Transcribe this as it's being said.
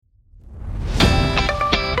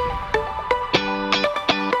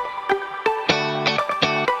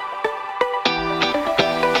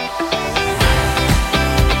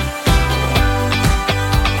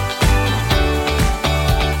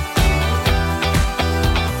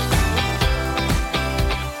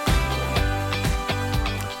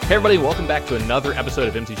Hey everybody, welcome back to another episode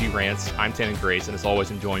of MTG Rants. I'm Tannen Grace, and as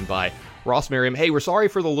always, I'm joined by Ross Merriam. Hey, we're sorry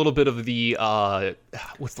for the little bit of the,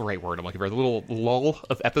 what's the right word I'm looking for? The little lull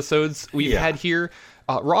of episodes we've had here.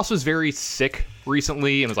 Ross was very sick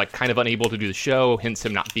recently and was like kind of unable to do the show, hence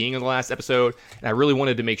him not being in the last episode. And I really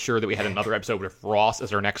wanted to make sure that we had another episode with Ross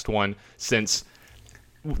as our next one, since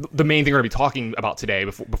the main thing we're going to be talking about today,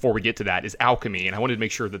 before we get to that, is alchemy. And I wanted to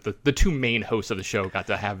make sure that the two main hosts of the show got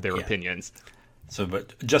to have their opinions. So,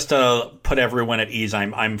 but just to put everyone at ease,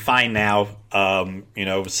 I'm fine now.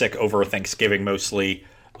 Sick over Thanksgiving mostly,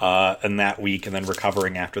 in that week, and then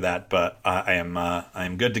recovering after that. But I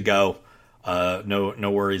am good to go.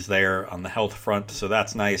 No worries there on the health front, so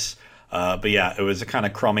that's nice. But yeah, it was a kind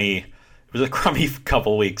of crummy. It was a crummy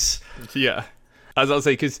couple weeks. Yeah, as I'll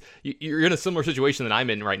say, because you're in a similar situation that I'm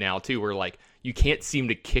in right now too, where like you can't seem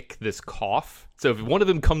to kick this cough. So if one of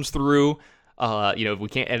them comes through. If we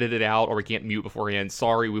can't edit it out or we can't mute beforehand,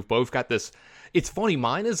 sorry, we've both got this. It's funny,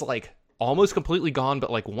 mine is like almost completely gone,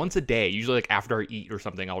 but like once a day, usually like after I eat or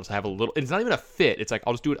something, I'll just have a little, it's not even a fit. It's like,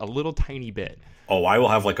 I'll just do it a little tiny bit. Oh, I will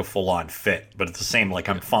have like a full on fit, but it's the same. Like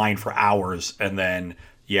I'm fine for hours. And then,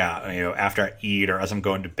 after I eat or as I'm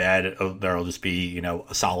going to bed, there'll just be,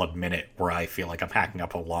 a solid minute where I feel like I'm hacking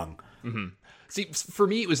up a lung. Mm-hmm. See, for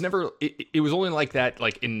me, it was never. It was only like that,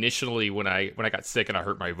 like initially when I got sick and I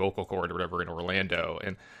hurt my vocal cord or whatever in Orlando,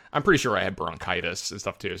 and I'm pretty sure I had bronchitis and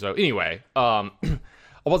stuff too. So anyway, I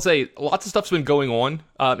will say lots of stuff's been going on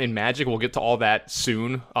in Magic. We'll get to all that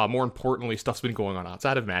soon. More importantly, stuff's been going on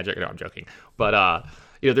outside of Magic. No, I'm joking, but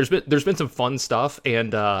there's been some fun stuff.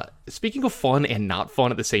 And speaking of fun and not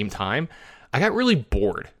fun at the same time, I got really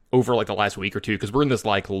bored over like the last week or two because we're in this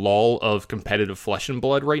like lull of competitive Flesh and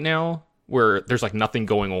Blood right now, where there's like nothing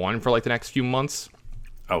going on for like the next few months.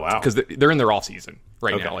 Oh wow! Because they're in their off season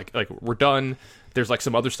right now. Like we're done. There's like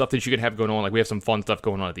some other stuff that you can have going on. Like we have some fun stuff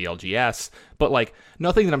going on at the LGS, but like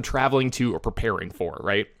nothing that I'm traveling to or preparing for,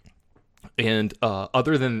 right? And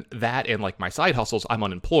other than that, and like my side hustles, I'm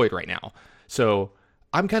unemployed right now, so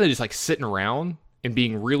I'm kind of just like sitting around and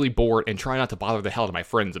being really bored and trying not to bother the hell out of my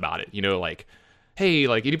friends about it. Like, hey,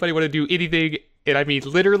 like anybody want to do anything? And I mean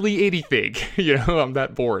literally anything. I'm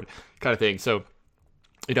that bored. Kind of thing. So,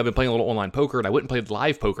 I've been playing a little online poker, and I went and played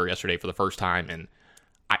live poker yesterday for the first time, and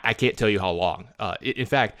I can't tell you how long. In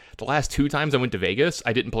fact, the last 2 times I went to Vegas,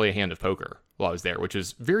 I didn't play a hand of poker while I was there, which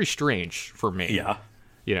is very strange for me.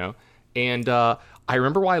 Yeah. And I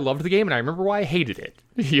remember why I loved the game, and I remember why I hated it.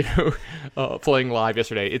 Playing live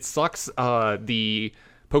yesterday. It sucks. The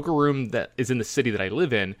poker room that is in the city that I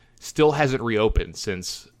live in still hasn't reopened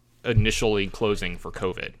since initially closing for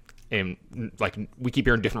COVID. And like we keep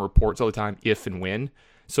hearing different reports all the time, if and when.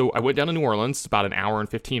 So I went down to New Orleans. It's about an hour and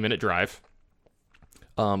 15-minute drive.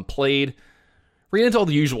 Ran into all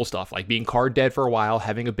the usual stuff, like being card dead for a while,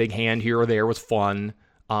 having a big hand here or there was fun.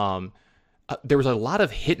 There was a lot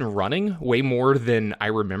of hit and running, way more than I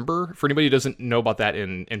remember. For anybody who doesn't know about that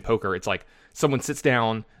in poker, it's like someone sits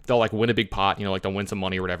down, they'll like win a big pot, like they'll win some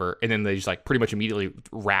money or whatever, and then they just like pretty much immediately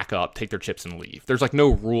rack up, take their chips and leave. There's like no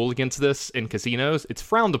rule against this in casinos. It's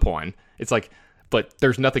frowned upon. It's like, but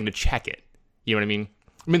there's nothing to check it. You know what I mean?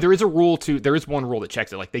 I mean, there is one rule that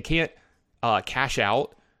checks it. Like they can't cash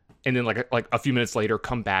out and then like a few minutes later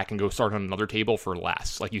come back and go start on another table for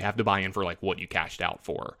less. Like you have to buy in for like what you cashed out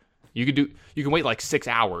for. You can wait like 6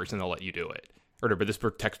 hours and they'll let you do it. But this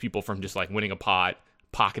protects people from just like winning a pot,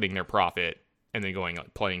 pocketing their profit, and then going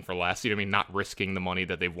like playing for less. You know what I mean? Not risking the money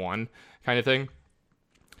that they've won, kind of thing.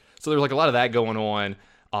 So there's like a lot of that going on.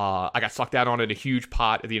 I got sucked out on it, a huge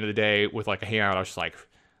pot at the end of the day with like a hand. I was just like,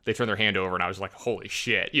 they turned their hand over, and I was like, holy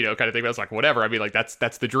shit, kind of thing. But I was like, whatever. I mean, like that's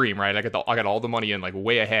the dream, right? I got all the money in like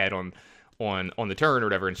way ahead on the turn or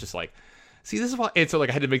whatever. And it's just like, see, this is why. And so like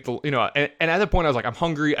I had to make the, and at that point I was like, I'm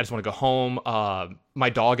hungry. I just want to go home. My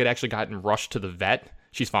dog had actually gotten rushed to the vet.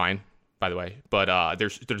 She's fine, by the way. But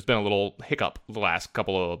there's been a little hiccup the last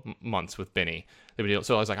couple of months with Benny.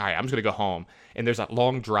 So I was like, all right, I'm just going to go home. And there's that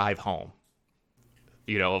long drive home,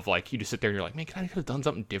 of like, you just sit there and you're like, man, can I have done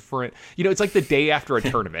something different? It's like the day after a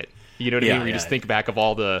tournament. You know what I mean? Where you just think back of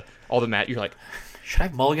all the mat. You're like, should I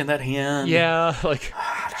have mulliganed that hand? Yeah. Like,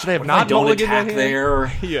 should I have not mulliganed that hand?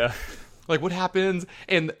 There? Yeah. Like what happens?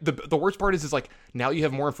 And the worst part is like now you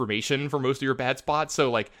have more information for most of your bad spots.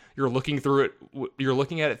 So like you're looking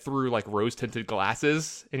at it through like rose tinted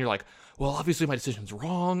glasses, and you're like, well, obviously my decision's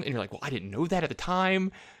wrong. And you're like, well, I didn't know that at the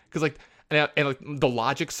time, because like and like the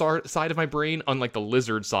logic side of my brain, unlike the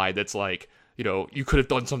lizard side, that's like, you could have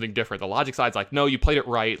done something different. The logic side's like, no, you played it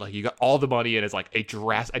right. Like you got all the money, and it's like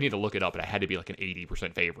I need to look it up, and I had to be like an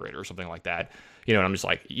 80% favorite or something like that. And I'm just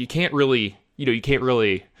like, you can't really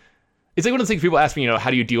It's like one of the things people ask me,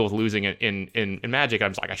 how do you deal with losing in Magic?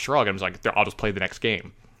 I'm just like, I shrug. I'm just like, I'll just play the next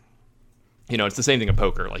game. It's the same thing in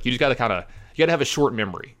poker. Like, you just got to you got to have a short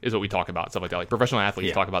memory, is what we talk about, stuff like that. Like, professional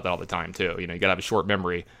athletes talk about that all the time, too. You got to have a short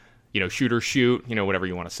memory, shoot or shoot, whatever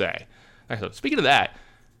you want to say. So, speaking of that,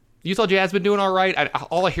 Utah Jazz been doing all right.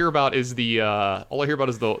 All I hear about is the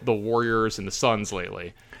Warriors and the Suns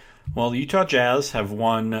lately. Well, the Utah Jazz have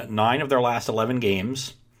won 9 of their last 11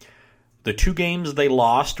 games. The 2 games they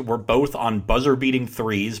lost were both on buzzer-beating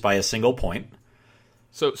threes by a single point.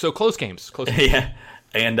 So close games. Yeah,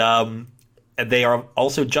 and they are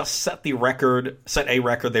also just set a record.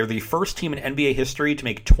 They're the first team in NBA history to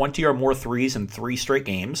make 20 or more threes in 3 straight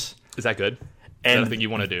games. Is that good? And is that a thing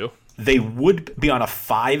you want to do? They would be on a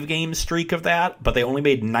 5-game streak of that, but they only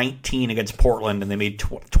made 19 against Portland, and they made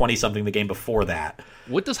 20-something the game before that.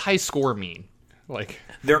 What does high score mean?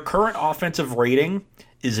 Their current offensive rating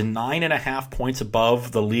is 9.5 points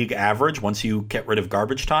above the league average once you get rid of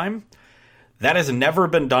garbage time. That has never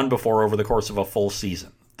been done before over the course of a full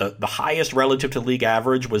season. The highest relative to league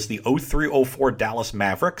average was the 03-04 Dallas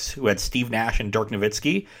Mavericks, who had Steve Nash and Dirk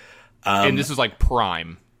Nowitzki. And this is like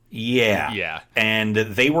prime. Yeah. And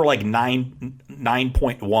they were like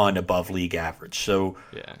 9.1 above league average. So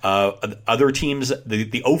other teams,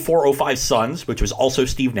 the 04-05 Suns, which was also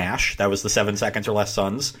Steve Nash, that was the 7 seconds or less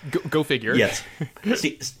Suns. Go figure. Yes.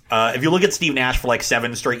 If you look at Steve Nash for like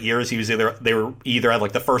 7 straight years, they were either had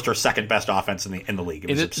like the first or second best offense in the league. It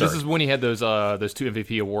was absurd. This is when he had those 2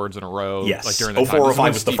 MVP awards in a row. Yes. Like during that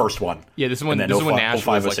 04-05 was the first one. Yeah, this is when and then Nash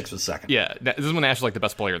 05-06 was was second. Yeah, this is when Nash was like the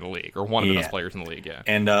best player in the league, or one of the best players in the league. Yeah.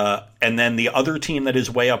 And then the other team that is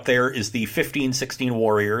way up there is the 15-16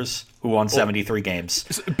 Warriors, who won 73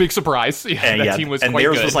 games. Big surprise. Yeah, that team was quite good.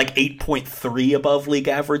 And theirs was like 8.3 above league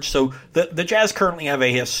average. So the Jazz currently have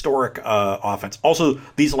a historic offense. Also,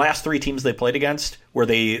 these last 3 teams they played against, where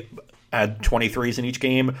they had 23s in each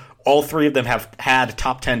game, all 3 of them have had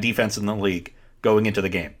top 10 defense in the league going into the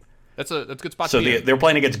game. That's a good spot so to be in. They're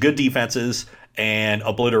playing against good defenses and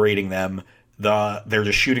obliterating them. They're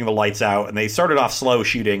just shooting the lights out, and they started off slow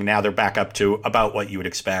shooting. Now they're back up to about what you would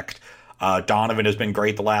expect. Donovan has been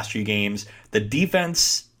great the last few games. The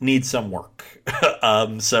defense needs some work.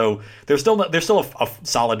 So they're still a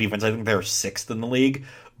solid defense. I think they're 6th in the league,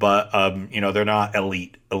 but they're not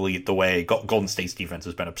elite the way Golden State's defense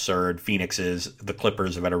has been absurd. Phoenix's, the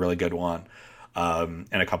Clippers have had a really good one, and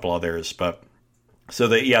a couple others, but. So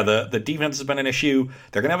the defense has been an issue.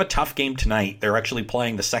 They're going to have a tough game tonight. They're actually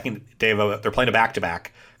playing the second day they're playing a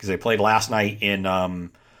back-to-back because they played last night in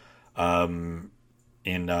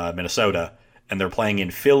Minnesota, and they're playing in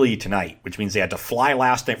Philly tonight, which means they had to fly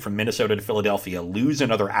last night from Minnesota to Philadelphia, lose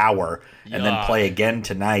another hour, and then play again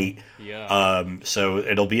tonight. Yeah. So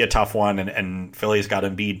it'll be a tough one, and Philly's got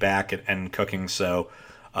Embiid back and cooking. So.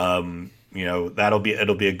 It'll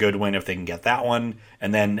be a good win if they can get that one.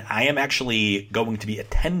 And then I am actually going to be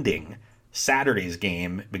attending Saturday's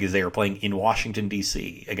game because they are playing in Washington,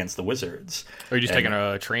 D.C. against the Wizards. Are you just taking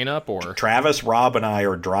a train up, or? Travis, Rob, and I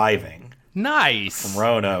are driving. Nice. From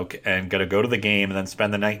Roanoke, and going to go to the game and then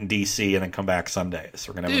spend the night in D.C. and then come back Sunday.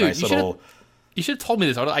 So we're going to have a nice little... You should have told me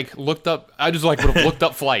this. I would have looked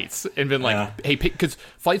up flights and been like, hey, because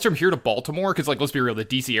flights from here to Baltimore, because let's be real, the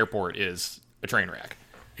D.C. airport is a train wreck.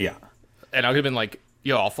 Yeah. And I would have been like,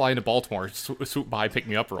 yo, I'll fly into Baltimore, swoop by, pick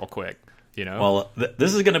me up real quick, Well,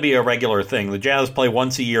 this is going to be a regular thing. The Jazz play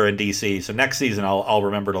once a year in D.C., so next season I'll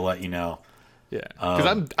remember to let you know. Yeah,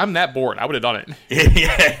 because I'm that bored. I would have done it.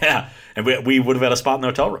 Yeah, and we would have had a spot in the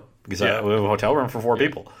hotel room because we have a hotel room for 4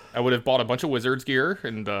 people. I would have bought a bunch of Wizards gear,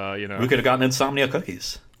 and we could have gotten Insomnia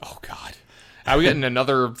cookies. Oh God. I would get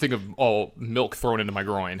another thing of milk thrown into my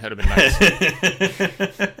groin. That'd have been nice.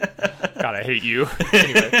 God, I hate you.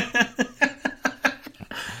 Anyway.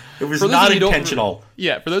 It was not intentional.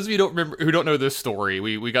 For those of you who don't know this story,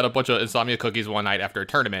 we got a bunch of Insomnia cookies one night after a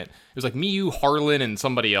tournament. It was like me, you, Harlan, and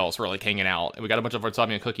somebody else were like hanging out, and we got a bunch of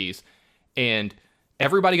Insomnia cookies, and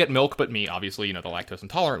everybody got milk but me, obviously, the lactose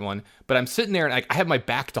intolerant one. But I'm sitting there, and I have my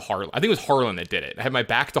back to Harlan. I think it was Harlan that did it. I have my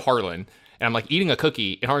back to Harlan, and I'm like eating a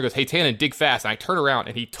cookie, and Harlan goes, "Hey, Tannen, dig fast." And I turn around,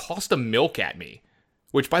 and he tossed a milk at me.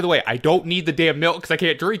 Which, by the way, I don't need the damn milk because I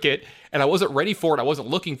can't drink it, and I wasn't ready for it. I wasn't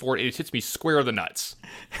looking for it. And it hits me square in the nuts.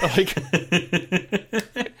 It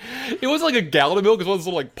was like a gallon of milk. It's one of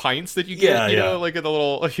those little pints that you get, like at the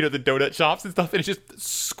little, the donut shops and stuff. And it's just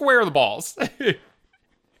square in the balls.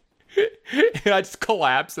 And I just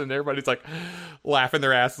collapsed, and everybody's like laughing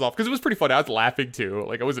their asses off because it was pretty fun. I was laughing too.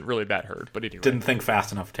 I wasn't really that hurt, but anyway. Didn't think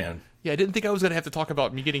fast enough, Tan. Yeah, I didn't think I was going to have to talk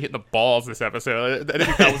about me getting hit in the balls this episode. I didn't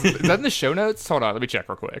think that was... Is that in the show notes? Hold on, let me check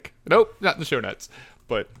real quick. Nope, not in the show notes.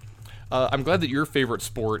 But I'm glad that your favorite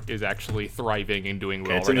sport is actually thriving and doing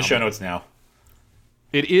well. It's in the show notes now.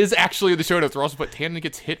 It is actually in the show notes. We're also put Tandon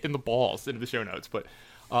gets hit in the balls into the show notes. But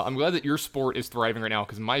I'm glad that your sport is thriving right now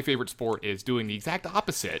because my favorite sport is doing the exact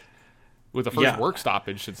opposite with the first work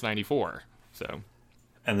stoppage since '94. So,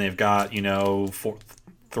 and they've got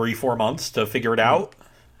 3-4 months to figure it out.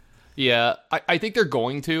 Yeah, I think they're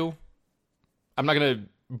going to. I'm not going to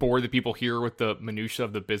bore the people here with the minutia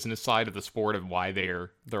of the business side of the sport and why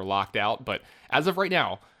they're locked out. But as of right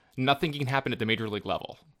now, nothing can happen at the major league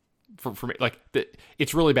level. For me,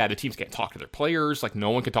 it's really bad. The teams can't talk to their players. Like,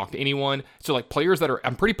 no one can talk to anyone. So, like,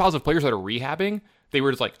 I'm pretty positive players that are rehabbing, they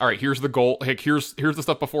were just like, all right, here's the goal. Like, here's the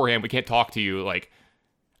stuff beforehand. We can't talk to you. Like,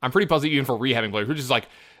 I'm pretty positive even for rehabbing players, which is like,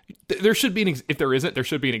 there should be if there isn't, there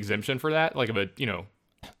should be an exemption for that. Like,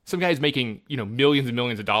 some guy's making, millions and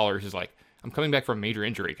millions of dollars is like, I'm coming back from a major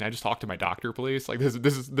injury. Can I just talk to my doctor, please? Like, this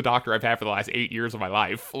is the doctor I've had for the last 8 years of my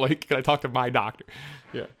life. Like, can I talk to my doctor?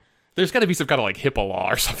 Yeah. There's got to be some kind of, like, HIPAA law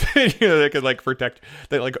or something, that could, like, protect,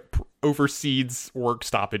 that, like, oversees work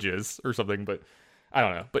stoppages or something, but I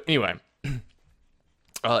don't know. But anyway,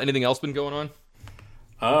 anything else been going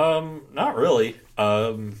on? Not really.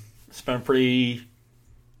 It's been a pretty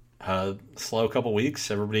slow couple weeks.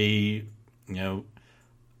 Everybody,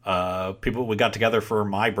 people, we got together for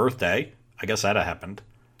my birthday. I guess that happened.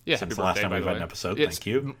 Yeah, since the last time we've had an episode. Thank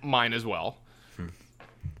you. Mine as well.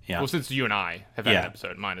 Yeah. Well, since you and I have had an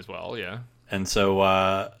episode, mine as well. Yeah. And so,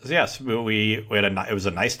 yes, we had it was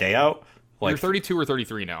a nice day out. Like, you're 32 or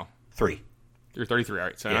 33 now? 3. You're 33, all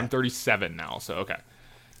right. So I'm 37 now. So okay.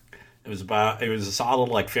 It was a solid,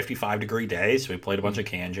 like, 55-degree day. So we played a bunch of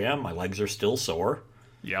Can Jam. My legs are still sore.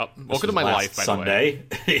 Yep. Welcome to my life, by Sunday.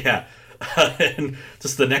 The way. Yeah. And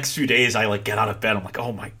just the next few days, I get out of bed. I'm like,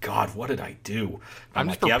 oh my god, what did I do? I'm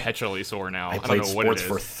just perpetually sore now. I played sports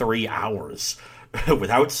for 3 hours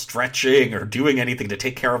without stretching or doing anything to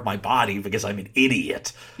take care of my body because I'm an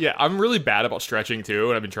idiot. Yeah, I'm really bad about stretching too,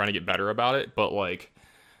 and I've been trying to get better about it. But like,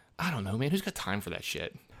 I don't know, man. Who's got time for that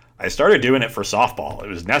shit? I started doing it for softball. It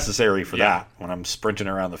was necessary for that when I'm sprinting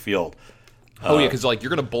around the field. Oh yeah, because like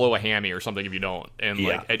you're gonna blow a hammy or something if you don't, and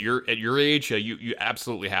like at your age, you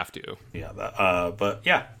absolutely have to. Yeah, but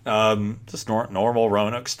yeah, just normal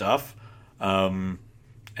Roanoke stuff, and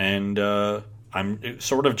I'm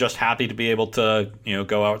sort of just happy to be able to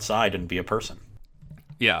go outside and be a person.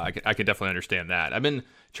 Yeah, I could definitely understand that. I've been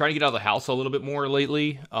trying to get out of the house a little bit more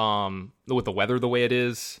lately. With the weather the way it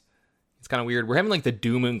is, it's kind of weird. We're having like the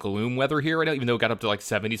doom and gloom weather here right now, even though it got up to like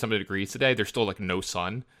 70-something degrees today. There's still like no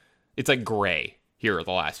sun. It's like gray here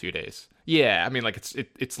the last few days. Yeah, I mean, like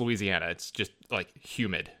it's Louisiana. It's just like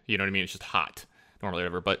humid. You know what I mean? It's just hot normally,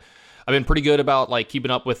 whatever. But I've been pretty good about like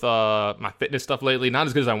keeping up with my fitness stuff lately. Not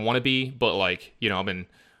as good as I want to be, but like I've been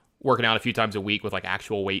working out a few times a week with like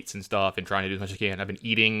actual weights and stuff, and trying to do as much as I can. I've been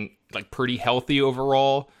eating like pretty healthy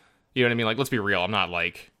overall. You know what I mean? Like, let's be real. I'm not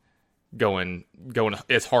like going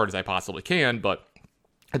as hard as I possibly can, but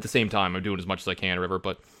at the same time, I'm doing as much as I can, or whatever.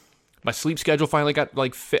 But my sleep schedule finally got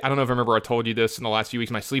like fit. I don't know if I remember I told you this in the last few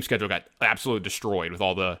weeks. My sleep schedule got absolutely destroyed with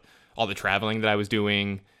all the traveling that I was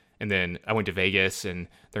doing. And then I went to Vegas, and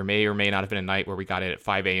there may or may not have been a night where we got in at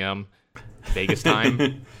 5 a.m. Vegas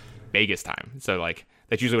time. Vegas time. So like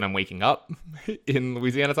that's usually when I'm waking up in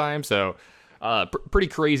Louisiana time. So pretty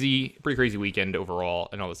crazy weekend overall,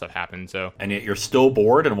 and all this stuff happened. So, and yet you're still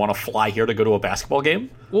bored and want to fly here to go to a basketball game?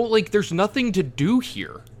 Well, like there's nothing to do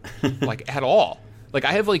here, like at all. Like,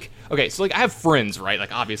 I have, like, okay, so, like, I have friends, right?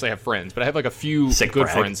 Like, obviously I have friends, but I have, like, a few good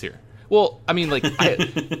friends here. Well, I mean, like,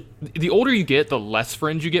 the older you get, the less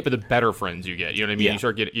friends you get, but the better friends you get. You know what I mean? Yeah. You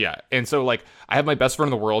start getting, And so, like, I have my best friend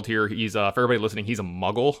in the world here. He's, for everybody listening, he's a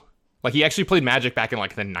muggle. Like, he actually played Magic back in,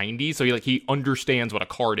 like, the 90s, so he understands what a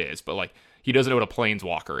card is, but, like, he doesn't know what a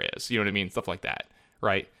planeswalker is. You know what I mean? Stuff like that,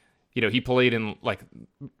 right? He played in, like,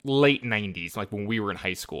 late 90s, like, when we were in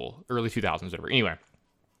high school, early 2000s, whatever. Anyway,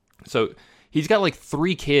 so he's got like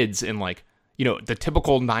 3 kids and like, the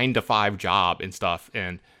typical 9-to-5 job and stuff.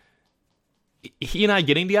 And he and I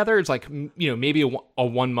getting together, it's like, maybe a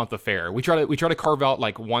 1 month affair. We try to carve out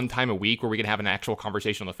like one time a week where we can have an actual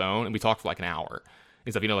conversation on the phone, and we talk for like an hour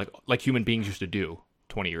and stuff, like human beings used to do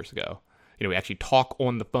 20 years ago. We actually talk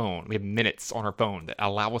on the phone. We have minutes on our phone that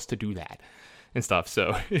allow us to do that and stuff.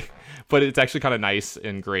 So, but it's actually kind of nice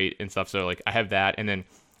and great and stuff. So like I have that. And then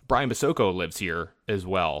Brian Basoko lives here as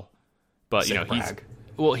well. But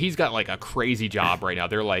he's got like a crazy job right now.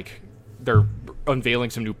 They're unveiling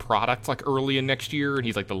some new products like early in next year, and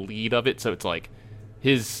he's like the lead of it. So it's like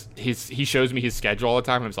he shows me his schedule all the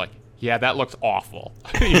time, and I'm just like, yeah, that looks awful,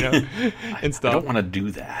 you know, and stuff. I don't want to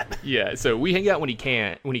do that. Yeah, so we hang out when he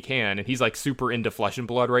can, and he's like super into Flesh and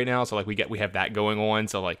Blood right now. So like we have that going on.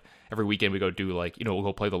 So like every weekend we go do like, you know, we'll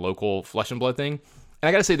go play the local Flesh and Blood thing. And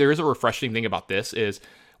I gotta say, there is a refreshing thing about this is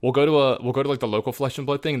we'll go to like the local Flesh and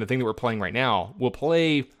Blood thing. And the thing that we're playing right now, we'll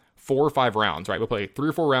play 4 or 5 rounds, right? We'll play 3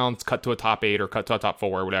 or 4 rounds, cut to a top 8 or cut to a top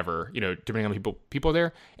 4 or whatever, you know, depending on people are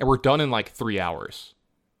there, and we're done in like 3 hours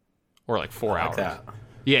or like 4 hours. That.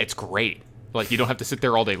 Yeah, it's great. Like, you don't have to sit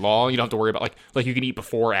there all day long. You don't have to worry about, like you can eat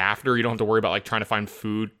before or after. You don't have to worry about, like, trying to find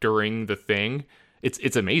food during the thing.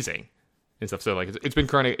 It's amazing and stuff. So, like, it's been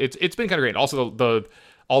kind of great. Also,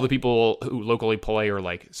 all the people who locally play are,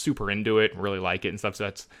 like, super into it and really like it and stuff.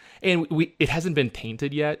 So it hasn't been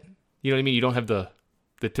tainted yet. You know what I mean? You don't have the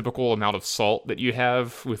typical amount of salt that you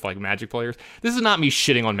have with, like, Magic players. This is not me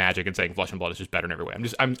shitting on Magic and saying Flesh and Blood is just better in every way.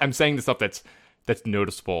 I'm saying the stuff that's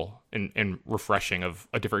noticeable and refreshing of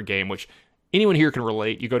a different game, which anyone here can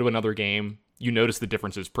relate. You go to another game, you notice the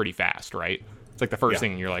differences pretty fast, right? It's like the first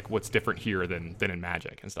thing, and you're like, what's different here than in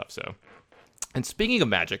Magic and stuff. So, and speaking of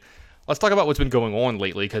Magic, let's talk about what's been going on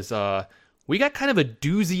lately, because we got kind of a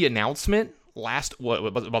doozy announcement a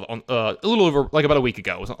little over, like, about a week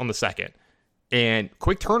ago. It was on the 2nd. And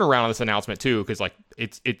quick turnaround on this announcement, too, because, like,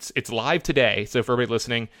 it's live today. So for everybody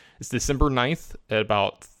listening, it's December 9th at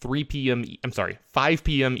about 5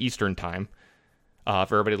 p.m. Eastern time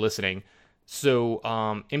for everybody listening. So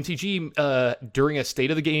MTG, during a State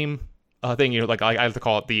of the Game thing, you know, like I have to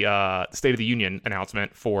call it the State of the Union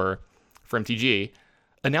announcement for MTG,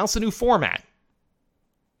 announced a new format.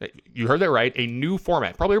 You heard that right, a new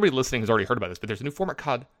format. Probably everybody listening has already heard about this, but there's a new format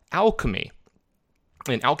called Alchemy.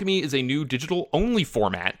 And Alchemy is a new digital-only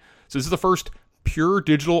format. So this is the first pure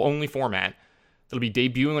digital-only format. It'll be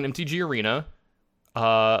debuting on MTG Arena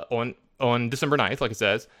on December 9th, like it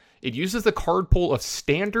says. It uses the card pool of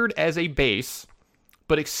Standard as a base,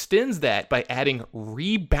 but extends that by adding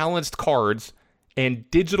rebalanced cards and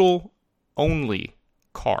digital-only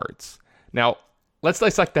cards. Now, let's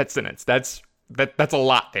dissect that sentence. That's a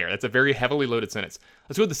lot there. That's a very heavily loaded sentence.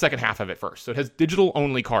 Let's go to the second half of it first. So it has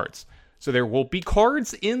digital-only cards. So there will be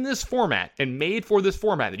cards in this format and made for this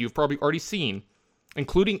format that you've probably already seen,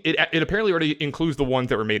 including it apparently already includes the ones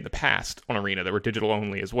that were made in the past on Arena that were digital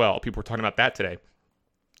only as well. People were talking about that today.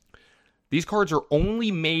 These cards are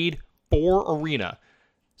only made for Arena.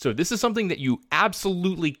 So this is something that you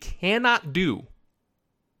absolutely cannot do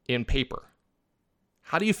in paper.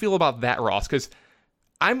 How do you feel about that, Ross? Because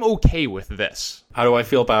I'm okay with this. How do I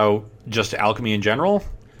feel about just Alchemy in general?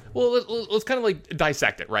 Well, let's kind of like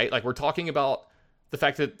dissect it, right? Like, we're talking about the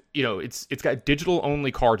fact that, you know, it's got digital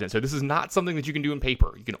only cards in. So this is not something that you can do in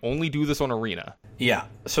paper. You can only do this on Arena. Yeah.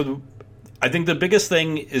 So I think the biggest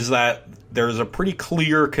thing is that there's a pretty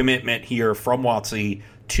clear commitment here from WotC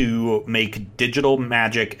to make digital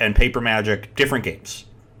Magic and paper Magic different games,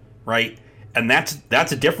 right? And that's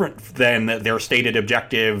different than their stated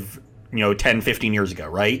objective, 10, 15 years ago,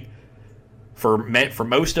 right? For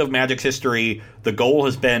most of Magic's history, the goal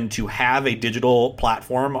has been to have a digital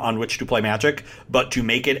platform on which to play Magic, but to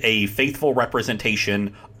make it a faithful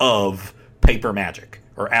representation of paper Magic,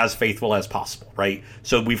 or as faithful as possible, right?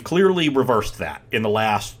 So we've clearly reversed that in the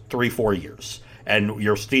last 3-4 years, and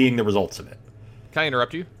you're seeing the results of it. Can I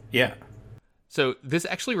interrupt you? Yeah. So this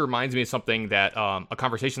actually reminds me of something that a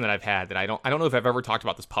conversation that I've had that I don't know if I've ever talked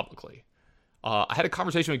about this publicly. I had a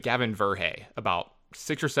conversation with Gavin Verhey about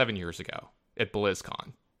 6 or 7 years ago at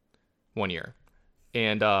BlizzCon one year.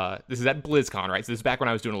 And this is at BlizzCon, right? So this is back when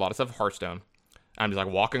I was doing a lot of stuff at Hearthstone. I'm just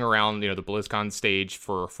like walking around, the BlizzCon stage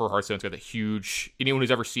for Hearthstone. It's got a huge, anyone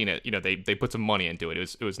who's ever seen it, they put some money into it.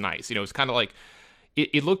 It was nice. It was kind of like,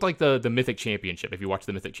 it looked like the Mythic Championship. If you watch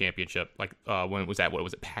the Mythic Championship, like when it was at, what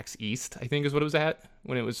was it, PAX East, I think is what it was at,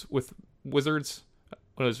 when it was with Wizards,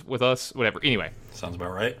 when it was with us, whatever. Anyway. Sounds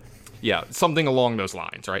about right. Yeah, something along those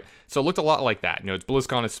lines, right? So it looked a lot like that. It's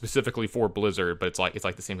BlizzCon is specifically for Blizzard, but it's like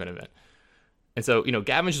the same kind of event. And so,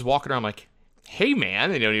 Gavin's just walking around like, hey, man.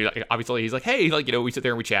 And, obviously he's like, hey, we sit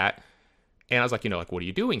there and we chat. And I was like, what are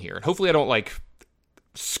you doing here? And hopefully I don't,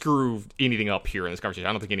 screw anything up here in this conversation.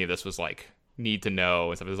 I don't think any of this was, need to know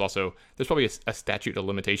and stuff. There's probably a statute of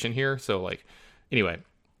limitation here. So, anyway,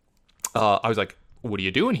 I was like, what are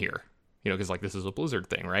you doing here? Because, this is a Blizzard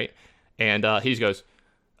thing, right? And he just goes,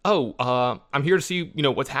 oh, I'm here to see,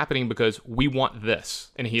 what's happening because we want this.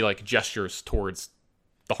 And he gestures towards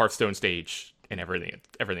the Hearthstone stage and everything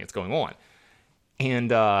that's going on.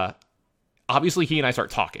 And obviously he and I start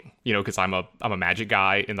talking, because I'm a Magic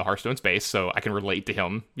guy in the Hearthstone space, so I can relate to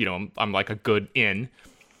him. I'm like a good in.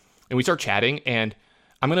 And we start chatting, and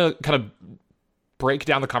I'm going to kind of break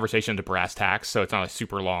down the conversation into brass tacks, so it's not a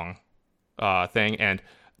super long thing, and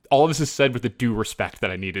all of this is said with the due respect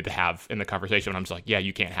that I needed to have in the conversation. And I'm just like, yeah,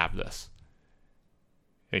 you can't have this.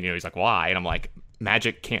 And, he's like, why? And I'm like,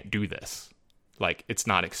 Magic can't do this. Like, it's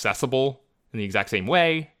not accessible in the exact same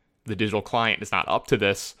way. The digital client is not up to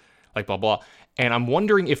this, like, blah, blah. And I'm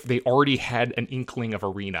wondering if they already had an inkling of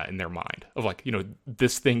Arena in their mind, of like,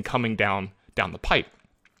 this thing coming down the pipe.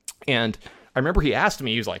 And I remember he asked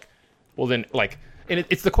me, he was like, well, then, like, and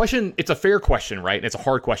it's the question, it's a fair question, right? And it's a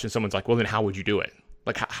hard question. Someone's like, well, then how would you do it?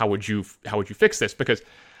 Like, how would you fix this? Because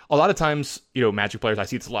a lot of times, Magic players, I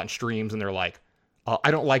see this a lot in streams, and they're like,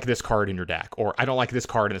 I don't like this card in your deck, or I don't like this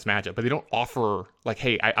card in this matchup, but they don't offer like,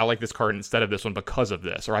 hey, I like this card instead of this one because of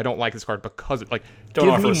this, or I don't like this card because of, like, don't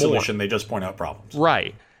offer a solution. They just point out problems.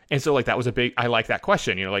 Right. And so, like, that was I like that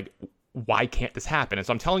question, like, why can't this happen? And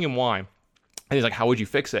so I'm telling him why. And he's like, how would you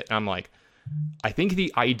fix it? And I'm like, I think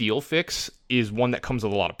the ideal fix is one that comes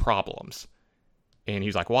with a lot of problems. And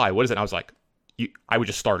he's like, why? What is it? And I was like, I would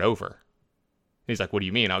just start over. And he's like, what do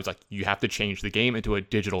you mean? I was like, you have to change the game into a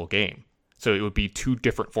digital game. So it would be two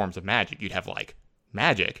different forms of Magic. You'd have like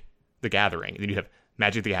Magic the Gathering, and then you'd have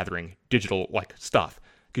Magic the Gathering digital like stuff.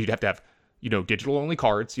 Because you'd have to have, digital only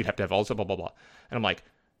cards. You'd have to have all this blah, blah, blah. And I'm like,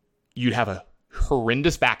 you'd have a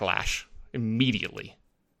horrendous backlash immediately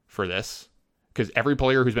for this. Because every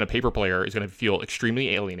player who's been a paper player is going to feel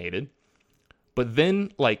extremely alienated. But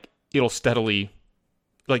then, like, it'll steadily,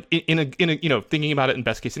 like, in a thinking about it in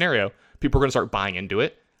best case scenario, people are going to start buying into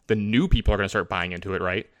it. The new people are going to start buying into it,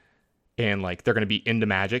 right? And, like, they're going to be into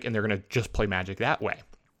Magic, and they're going to just play Magic that way.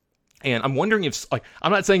 And I'm wondering if, like,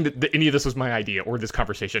 I'm not saying that any of this was my idea or this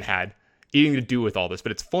conversation had anything to do with all this,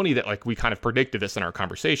 but it's funny that, like, we kind of predicted this in our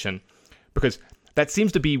conversation, because that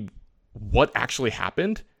seems to be what actually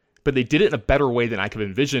happened, but they did it in a better way than I could have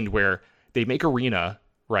envisioned, where they make Arena,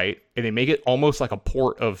 right? And they make it almost like a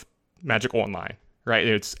port of Magic Online, right?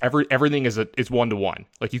 It's everything is one-to-one.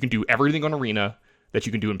 Like, you can do everything on Arena that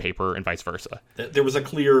you can do in paper and vice versa. There was a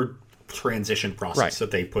clear transition process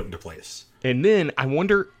that they put into place. And then I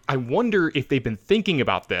wonder if they've been thinking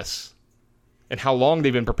about this and how long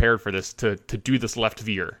they've been prepared for this to do this left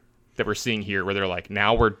veer that we're seeing here, where they're like,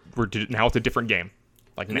 now now it's a different game.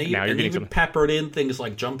 Like, now you're getting some peppered in things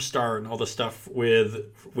like Jumpstart and all the stuff with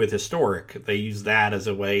Historic. They use that as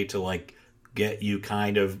a way to, like, get you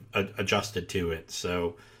kind of adjusted to it.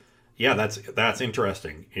 So yeah, that's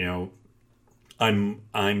interesting.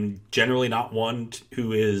 I'm generally not one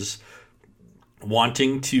who is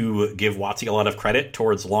wanting to give WotC a lot of credit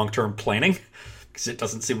towards long-term planning, because it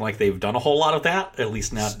doesn't seem like they've done a whole lot of that, at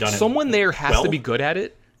least not done it. Someone there has to be good at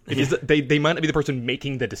it, because they might not be the person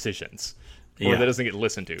making the decisions, or that doesn't get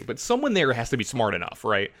listened to, but someone there has to be smart enough,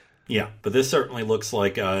 right? Yeah, but this certainly looks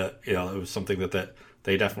like it was something that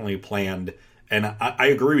they definitely planned, and I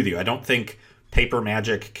agree with you. I don't think paper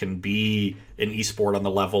Magic can be an esport on the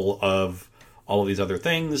level of all of these other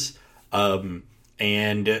things, and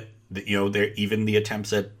even the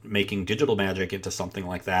attempts at making digital Magic into something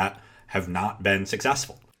like that have not been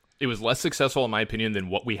successful. It was less successful, in my opinion, than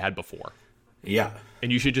what we had before. Yeah,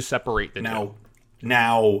 and you should just separate the two.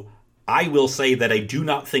 Now, I will say that I do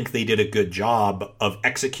not think they did a good job of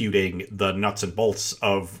executing the nuts and bolts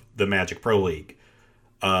of the Magic Pro League.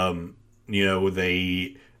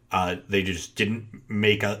 They just didn't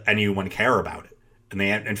make anyone care about it. And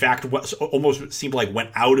they, in fact, almost seemed like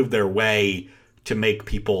went out of their way to make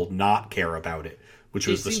people not care about it, which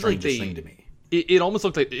was the strangest thing to me. It almost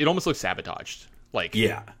looked sabotaged. Like,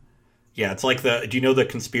 yeah, it's like do you know the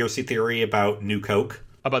conspiracy theory about New Coke?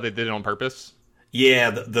 About they did it on purpose? Yeah,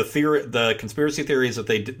 the conspiracy theory is that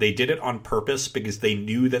they did it on purpose because they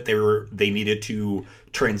knew that they needed to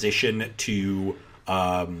transition to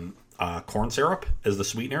corn syrup as the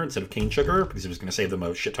sweetener instead of cane sugar, because it was going to save them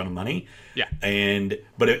a shit ton of money. Yeah, and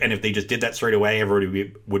if they just did that straight away,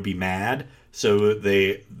 everybody would be mad. So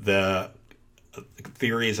the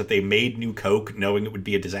theory is that they made New Coke knowing it would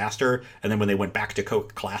be a disaster, and then when they went back to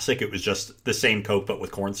Coke Classic, it was just the same Coke but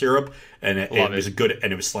with corn syrup, and it was good,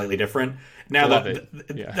 and it was slightly different. Now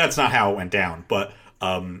that's not how it went down, but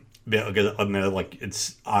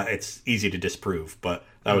it's easy to disprove. But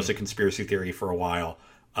that was a conspiracy theory for a while.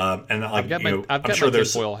 And I've got my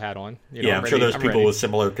tinfoil hat on. I'm sure there's people with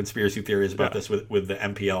similar conspiracy theories about this with the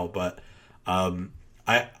MPL, but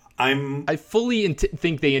I fully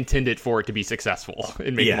think they intended for it to be successful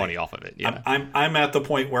and make money off of it. Yeah, I'm at the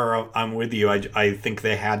point where I'm with you. I think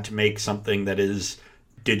they had to make something that is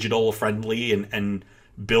digital friendly and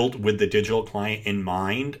built with the digital client in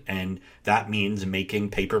mind, and that means making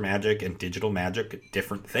paper Magic and digital Magic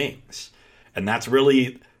different things. And that's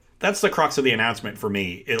really that's the crux of the announcement for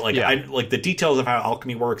me. Like the details of how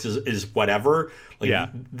alchemy works is whatever.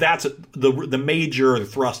 That's the major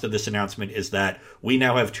thrust of this announcement is that we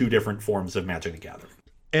now have two different forms of Magic the Gathering.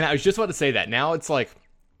 And I was just about to say that. Now it's like,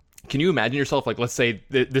 can you imagine yourself, like, let's say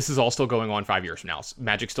this is all still going on 5 years from now.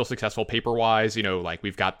 Magic's still successful paper-wise, like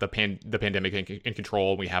we've got the pandemic in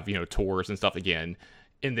control, and we have, tours and stuff again.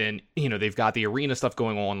 And then, they've got the arena stuff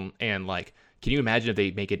going on, and, like, can you imagine if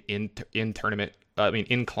they make an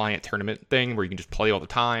in-client tournament thing where you can just play all the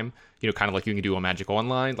time, kind of like you can do on Magic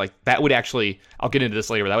Online? Like, that would actually, I'll get into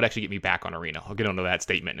this later, but that would actually get me back on Arena. I'll get into that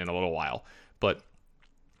statement in a little while. But,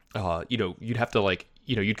 you'd have to, like,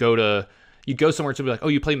 you'd go somewhere to be like, oh,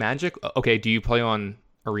 you play Magic? Okay, do you play on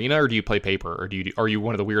Arena or do you play paper? Or are you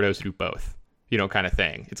one of the weirdos who do both? Kind of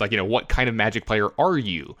thing. It's like, what kind of Magic player are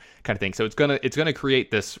you? Kind of thing. So it's gonna create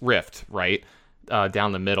this rift, right?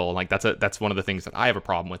 Down the middle. Like that's one of the things that I have a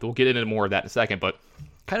problem with. We'll get into more of that in a second, but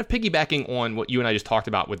kind of piggybacking on what you and I just talked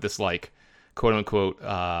about with this, like, quote unquote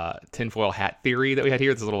tinfoil hat theory that we had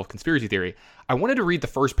here, this little conspiracy theory. I wanted to read the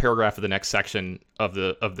first paragraph of the next section of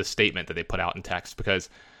the statement that they put out in text, because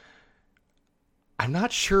I'm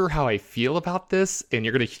not sure how I feel about this, and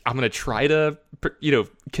I'm gonna try to,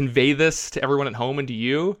 convey this to everyone at home and to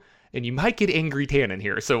you, and you might get Angry Tan in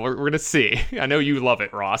here, so we're gonna see. I know you love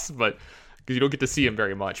it, Ross, but because you don't get to see him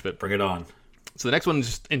very much. But bring it on. So the next one is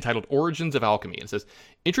just entitled Origins of Alchemy. It says,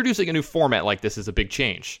 introducing a new format like this is a big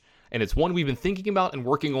change, and it's one we've been thinking about and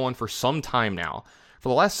working on for some time now. For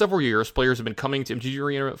the last several years, players have been coming to MTG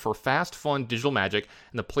Arena for fast, fun digital Magic,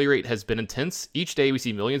 and the play rate has been intense. Each day we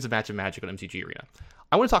see millions of matches of Magic on MTG Arena.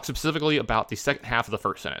 I want to talk specifically about the second half of the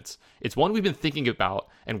first sentence. It's one we've been thinking about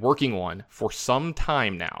and working on for some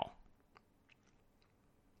time now.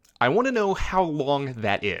 I want to know how long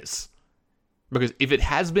that is. Because if it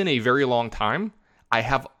has been a very long time, I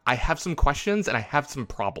have some questions and I have some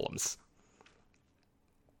problems.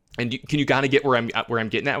 And can you kind of get where I'm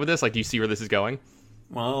getting at with this? Like, do you see where this is going?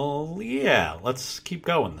 Well, yeah. Let's keep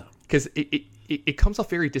going, though. Because it comes off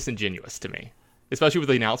very disingenuous to me. Especially with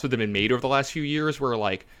the announcement that have been made over the last few years where,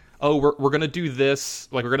 like, oh, we're going to do this.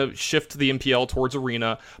 Like, we're going to shift the MPL towards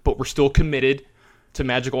Arena, but we're still committed to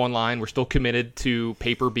Magic Online. We're still committed to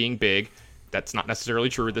paper being big. That's not necessarily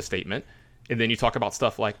true with this statement. And then you talk about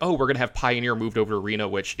stuff like, oh, we're going to have Pioneer moved over to Arena,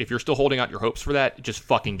 which if you're still holding out your hopes for that, just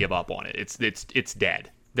fucking give up on it. It's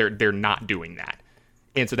dead. They're not doing that.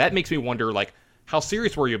 And so that makes me wonder, like, how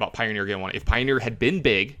serious were you about Pioneer getting one? If Pioneer had been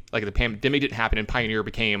big, like the pandemic didn't happen and Pioneer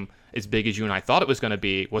became as big as you and I thought it was going to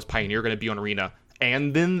be, was Pioneer going to be on Arena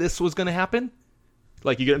and then this was going to happen?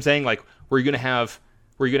 Like, you get what I'm saying? Like, were you going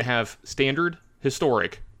to have Standard,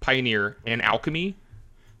 Historic, Pioneer, and Alchemy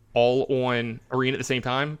all on Arena at the same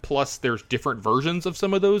time? Plus, there's different versions of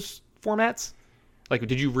some of those formats. Like,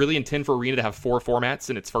 did you really intend for Arena to have 4 formats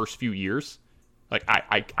in its first few years? Like,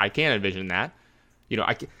 I can't envision that.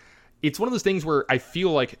 It's one of those things where I feel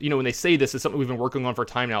like, when they say this is something we've been working on for a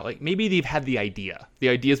time now, like, maybe they've had the idea. The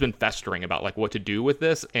idea's been festering about, like, what to do with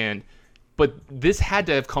this, but this had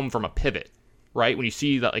to have come from a pivot, right? When you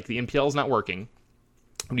see that, like, the MPL is not working,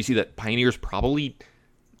 when you see that Pioneer's probably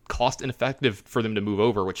cost ineffective for them to move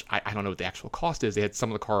over, which I don't know what the actual cost is. They had some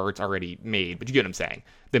of the cards already made, but you get what I'm saying.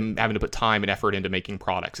 Them having to put time and effort into making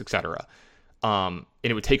products, etc. And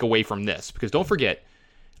it would take away from this, because don't forget,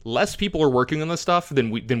 less people are working on this stuff than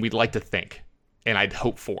we'd like to think, and I'd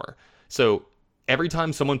hope for. So every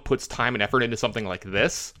time someone puts time and effort into something like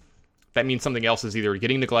this, that means something else is either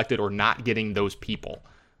getting neglected or not getting those people.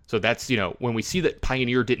 So that's, when we see that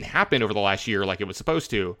Pioneer didn't happen over the last year like it was supposed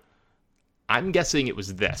to, I'm guessing it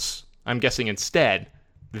was this. I'm guessing instead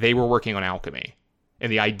they were working on Alchemy,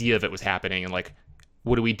 and the idea of it was happening, and, like,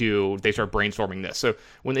 what do we do? They start brainstorming this. So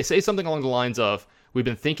when they say something along the lines of, we've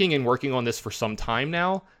been thinking and working on this for some time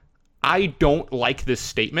now, I don't like this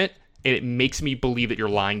statement, and it makes me believe that you're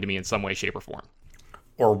lying to me in some way, shape, or form.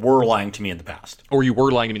 Or were lying to me in the past. Or you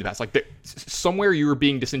were lying to me in the past. Like, somewhere you were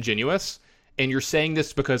being disingenuous, and you're saying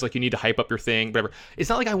this because, like, you need to hype up your thing, whatever. It's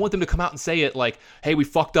not like I want them to come out and say it like, hey, we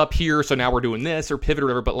fucked up here, so now we're doing this, or pivot or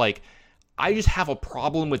whatever, but, like, I just have a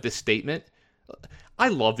problem with this statement. I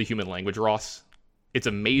love the human language, Ross. It's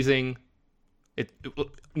amazing.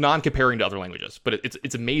 Non-comparing to other languages, but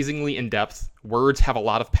it's amazingly in-depth. Words have a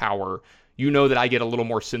lot of power. You know that I get a little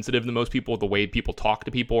more sensitive than most people with the way people talk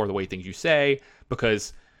to people or the way things you say,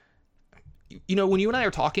 because, when you and I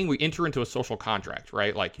are talking, we enter into a social contract,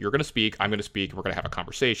 right? Like, you're going to speak, I'm going to speak, we're going to have a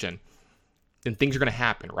conversation, and things are going to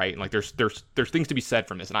happen, right? And, like, there's things to be said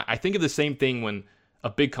from this. And I think of the same thing when a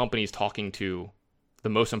big company is talking to the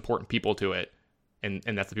most important people to it, and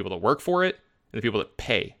that's the people that work for it and the people that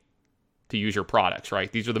pay to use your products, right?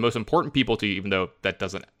 These are the most important people to you, even though that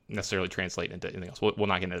doesn't necessarily translate into anything else. We'll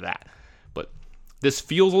not get into that. But this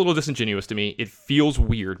feels a little disingenuous to me. It feels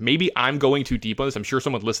weird. Maybe I'm going too deep on this. I'm sure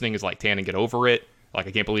someone listening is like, Tannen, get over it. Like,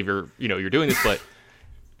 I can't believe you're doing this. But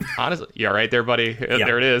honestly, yeah, right there, buddy. Yeah.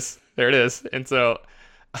 There it is. And so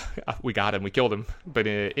we got him. We killed him. But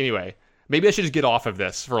anyway, maybe I should just get off of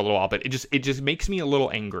this for a little while. But it just makes me a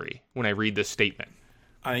little angry when I read this statement.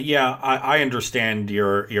 I understand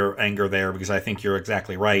your anger there, because I think you're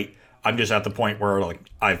exactly right. I'm just at the point where like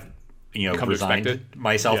I've resigned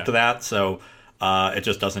myself to that, so it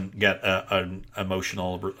just doesn't get an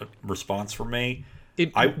emotional response from me.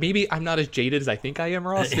 Maybe I'm not as jaded as I think I am,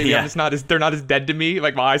 Ross. Maybe I'm just they're not as dead to me.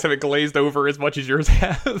 Like, my eyes haven't glazed over as much as yours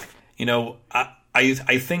have.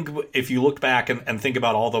 I think if you look back and think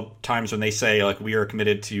about all the times when they say like we are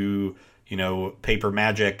committed to paper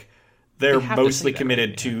Magic, they're mostly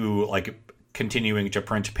committed to like continuing to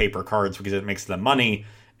print paper cards because it makes them money.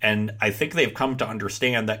 And I think they've come to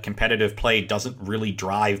understand that competitive play doesn't really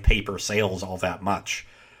drive paper sales all that much.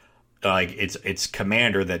 Like it's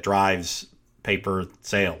Commander that drives paper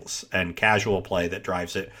sales, and casual play that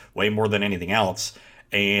drives it way more than anything else.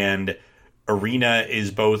 And Arena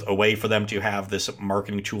is both a way for them to have this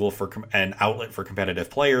marketing tool for an outlet for competitive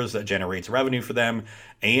players that generates revenue for them,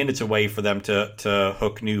 and it's a way for them to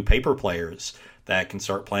hook new paper players that can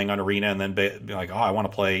start playing on Arena and then be like, oh, I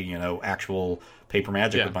want to play actual paper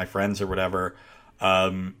Magic with my friends or whatever.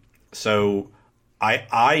 So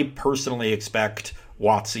I personally expect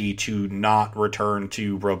WotC to not return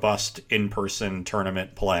to robust in-person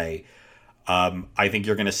tournament play. I think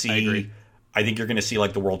you're going to see. I think you're going to see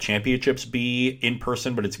like the World Championships be in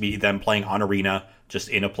person, but it's be them playing on Arena, just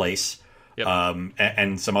in a place,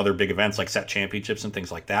 and some other big events like Set Championships and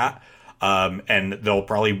things like that. And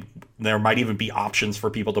there might even be options for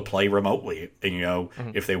people to play remotely,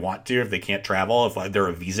 if they want to, if they can't travel, if there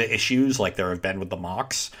are visa issues like there have been with the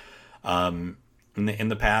MOCs in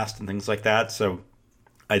the past and things like that. So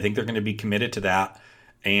I think they're going to be committed to that,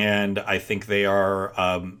 and I think they are,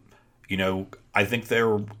 I think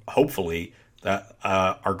they're hopefully that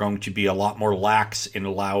are going to be a lot more lax in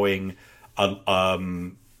allowing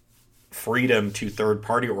freedom to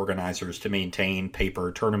third-party organizers to maintain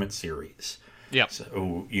paper tournament series. Yeah.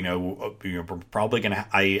 So, we're probably going to...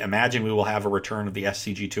 I imagine we will have a return of the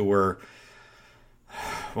SCG Tour.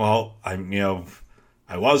 Well, I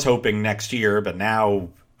was hoping next year, but now,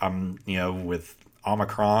 with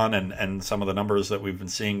Omicron and some of the numbers that we've been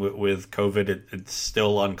seeing with COVID, it's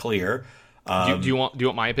still unclear. Do you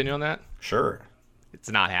want my opinion on that? Sure.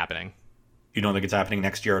 It's not happening. You don't think it's happening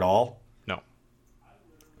next year at all? No.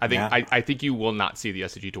 I think you will not see the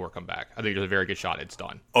SCG Tour come back. I think there's a very good shot it's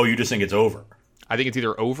done. Oh, you just think it's over? I think it's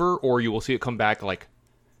either over or you will see it come back like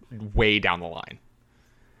way down the line.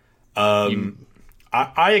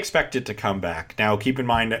 I expect it to come back. Now, keep in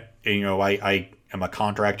mind, I am a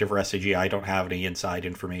contractor for SCG. I don't have any inside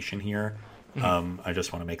information here. I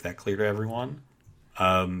just want to make that clear to everyone.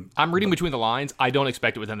 I'm reading between the lines. I don't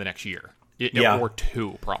expect it within the next year. Or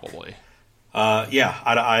two, probably.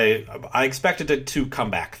 I expected it to come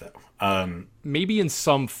back, though. Maybe in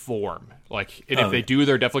some form. Like, and if they do,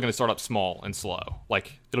 they're definitely going to start up small and slow.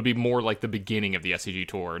 Like, it'll be more like the beginning of the SCG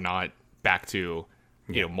Tour, not back to,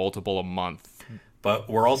 multiple a month. But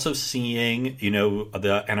we're also seeing,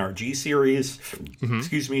 the NRG series,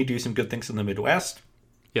 do some good things in the Midwest.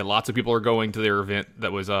 Yeah, lots of people are going to their event.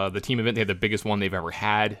 That was the team event. They had the biggest one they've ever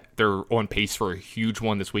had. They're on pace for a huge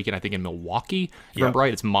one this weekend, I think, in Milwaukee. Remember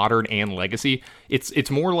right? It's Modern and Legacy. It's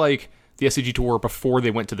more like the SCG Tour before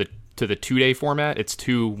they went to the 2-day format. It's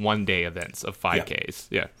 2 one-day events of 5Ks.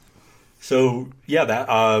 Yeah. So that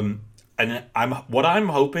and I'm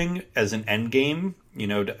hoping as an end game,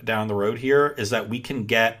 down the road here, is that we can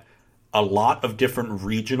get a lot of different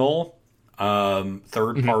regional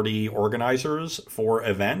third-party organizers for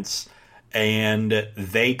events, and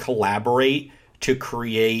they collaborate to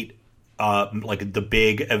create like the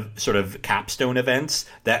big sort of capstone events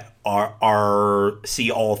that are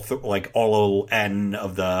see all N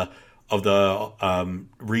of the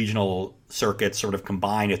regional circuits sort of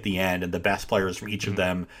combine at the end, and the best players from each of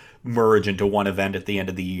them merge into one event at the end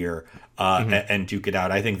of the year and duke it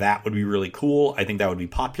out. I think that would be really cool. I think that would be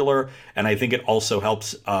popular, and I think it also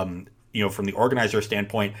helps from the organizer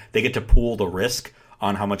standpoint, they get to pool the risk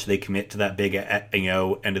on how much they commit to that big,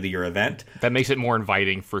 end of the year event. That makes it more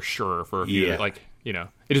inviting for sure. It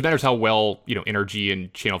just matters how well, NRG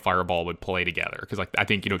and Channel Fireball would play together. Because, I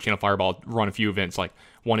think, Channel Fireball run a few events, like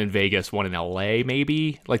one in Vegas, one in LA,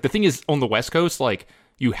 maybe. Like, the thing is, on the West Coast,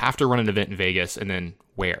 you have to run an event in Vegas and then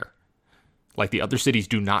where? Like the other cities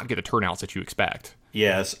do not get the turnouts that you expect.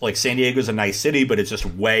 Yes, like San Diego's a nice city, but it's just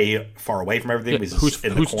way far away from everything. Because it's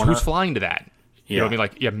in the corner. Who's flying to that? You know what I mean?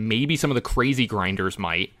 Like, yeah, maybe some of the crazy grinders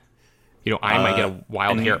might. You know, I might get a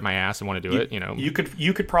wild hair at my ass and want to do it. You know, you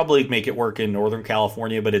could probably make it work in Northern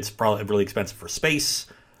California, but it's probably really expensive for space.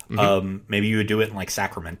 Maybe you would do it in like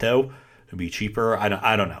Sacramento; it'd be cheaper. I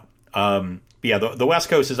don't know. Yeah, the West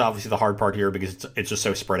Coast is obviously the hard part here because it's just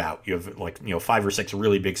so spread out. You have like 5 or 6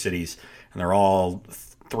 really big cities, and they're all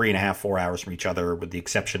 3.5, 4 hours from each other, with the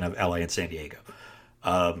exception of LA and San Diego.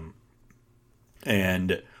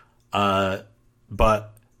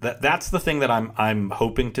 But that's the thing that I'm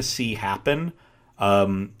hoping to see happen.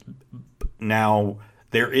 Now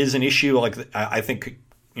there is an issue. Like I think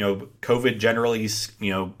COVID generally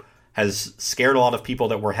has scared a lot of people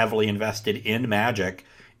that were heavily invested in Magic.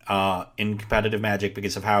 In competitive Magic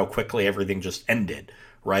because of how quickly everything just ended,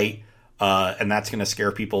 right? And that's going to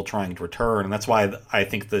scare people trying to return. And that's why I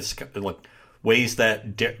think this ways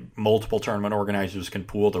that multiple tournament organizers can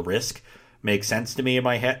pool the risk makes sense to me in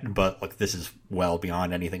my head. But this is well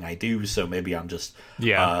beyond anything I do, so maybe I'm just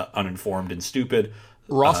uninformed and stupid.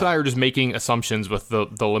 Ross and I are just making assumptions with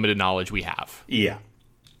the limited knowledge we have. Yeah.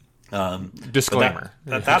 Disclaimer.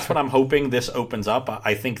 That's what I'm hoping this opens up.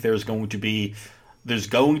 I think there's going to be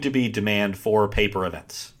demand for paper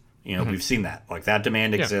events. We've seen that. Like that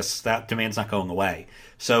demand exists. That demand's not going away.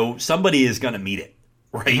 So somebody is going to meet it,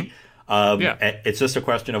 right? It's just a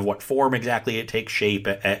question of what form exactly it takes shape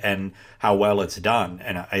and how well it's done.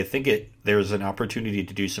 And I think there's an opportunity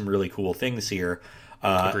to do some really cool things here.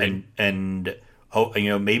 And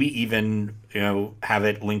maybe even have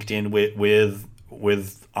it linked in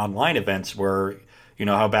with online events where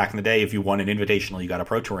how back in the day if you won an invitational you got a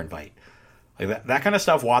Pro Tour invite. Like that kind of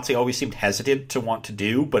stuff, WotC always seemed hesitant to want to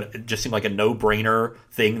do, but it just seemed like a no-brainer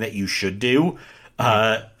thing that you should do.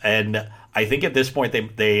 And I think at this point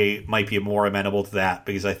they might be more amenable to that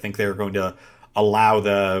because I think they're going to allow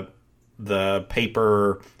the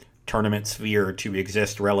paper tournament sphere to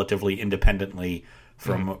exist relatively independently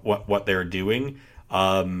from what they're doing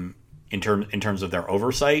in terms of their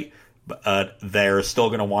oversight. They're still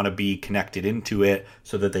going to want to be connected into it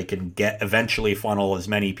so that they can eventually funnel as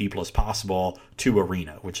many people as possible to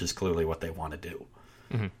Arena, which is clearly what they want to do.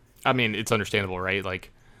 Mm-hmm. I mean, it's understandable, right?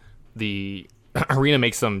 Like the Arena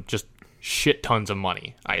makes them just shit tons of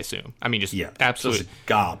money, I assume. I mean, just absolutely just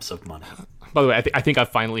gobs of money. By the way, I think I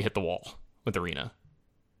finally hit the wall with Arena.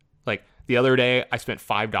 Like the other day, I spent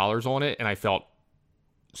 $5 on it and I felt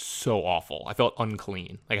so awful. I felt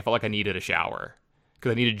unclean. Like I felt like I needed a shower.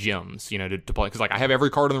 Because I needed gems, to play. Because I have every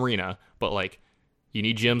card in the Arena, but you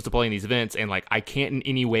need gems to play in these events, and I can't in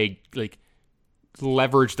any way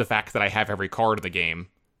leverage the fact that I have every card in the game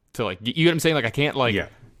to you know what I'm saying? I can't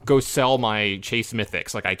go sell my Chase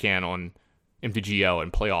Mythics like I can on MTGO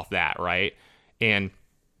and play off that, right? And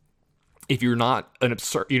if you're not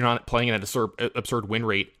playing at an absurd win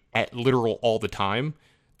rate at literal all the time,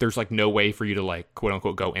 there's no way for you to quote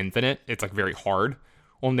unquote go infinite. It's very hard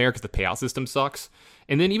on there because the payout system sucks.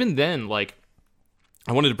 And then even then,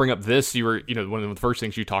 I wanted to bring up this. You were, one of the first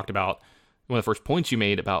things you talked about, one of the first points you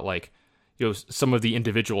made about some of the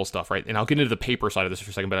individual stuff, right? And I'll get into the paper side of this for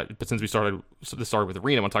a second, but since this started with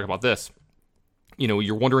Arena, I want to talk about this.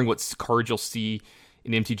 You're wondering what cards you'll see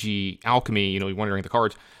in MTG Alchemy. You're wondering the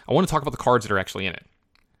cards. I want to talk about the cards that are actually in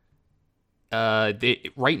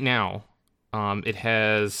it. Right now, it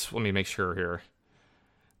has. Let me make sure here.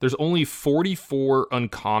 There's only 44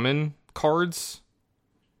 uncommon cards,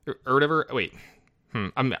 or whatever. Wait,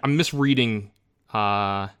 I'm misreading.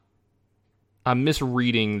 I'm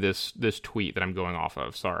misreading this tweet that I'm going off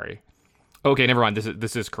of. Sorry. Okay, never mind.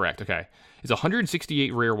 This is correct. Okay, it's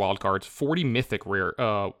 168 rare wild cards, 40 mythic rare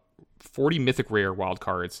wild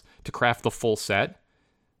cards to craft the full set.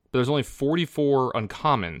 But there's only 44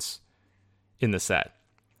 uncommons in the set.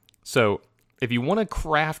 So if you want to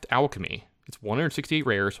craft Alchemy, it's 168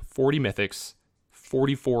 rares, 40 mythics,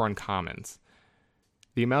 44 uncommons.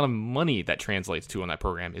 The amount of money that translates to on that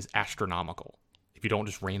program is astronomical. If you don't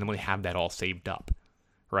just randomly have that all saved up,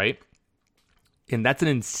 right? And that's an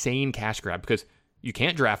insane cash grab because you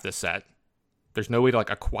can't draft this set. There's no way to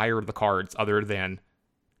acquire the cards other than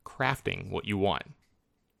crafting what you want.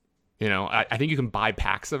 I think you can buy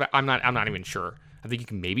packs of it. I'm not even sure. I think you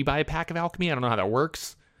can maybe buy a pack of Alchemy. I don't know how that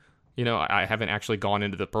works. I haven't actually gone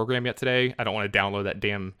into the program yet today. I don't want to download that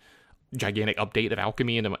damn gigantic update of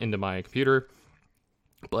Alchemy into my computer.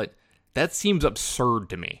 But that seems absurd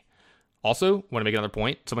to me. Also, want to make another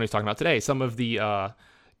point. Somebody's talking about today. Some of the,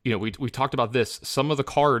 we talked about this. Some of the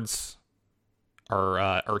cards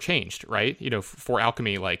are changed, right? For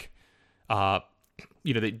Alchemy,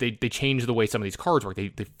 they change the way some of these cards work. They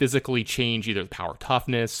physically change either the power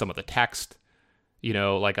toughness, some of the text.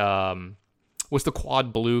 Like what's the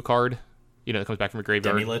quad blue card? That comes back from a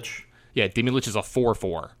graveyard. Demi-Lich? Yeah, Demi-Lich is a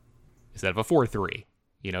 4/4 instead of a 4/3.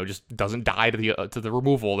 Just doesn't die to the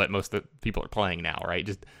removal that most of the people are playing now, right?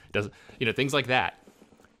 Just doesn't, things like that.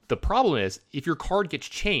 The problem is if your card gets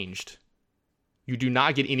changed, you do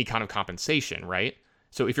not get any kind of compensation, right?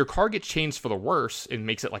 So if your card gets changed for the worse and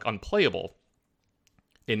makes it like unplayable,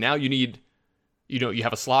 and now you need, you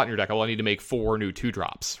have a slot in your deck. Oh, I need to make 4 new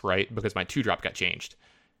 2-drops, right? Because my 2-drop got changed.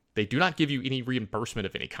 They do not give you any reimbursement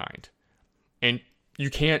of any kind. And you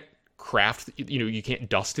can't craft, you can't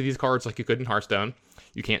dust these cards like you could in Hearthstone.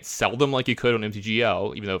 You can't sell them like you could on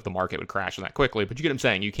MTGO, even though the market would crash on that quickly. But you get what I'm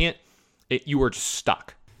saying. You can't, you are just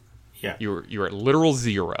stuck. Yeah. You're at literal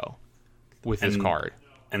zero with this card.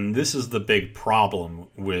 And this is the big problem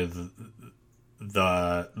with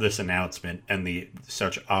this announcement and the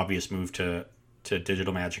such obvious move to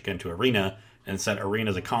Digital Magic into Arena, and it's that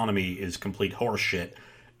Arena's economy is complete horseshit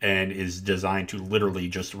and is designed to literally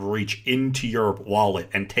just reach into your wallet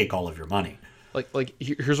and take all of your money. Like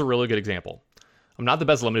here's a really good example. I'm not the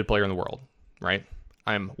best limited player in the world, right?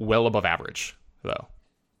 I'm well above average, though.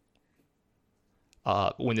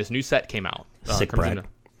 When this new set came out, Sick brag.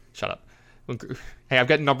 Shut up. Hey, I've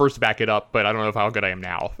got numbers to back it up, but I don't know how good I am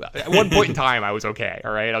now. At one point in time, I was okay.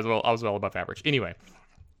 All right, I was well above average. Anyway,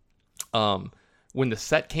 when the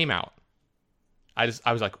set came out, I was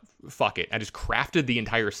like, fuck it. I just crafted the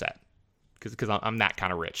entire set because I'm that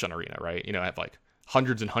kind of rich on Arena, right? I have like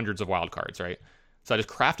hundreds and hundreds of wild cards, right? So I just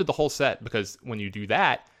crafted the whole set because when you do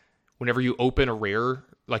that, whenever you open a rare,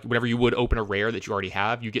 like whenever you would open a rare that you already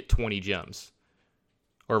have, you get 20 gems.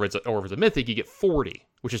 Or if it's a mythic, you get 40,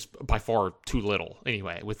 which is by far too little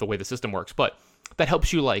anyway with the way the system works. But that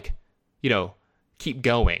helps you keep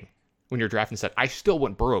going when you're drafting set. I still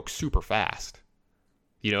went broke super fast.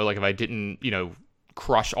 Like if I didn't,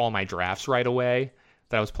 crush all my drafts right away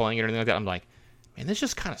that I was playing or anything like that, I'm like, man, this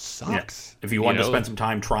just kind of sucks. Yeah. If you wanted to spend some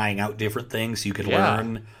time trying out different things, you could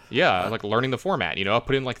learn. Yeah, like learning the format. I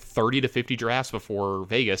put in like 30 to 50 drafts before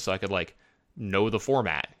Vegas so I could like know the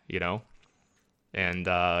format, And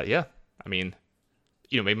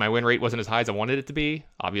maybe my win rate wasn't as high as I wanted it to be.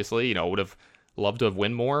 Obviously, I would have loved to have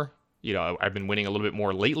win more. I've been winning a little bit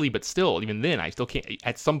more lately, but still, even then, I still can't.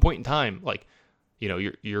 At some point in time, like,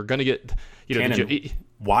 you're gonna get.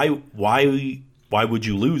 Why would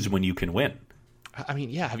you lose when you can win? I mean,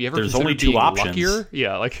 yeah. Have you ever? There's only 2 options. Luckier?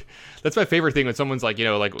 Yeah, like that's my favorite thing when someone's like,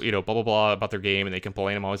 blah blah blah about their game and they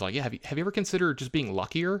complain. I'm always like, yeah. Have you ever considered just being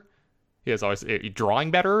luckier? Yeah, it's always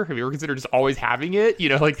drawing better. Have you ever considered just always having it?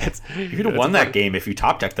 Like that's. You could have won that game if you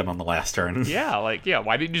top decked them on the last turn. Yeah, why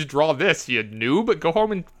didn't you just draw this, you noob? Go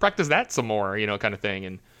home and practice that some more, kind of thing.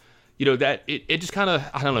 And that it just kind of,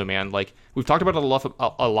 I don't know, man. Like we've talked about it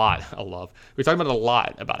a lot. We've talked about it a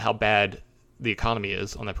lot about how bad the economy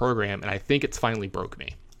is on that program, and I think it's finally broke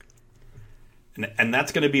me. And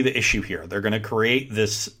that's going to be the issue here. They're going to create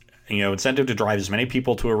this. Incentive to drive as many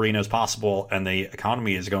people to Arena as possible, and the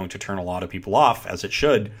economy is going to turn a lot of people off, as it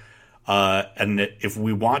should. And if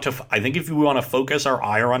we want to, I think if we want to focus our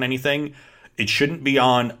ire on anything, it shouldn't be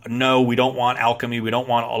on, no, we don't want alchemy, we don't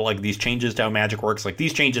want all like these changes to how Magic works. Like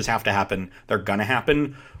these changes have to happen. They're going to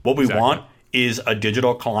happen. What we want is a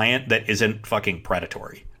digital client that isn't fucking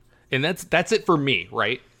predatory. And that's it for me,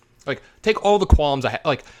 right? Like, take all the qualms I have.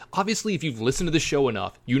 Like, obviously, if you've listened to the show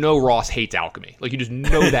enough, Ross hates alchemy. Like, you just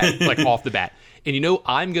know that, like, off the bat. And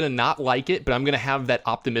I'm going to not like it, but I'm going to have that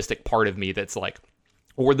optimistic part of me that's like,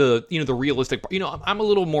 or the, the realistic part. I'm a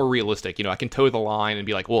little more realistic. I can toe the line and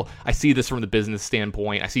be like, well, I see this from the business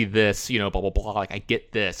standpoint. I see this, blah, blah, blah. Like, I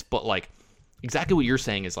get this. But, like, exactly what you're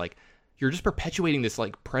saying is, like, you're just perpetuating this,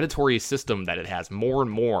 like, predatory system that it has more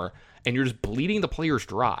and more, and you're just bleeding the players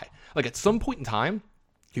dry. Like, at some point in time,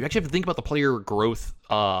 you actually have to think about the player growth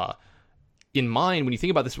in mind when you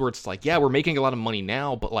think about this, where it's like, yeah, we're making a lot of money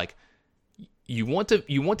now, but like you want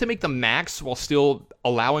to make the max while still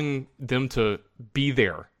allowing them to be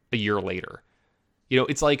there a year later.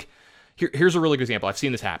 It's like here's a really good example. I've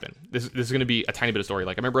seen this happen. This is going to be a tiny bit of story.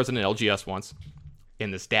 Like I remember I was in an LGS once,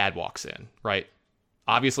 and this dad walks in. Right,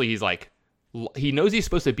 obviously he's like, he knows he's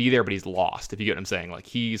supposed to be there, but he's lost. If you get what I'm saying, like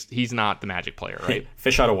he's not the Magic player, right?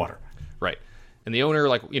 Fish out of water, right? And the owner,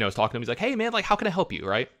 like, is talking to him. He's like, hey, man, like, how can I help you,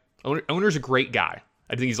 right? Owner's a great guy.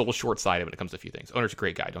 I think he's a little short-sighted when it comes to a few things. Owner's a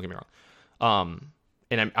great guy, don't get me wrong.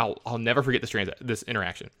 And I'll never forget this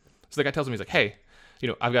interaction. So the guy tells him, he's like, hey,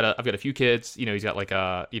 I've got a few kids. He's got like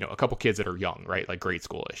a couple kids that are young, right? Like grade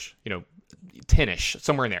school-ish, 10-ish,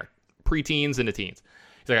 somewhere in there. Pre-teens into teens.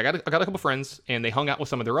 He's like, I got a couple friends, and they hung out with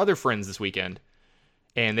some of their other friends this weekend.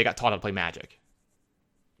 and they got taught how to play Magic.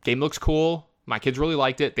 Game looks cool. My kids really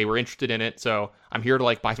liked it. They were interested in it. So I'm here to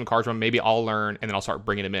like buy some cards from them. Maybe I'll learn, and then I'll start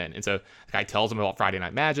bringing them in. And so the guy tells them about Friday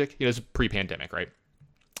Night Magic. It's pre-pandemic, right?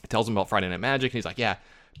 Tells him about Friday Night Magic, and he's like, yeah,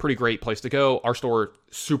 pretty great place to go. Our store,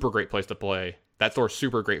 super great place to play. That store,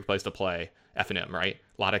 super great place to play FNM, right?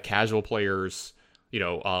 A lot of casual players, a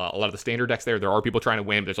lot of the standard decks there. There are people trying to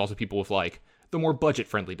win, but there's also people with like the more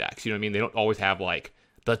budget-friendly decks. You know what I mean? They don't always have like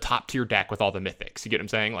the top-tier deck with all the mythics. You get what I'm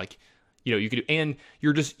saying? Like, you could, and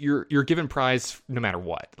you're given prize no matter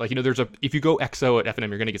what. Like, if you go XO at FNM,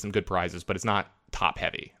 you're going to get some good prizes, but it's not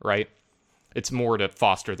top-heavy, right? It's more to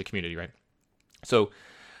foster the community, right? So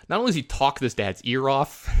not only does he talk this dad's ear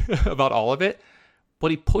off about all of it,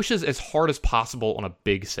 but he pushes as hard as possible on a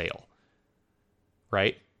big sale,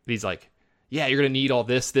 right? He's like, yeah, you're going to need all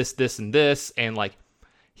this, and this. And like,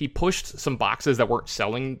 he pushed some boxes that weren't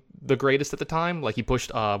selling the greatest at the time. Like he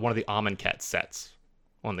pushed one of the Amonkhet sets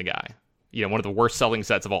on the guy. One of the worst selling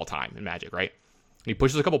sets of all time in Magic, right? And he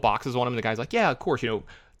pushes a couple boxes on him, and the guy's like, yeah, of course,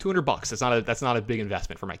 $200. That's not a big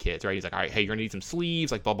investment for my kids, right? He's like, all right, hey, you're going to need some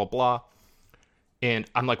sleeves, like blah, blah, blah. And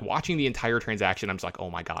I'm like watching the entire transaction. I'm just like, oh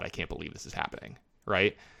my God, I can't believe this is happening,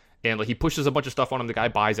 right? And like he pushes a bunch of stuff on him. The guy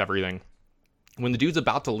buys everything. When the dude's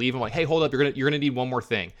about to leave, I'm like, hey, hold up, you're gonna need one more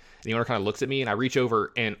thing. And the owner kind of looks at me, and I reach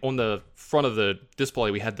over, and on the front of the display,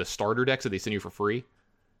 we had the starter decks that they send you for free.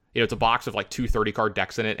 It's a box of like 2 30-card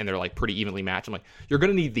decks in it, and they're like pretty evenly matched. I'm like, you're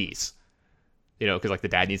gonna need these, because like the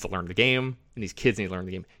dad needs to learn the game, and these kids need to learn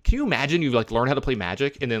the game. Can you imagine you like learn how to play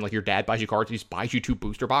Magic, and then like your dad buys you cards, he just buys you 2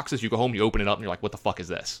 booster boxes, you go home, you open it up, and you're like, what the fuck is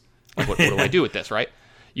this? Like, what do I do with this, right?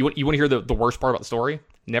 You want to hear the worst part about the story?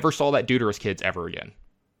 Never saw that dude or his kids ever again.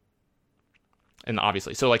 And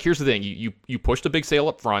obviously, so like here's the thing: you pushed a big sale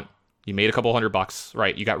up front, you made a couple $100,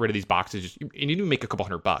 right? You got rid of these boxes, and you didn't make a couple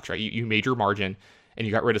 $100, right? You made your margin, and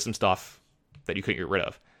you got rid of some stuff that you couldn't get rid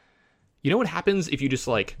of. You know what happens if you just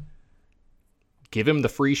like give him the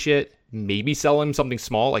free shit, maybe sell him something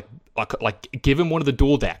small, like give him one of the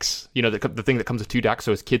dual decks, the thing that comes with 2 decks,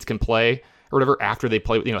 so his kids can play or whatever after they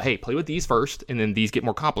play. Hey, play with these first, and then these get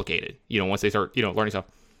more complicated. Once they start learning stuff,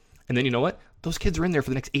 and then you know what? Those kids are in there for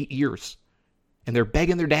the next 8 years. And they're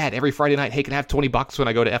begging their dad every Friday night, hey, can I have $20 when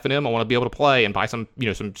I go to FNM? I want to be able to play and buy some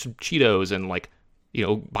Cheetos and like,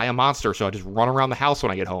 buy a monster. So I just run around the house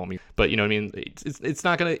when I get home. But it's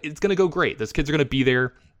gonna go great. Those kids are gonna be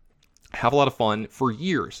there, have a lot of fun for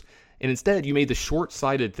years. And instead, you made the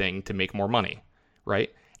short-sighted thing to make more money,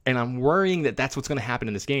 right? And I'm worrying that that's what's gonna happen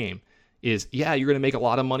in this game. Is you're gonna make a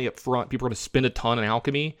lot of money up front. People are gonna spend a ton on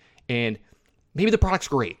alchemy, and maybe the product's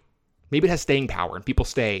great. Maybe it has staying power, and people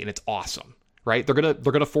stay, and it's awesome. Right? They're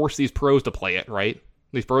gonna force these pros to play it, right?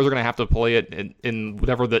 These pros are gonna have to play it in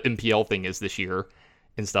whatever the MPL thing is this year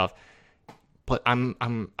and stuff. But I'm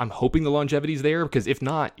hoping the longevity's there, because if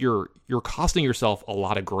not, you're costing yourself a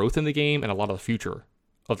lot of growth in the game and a lot of the future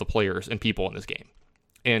of the players and people in this game.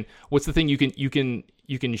 And what's the thing? You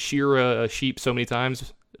can shear a sheep so many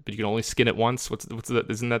times, but you can only skin it once.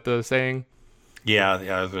 Isn't that the saying?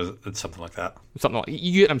 Yeah, it's something like that. Something like,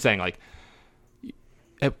 you get what I'm saying, like.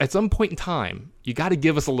 At some point in time, you got to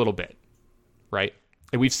give us a little bit, right?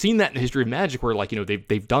 And we've seen that in the history of Magic, where like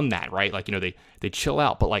they've done that, right? Like they chill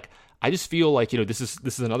out, but like I just feel like this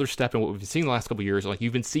is another step in what we've been seeing the last couple of years. Like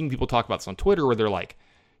you've been seeing people talk about this on Twitter, where they're like,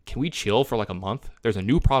 "Can we chill for like a month? There's a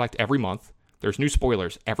new product every month. There's new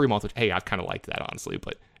spoilers every month." Which, hey, I've kind of liked that, honestly,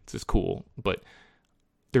 but it's just cool. But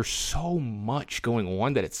there's so much going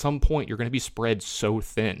on that at some point you're going to be spread so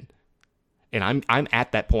thin, and I'm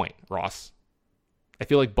at that point, Ross. I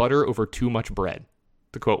feel like butter over too much bread,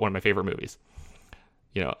 to quote one of my favorite movies.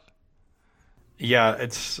 Yeah,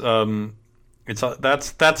 it's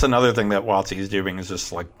that's another thing that WotC is doing, is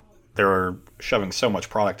just like they're shoving so much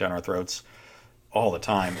product down our throats all the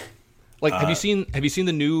time. Like, have you seen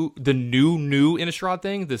the new Innistrad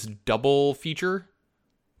thing? This double feature,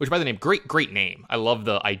 which by the name, great name. I love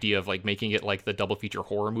the idea of like making it like the double feature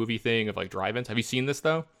horror movie thing of like drive-ins. Have you seen this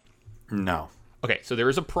though? No. Okay, so there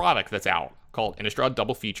is a product that's out called Innistrad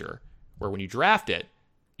Double Feature, where when you draft it,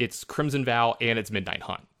 it's Crimson Vow and it's Midnight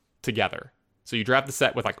Hunt together. So you draft the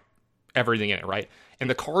set with like everything in it, right? And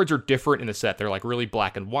the cards are different in the set. They're like really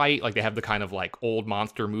black and white, like they have the kind of like old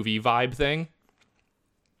monster movie vibe thing.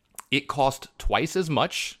 It cost twice as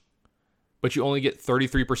much, but you only get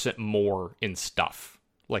 33% more in stuff,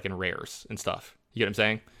 like in rares and stuff. You get what I'm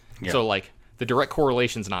saying? Yeah. So like the direct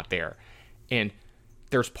correlation's not there. And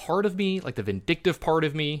there's part of me, like the vindictive part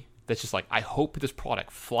of me, that's just like, I hope this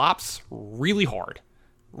product flops really hard,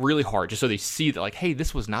 just so they see that like, hey,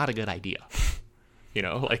 this was not a good idea.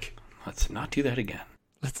 Like, let's not do that again.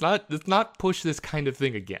 Let's not push this kind of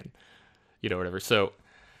thing again. Whatever. So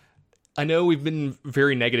I know we've been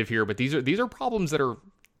very negative here, but these are problems that are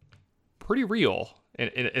pretty real,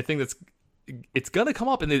 and I think it's gonna come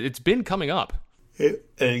up, and it's been coming up.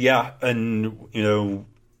 Yeah, and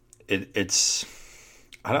it's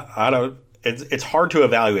I don't it's hard to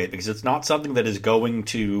evaluate because it's not something that is going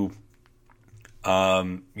to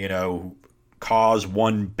cause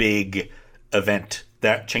one big event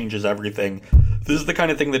that changes everything. This is the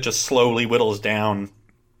kind of thing that just slowly whittles down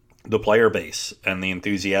the player base and the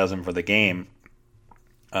enthusiasm for the game,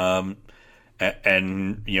 and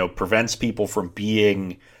prevents people from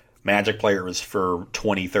being Magic players for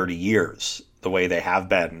 20, 30 years the way they have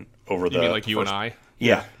been over you mean like you and I?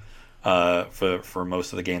 Yeah, for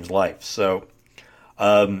most of the game's life. So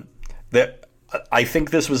that I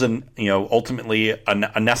think this was ultimately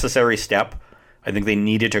a necessary step. I think they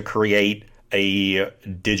needed to create a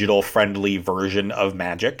digital friendly version of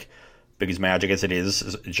Magic, because Magic as it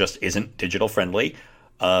is just isn't digital friendly.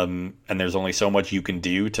 And there's only so much you can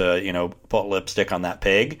do to, put lipstick on that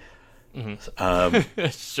pig. Mm-hmm.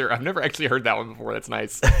 Sure. I've never actually heard that one before. That's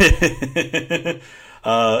nice.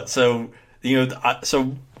 So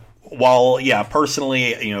while,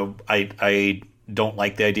 personally, I don't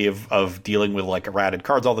like the idea of dealing with like errated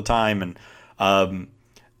cards all the time. And,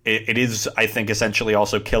 it is, I think, essentially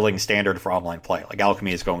also killing Standard for online play. Like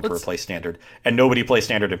Alchemy is going to replace Standard, and nobody plays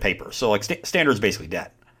Standard in paper. So like Standard is basically dead.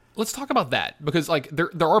 Let's talk about that, because like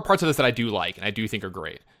there are parts of this that I do like and I do think are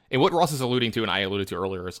great. And what Ross is alluding to and I alluded to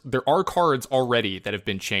earlier is there are cards already that have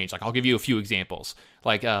been changed. Like I'll give you a few examples.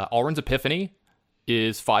 Like Alrund's Epiphany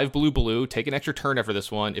is 5 blue, take an extra turn after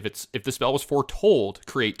this one. If the spell was foretold,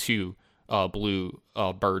 create 2 blue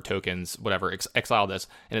bird tokens, whatever, exile this,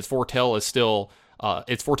 and its foretell is still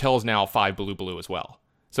its foretell is now 5 blue as well.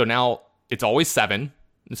 So now it's always 7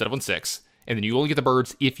 instead of 6, and then you only get the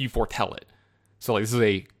birds if you foretell it. So like this is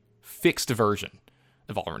a fixed version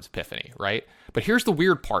of Alrund's Epiphany, right? But here's the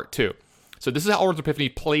weird part too. So this is how Alrund's Epiphany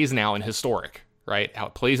plays now in Historic, right? How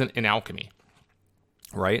it plays in Alchemy,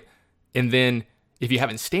 right? And then if you have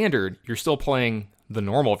it in Standard, you're still playing the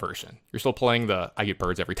normal version. You're still playing I get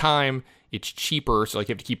birds every time. It's cheaper, so like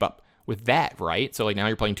you have to keep up with that, right? So like now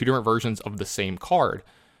you're playing 2 different versions of the same card,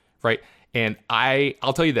 right? And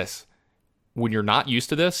I'll tell you this, when you're not used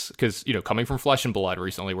to this, because coming from Flesh and Blood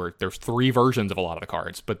recently, where there's 3 versions of a lot of the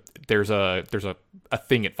cards, but there's a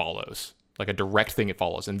thing it follows, like a direct thing it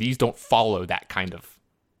follows, and these don't follow that kind of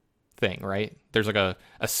thing, right? There's like a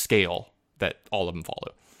scale that all of them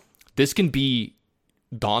follow. This can be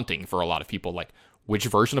daunting for a lot of people, like which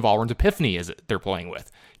version of Alrund's Epiphany is it they're playing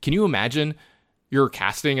with? Can you imagine you're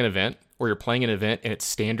casting an event, or you're playing an event and it's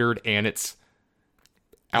Standard and it's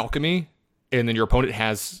Alchemy, and then your opponent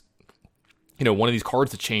has one of these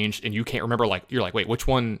cards that changed, and you can't remember, like, you're like, wait, which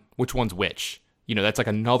one's which? That's like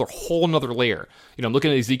whole another layer. I'm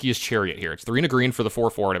looking at Ezekiel's Chariot here. It's 3 and a green for the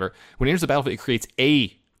 4/4, whatever. When it enters the battlefield, it creates a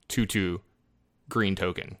 2/2 green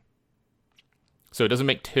token. So it doesn't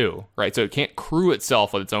make 2, right? So it can't crew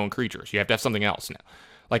itself with its own creatures. You have to have something else now.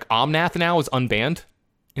 Like Omnath now is unbanned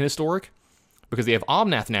in Historic, because they have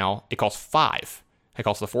Omnath now. It costs 5. It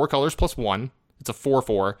costs the 4 colors plus 1. It's a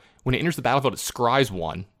 4/4. When it enters the battlefield, it scries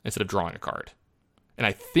 1 instead of drawing a card. And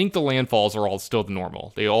I think the landfalls are all still the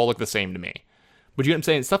normal. They all look the same to me. But you know what I'm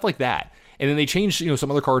saying? Stuff like that. And then they changed,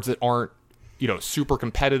 some other cards that aren't, super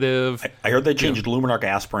competitive. I heard they changed Luminarch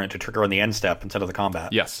Aspirant to trigger on the end step instead of the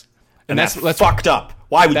combat. Yes. And that's fucked up.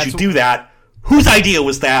 Why would you do that? Whose idea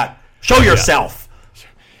was that? Show yourself. Yeah.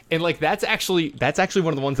 And like that's actually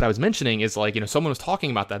one of the ones that I was mentioning is like, someone was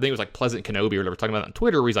talking about that. I think it was like Pleasant Kenobi or whatever, talking about that on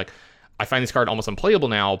Twitter, where he's like, I find this card almost unplayable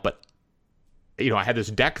now, but I had this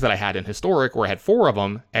deck that I had in Historic where I had 4 of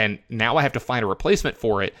them, and now I have to find a replacement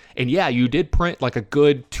for it. And yeah, you did print like a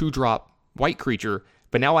good 2-drop white creature,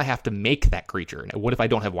 but now I have to make that creature. Now, what if I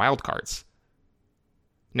don't have wild cards?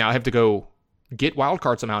 Now I have to go get wild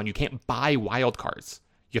cards somehow, and you can't buy wild cards.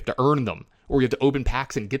 You have to earn them, or you have to open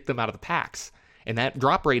packs and get them out of the packs. And that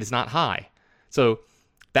drop rate is not high. So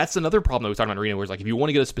that's another problem that we talked about in Arena, where it's like, if you want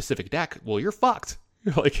to get a specific deck, well, you're fucked.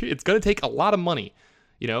 Like, it's going to take a lot of money,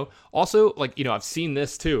 Also, like, I've seen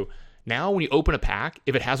this too. Now, when you open a pack,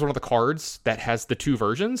 if it has one of the cards that has the 2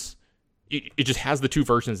 versions, it just has the 2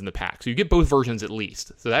 versions in the pack. So you get both versions at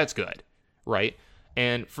least. So that's good, right?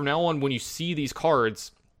 And from now on, when you see these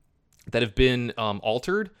cards that have been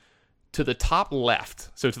altered, to the top left,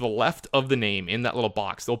 so to the left of the name in that little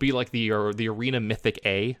box, there'll be like the Arena Mythic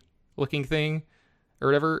A looking thing or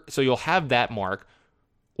whatever. So you'll have that mark.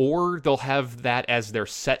 Or they'll have that as their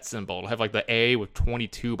set symbol. It'll have like the A with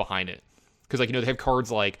 22 behind it. Because like, they have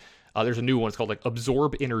cards like, there's a new one, it's called like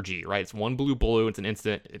Absorb Energy, right? It's 1 blue, it's an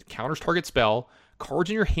instant. It counters target spell, cards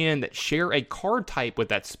in your hand that share a card type with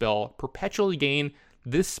that spell perpetually gain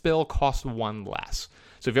this spell cost 1 less.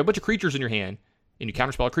 So if you have a bunch of creatures in your hand and you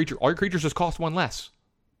counterspell a creature, all your creatures just cost 1 less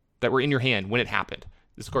that were in your hand when it happened.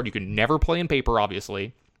 This is a card you can never play in paper,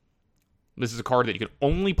 obviously. This is a card that you can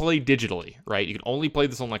only play digitally, right? You can only play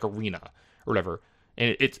this on like Arena or whatever.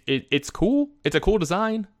 And it's cool. It's a cool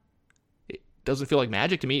design. It doesn't feel like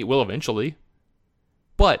Magic to me. It will eventually.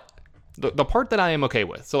 But the part that I am okay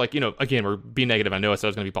with, so like, again, we're being negative. I know I said I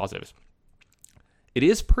was going to be positive. It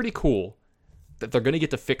is pretty cool that they're going to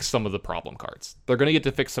get to fix some of the problem cards. They're going to get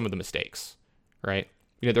to fix some of the mistakes, right?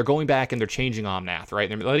 They're going back and they're changing Omnath, right?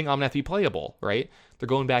 They're letting Omnath be playable, right? They're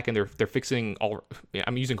going back and they're fixing all.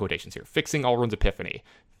 I'm using quotations here. Fixing Alrund's Epiphany,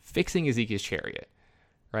 fixing Ezekiel's Chariot,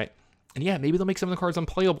 right? And yeah, maybe they'll make some of the cards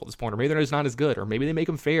unplayable at this point, or maybe they're just not as good, or maybe they make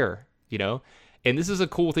them fair, And this is a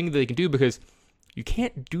cool thing that they can do because you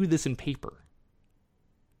can't do this in paper.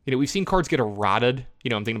 We've seen cards get errated.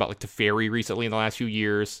 I'm thinking about like Teferi recently in the last few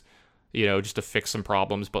years, just to fix some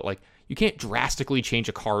problems. But like, you can't drastically change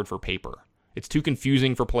a card for paper. It's too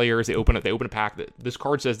confusing for players. They open a pack that this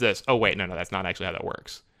card says this. Oh wait, no, that's not actually how that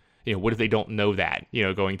works. What if they don't know that?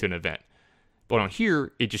 Going to an event. But on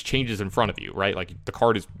here, it just changes in front of you, right? Like the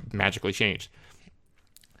card is magically changed.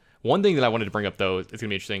 One thing that I wanted to bring up though, it's gonna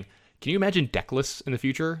be interesting. Can you imagine deck lists in the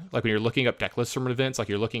future? Like when you're looking up deck lists from events, like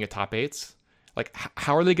you're looking at top 8s, like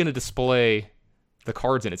how are they going to display the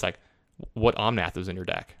cards in? It's like, what Omnath is in your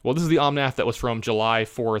deck? Well, this is the Omnath that was from July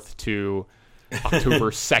 4th to October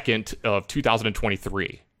 2nd of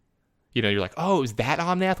 2023. You're like, oh, is that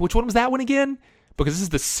Omnath? Which one was that one again? Because this is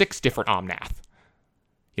the 6 different Omnath.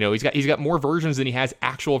 He's got more versions than he has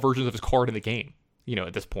actual versions of his card in the game,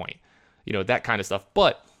 at this point. That kind of stuff.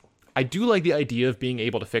 But I do like the idea of being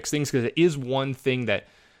able to fix things because it is one thing that,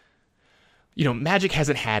 Magic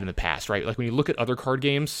hasn't had in the past, right? Like when you look at other card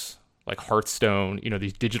games, like Hearthstone,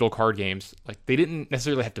 these digital card games, like they didn't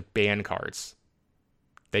necessarily have to ban cards.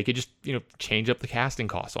 They could just, change up the casting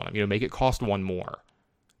costs on them, make it cost 1 more,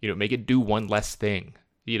 make it do 1 less thing,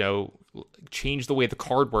 change the way the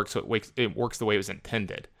card works so it works the way it was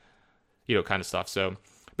intended, kind of stuff. So,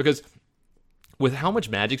 because with how much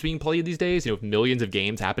Magic's being played these days, with millions of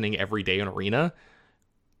games happening every day in Arena,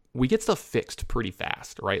 we get stuff fixed pretty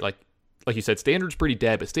fast, right? Like you said, Standard's pretty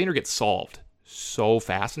dead, but Standard gets solved so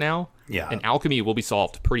fast now. Yeah. And Alchemy will be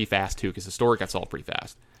solved pretty fast too, because Historic got solved pretty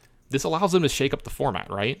fast. This allows them to shake up the format,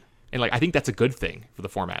 right? And I think that's a good thing for the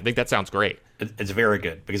format. I think that sounds great. It's very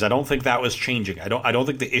good because I don't think that was changing. I don't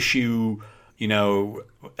think the issue,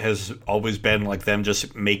 has always been like them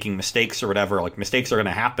just making mistakes or whatever. Like mistakes are going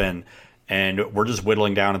to happen, and we're just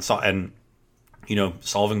whittling down and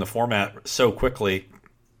solving the format so quickly.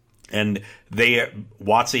 And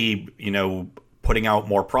WotC, putting out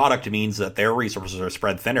more product means that their resources are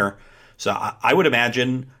spread thinner. So I would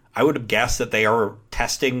imagine. I would have guessed that they are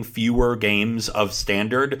testing fewer games of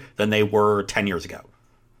Standard than they were 10 years ago,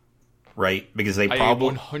 right? Because they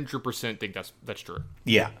probably... I 100% think that's true.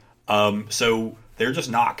 Yeah. So they're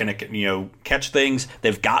just not going to, catch things.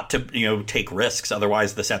 They've got to, take risks.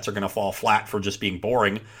 Otherwise, the sets are going to fall flat for just being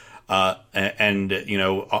boring and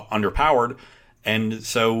underpowered. And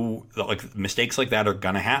so, like, mistakes like that are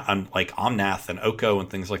going to happen. Like Omnath and Oko and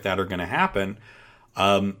things like that are going to happen.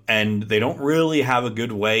 And they don't really have a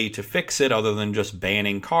good way to fix it other than just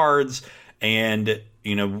banning cards and,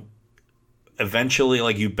 eventually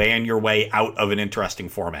like you ban your way out of an interesting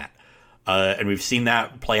format. And we've seen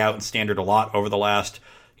that play out in Standard a lot over the last,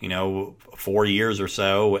 4 years or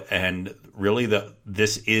so. And really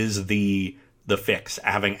this is the fix.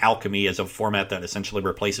 Having Alchemy as a format that essentially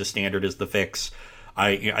replaces Standard is the fix.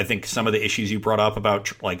 I think some of the issues you brought up about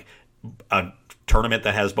like a tournament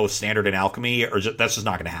that has both Standard and Alchemy, that's just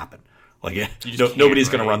not going to happen. Like, nobody's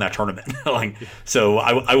going to run that tournament. So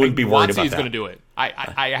I wouldn't be worried about that. WotC is going to do it.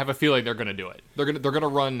 I have a feeling they're going to do it. They're going to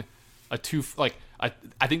run a 2. Like, I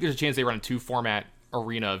think there's a chance they run a 2 format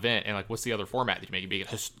Arena event. And like, what's the other format that you make it big?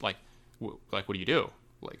 Like, what do you do?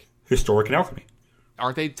 Like Historic and Alchemy.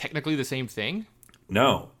 Aren't they technically the same thing?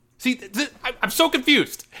 No. See, I'm so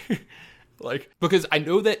confused. Because I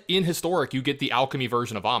know that in Historic you get the Alchemy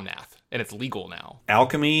version of Omnath, and it's legal now.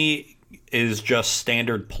 Alchemy is just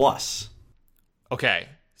Standard plus. Okay,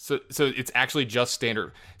 so it's actually just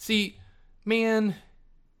Standard. See, man,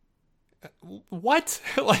 what?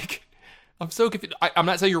 I'm so confused. I'm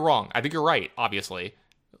not saying you're wrong. I think you're right, obviously,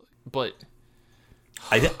 but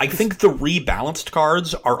I think the rebalanced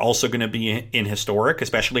cards are also going to be in Historic,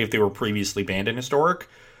 especially if they were previously banned in Historic.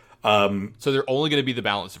 So they're only going to be the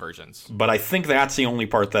balanced versions. But I think that's the only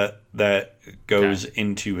part that goes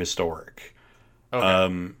into Historic.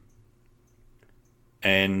 Okay.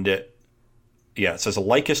 And Yeah, it says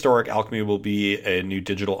like Historic, Alchemy will be a new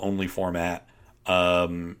digital only format.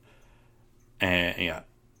 And yeah,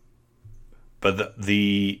 but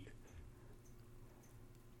the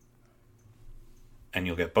and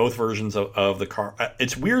you'll get both versions of the card.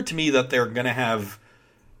 It's weird to me that they're going to have.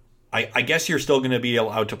 I guess you're still going to be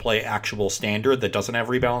allowed to play actual standard that doesn't have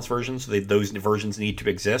rebalance versions. So those versions need to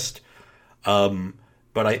exist.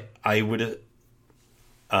 But I would.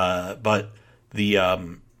 But the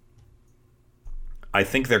I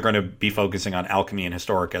think they're going to be focusing on Alchemy and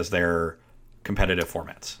Historic as their competitive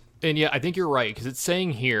formats. And yeah, I think you're right, because it's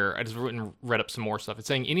saying here, I just read up some more stuff. It's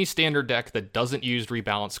saying any standard deck that doesn't use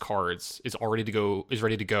rebalance cards is ready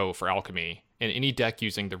to go for Alchemy. And any deck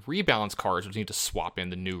using the rebalance cards would need to swap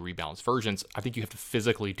in the new rebalance versions. I think you have to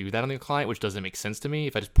physically do that on the client, which doesn't make sense to me.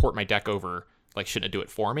 If I just port my deck over, like, shouldn't it do it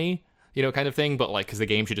for me? You know, kind of thing. But like, because the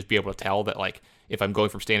game should just be able to tell that, like, if I'm going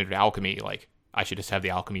from standard to Alchemy, like, I should just have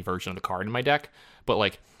the Alchemy version of the card in my deck. But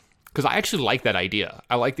like, because I actually like that idea.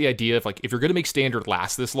 I like the idea of, like, if you're going to make standard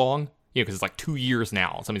last this long, you know, because it's like 2 years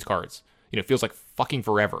now on some of these cards. You know, it feels like fucking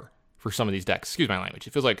forever for some of these decks. Excuse my language.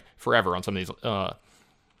 It feels like forever on some of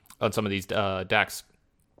these decks.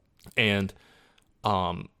 And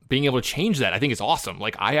being able to change that, I think is awesome.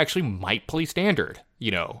 Like, I actually might play standard,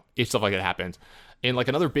 you know, if stuff like that happens. And like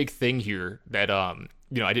another big thing here that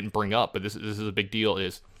you know, I didn't bring up, but this is a big deal,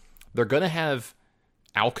 is they're gonna have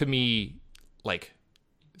Alchemy, like,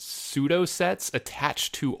 pseudo sets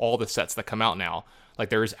attached to all the sets that come out now. Like,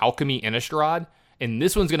 there's Alchemy Innistrad, and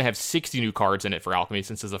this one's going to have 60 new cards in it for Alchemy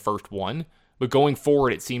since it's the first one. But going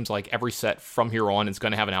forward, it seems like every set from here on is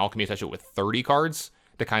going to have an Alchemy attached to it with 30 cards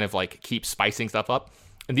to kind of like keep spicing stuff up.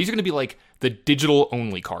 And these are going to be like the digital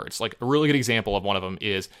only cards. Like, a really good example of one of them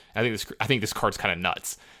is, I think this card's kind of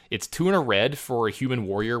nuts. It's 2 and a red for a human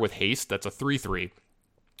warrior with haste. That's a 3/3.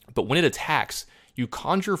 But when it attacks, you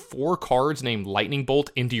conjure 4 cards named Lightning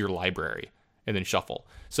Bolt into your library and then shuffle.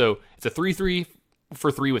 So it's a 3/3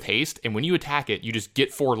 for 3 with haste, and when you attack it, you just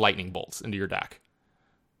get 4 Lightning Bolts into your deck.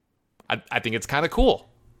 I think it's kind of cool.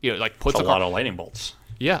 You know, like, puts a lot of Lightning Bolts.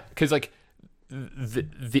 Yeah, because like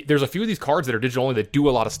there's a few of these cards that are digital only that do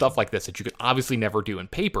a lot of stuff like this that you could obviously never do in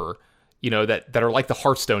paper. You know, that are like the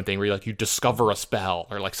Hearthstone thing where you discover a spell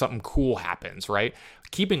or like something cool happens, right?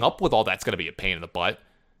 Keeping up with all that's going to be a pain in the butt.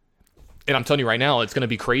 And I'm telling you right now, it's going to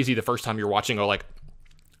be crazy the first time you're watching a like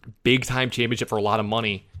big time championship for a lot of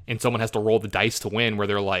money, and someone has to roll the dice to win, where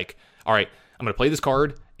they're like, all right, I'm going to play this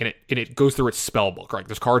card, and it goes through its spell book, right?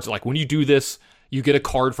 There's cards like, when you do this, you get a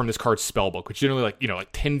card from this card's spell book, which generally like, you know, like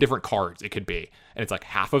 10 different cards it could be. And it's like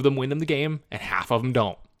half of them win in the game and half of them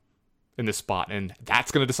don't in this spot. And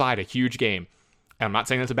that's going to decide a huge game. And I'm not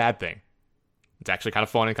saying that's a bad thing. It's actually kind of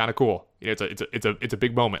fun and kind of cool. You know, it's a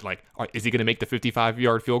big moment. Like, all right, is he going to make the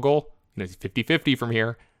 55-yard field goal? You know, it's 50-50 from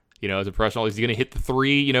here. You know, as a professional, is he going to hit the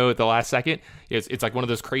 3, you know, at the last second? It's like one of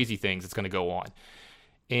those crazy things that's going to go on.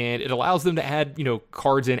 And it allows them to add, you know,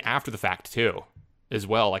 cards in after the fact, too, as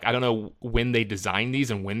well. Like, I don't know when they design these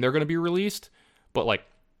and when they're going to be released, but, like,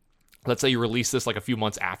 let's say you release this, like, a few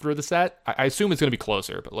months after the set. I assume it's going to be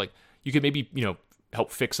closer, but, like, you could maybe, you know,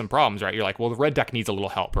 help fix some problems, right? You're like, well, the red deck needs a little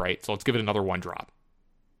help, right? So let's give it another 1-drop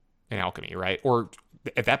in Alchemy, right? Or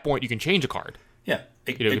at that point, you can change a card. Yeah,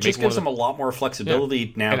 it just gives them a lot more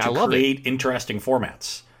flexibility now to create interesting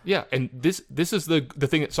formats. Yeah, and this is the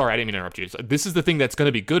thing that, sorry, I didn't mean to interrupt you. This is the thing that's going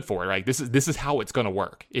to be good for it, right? This is how it's going to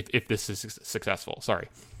work if this is successful. Sorry.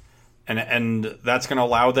 And that's going to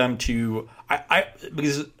allow them to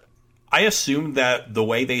because I assumed that the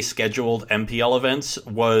way they scheduled MPL events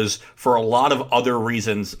was for a lot of other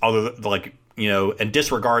reasons, other like, you know, and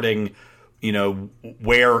disregarding, you know,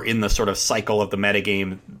 where in the sort of cycle of the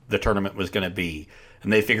metagame the tournament was going to be.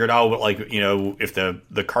 And they figured, oh, like, you know, if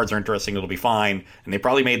the cards are interesting, it'll be fine. And they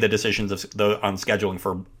probably made the decisions on scheduling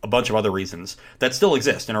for a bunch of other reasons that still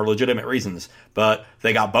exist and are legitimate reasons. But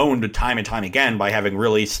they got boned time and time again by having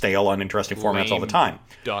really stale, uninteresting formats all the time.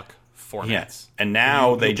 Duck formats. Yeah. And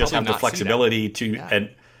now they just have the flexibility to... Yeah. And,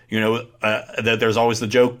 you know, there's always the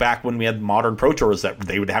joke back when we had Modern Pro Tours that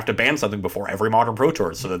they would have to ban something before every Modern Pro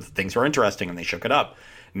Tour so that things were interesting, and they shook it up.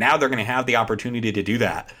 Now they're going to have the opportunity to do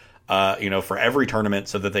that. You know, for every tournament,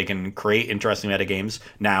 so that they can create interesting metagames.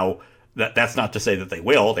 Now, that's not to say that they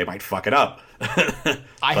will. They might fuck it up.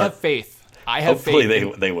 I have faith. Hopefully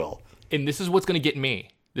they will. And this is what's going to get me.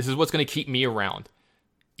 This is what's going to keep me around.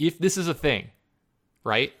 If this is a thing,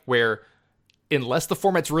 right, where unless the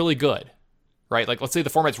format's really good, right, like let's say the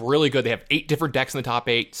format's really good, they have 8 different decks in the top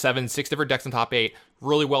 8, 6 different decks in the top 8,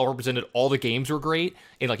 really well represented, all the games were great,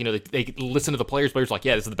 and like, you know, they listen to the players are like,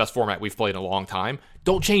 yeah, this is the best format we've played in a long time.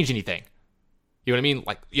 Don't change anything. You know what I mean?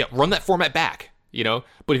 Like, yeah, run that format back, you know?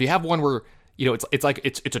 But if you have one where it's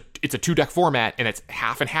a 2-deck format and it's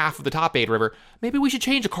half and half of the top 8 river. Maybe we should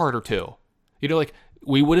change a card or two. Like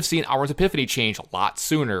we would have seen Auron's Epiphany change a lot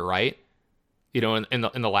sooner, right? In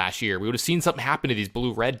the last year, we would have seen something happen to these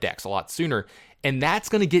blue-red decks a lot sooner, and that's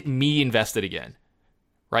going to get me invested again,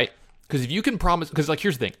 right? Because if you can promise, because like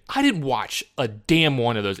here's the thing, I didn't watch a damn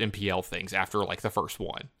one of those MPL things after like the first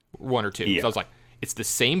one or two. Yeah. So I was like, it's the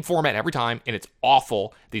same format every time, and it's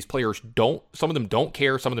awful. These players some of them don't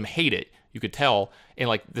care, some of them hate it. You could tell, and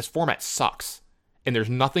like this format sucks, and there's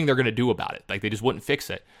nothing they're going to do about it. Like they just wouldn't fix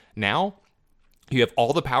it. Now you have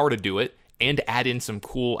all the power to do it and add in some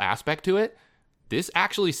cool aspect to it. This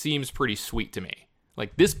actually seems pretty sweet to me.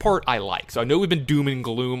 Like this part I like. So I know we've been doom and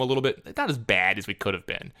gloom a little bit. Not as bad as we could have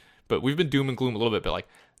been, but we've been doom and gloom a little bit. But like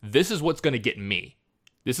this is what's going to get me.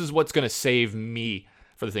 This is what's going to save me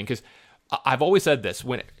for the thing. Because I've always said this,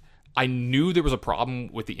 when I knew there was a problem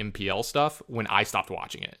with the MPL stuff when I stopped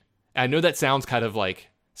watching it. And I know that sounds kind of like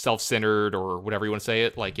self-centered or whatever you want to say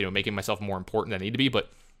it, like, making myself more important than I need to be,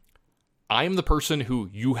 but I am the person who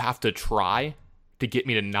you have to try to get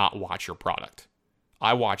me to not watch your product.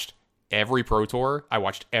 I watched every Pro Tour. I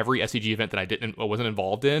watched every SCG event that I wasn't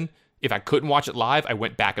involved in. If I couldn't watch it live, I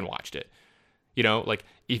went back and watched it. Like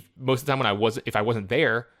if most of the time if I wasn't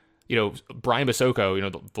there, Brian Basoko,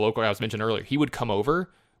 the local guy I was mentioned earlier, he would come over.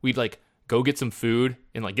 We'd like go get some food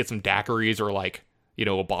and like get some daiquiris or like,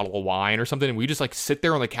 a bottle of wine or something. And we just like sit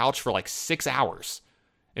there on the couch for like 6 hours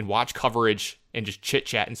and watch coverage and just chit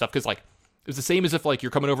chat and stuff. Cause like, it was the same as if like you're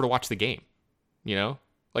coming over to watch the game,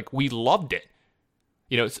 like we loved it,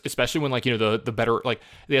 especially when like, the better, like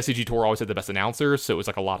the SCG Tour always had the best announcers. So it was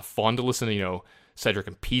like a lot of fun to listen to, Cedric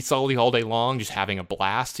and Pete Sully all day long, just having a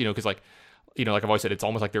blast, cause like, like I've always said, it's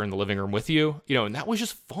almost like they're in the living room with you, and that was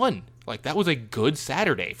just fun. Like that was a good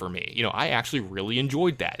Saturday for me. I actually really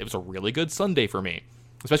enjoyed that. It was a really good Sunday for me,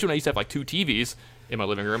 especially when I used to have like 2 TVs in my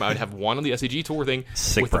living room. I would have one on the SCG Tour thing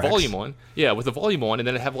with the volume on. Yeah, with the volume on, and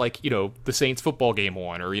then I'd have like, the Saints football game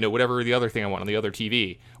on, or, whatever the other thing I want on the other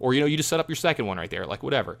TV. Or, you just set up your second one right there, like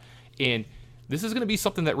whatever. And this is going to be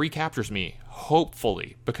something that recaptures me,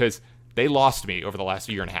 hopefully, because they lost me over the last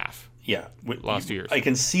year and a half. Yeah. Last 2 years. I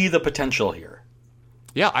can see the potential here.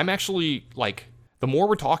 Yeah, I'm actually like, the more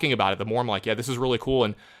we're talking about it, the more I'm like, yeah, this is really cool.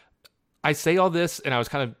 And I say all this, and I was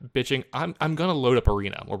kind of bitching. I'm gonna load up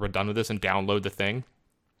Arena when we're done with this and download the thing,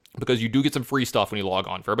 because you do get some free stuff when you log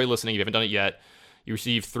on. For everybody listening, if you haven't done it yet, you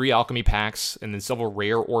receive 3 alchemy packs and then several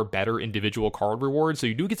rare or better individual card rewards. So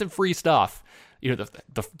you do get some free stuff.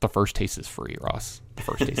 The first taste is free, Ross. The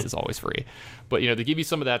first taste is always free. But they give you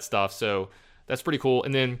some of that stuff, so that's pretty cool.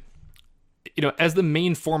 And then, as the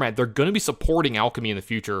main format, they're going to be supporting alchemy in the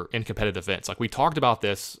future in competitive events. Like we talked about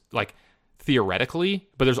this, like theoretically,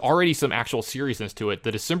 but there's already some actual seriousness to it.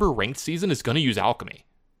 The December ranked season is going to use alchemy,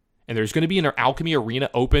 and there's going to be an alchemy arena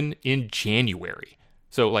open in January.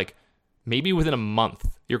 So like maybe within a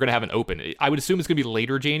month you're going to have an open. I would assume it's going to be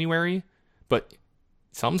later January, but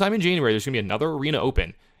sometime in January there's going to be another arena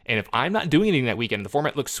open. And if I'm not doing anything that weekend and the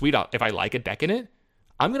format looks sweet out, if I like a deck in it,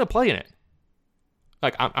 I'm going to play in it.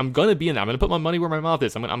 Like I'm going to be in that. I'm going to put my money where my mouth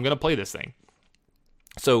is. I'm going to play this thing.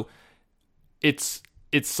 So it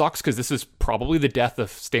sucks because this is probably the death of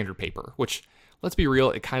standard paper, which, let's be real,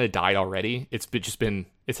 it kind of died already. It's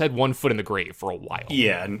had one foot in the grave for a while.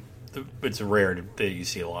 Yeah, and it's rare that you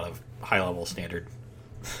see a lot of high-level standard.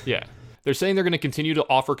 Yeah. They're saying they're going to continue to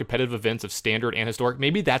offer competitive events of standard and historic.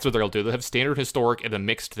 Maybe that's what they'll do. They'll have standard, historic, and a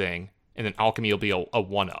mixed thing, and then alchemy will be a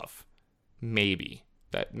one-of. Maybe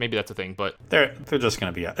that's a thing, but they're just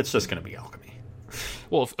going to be. It's just going to be alchemy.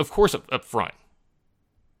 Well, of course, up front.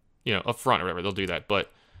 Up front or whatever, they'll do that.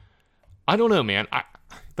 But I don't know, man.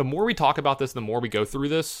 The more we talk about this, the more we go through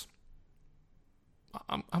this,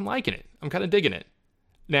 I'm liking it. I'm kind of digging it.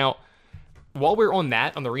 Now, while we're on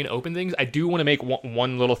the Arena Open things, I do want to make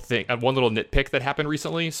one little thing, one little nitpick that happened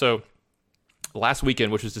recently. So last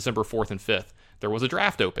weekend, which was December 4th and 5th, there was a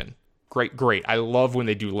draft open. Great. I love when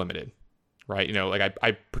they do limited, right? Like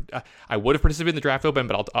I would have participated in the draft open,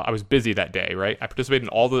 but I was busy that day, right? I participated in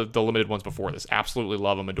all the limited ones before this. Absolutely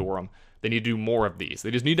love them, adore them. They need to do more of these.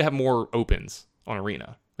 They just need to have more opens on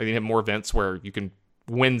Arena. They need to have more events where you can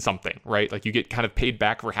win something, right? Like you get kind of paid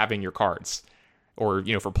back for having your cards, or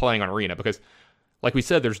for playing on Arena, because like we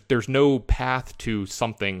said, there's no path to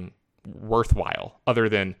something worthwhile other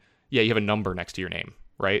than, yeah, you have a number next to your name,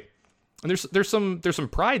 right? And there's some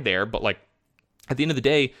pride there, but like at the end of the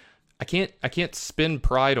day, I can't spend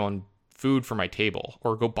pride on food for my table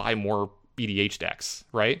or go buy more EDH decks,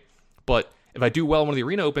 right? But if I do well in one of the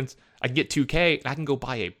Arena Opens, I can get 2K and I can go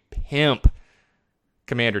buy a pimp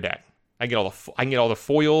commander deck. I can get all the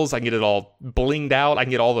foils. I can get it all blinged out. I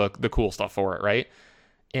can get all the cool stuff for it, right?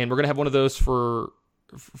 And we're gonna have one of those for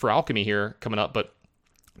Alchemy here coming up. But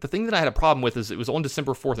the thing that I had a problem with is it was on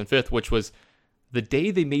December 4th and 5th, which was the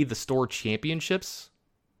day they made the store championships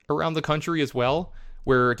around the country as well.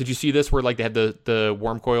 Where did you see this? Where like they had the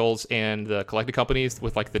worm coils and the collected companies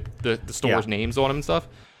with like the store's names on them and stuff.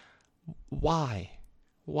 Why,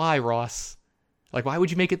 Ross? Like, why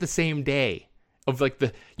would you make it the same day of like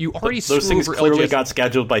you already those things clearly LGS. got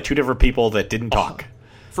scheduled by two different people that didn't talk.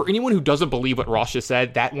 For anyone who doesn't believe what Ross just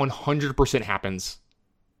said, that 100% happens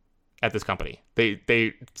at this company.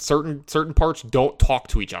 They certain parts don't talk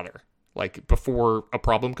to each other like before a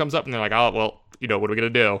problem comes up, and they're like, oh well, what are we gonna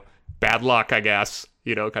do? Bad luck, I guess,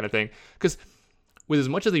 kind of thing. Because with as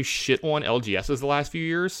much as they shit on LGSs the last few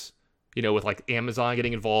years, with like Amazon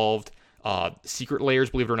getting involved, secret layers,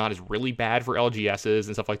 believe it or not, is really bad for LGSs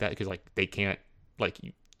and stuff like that because like they can't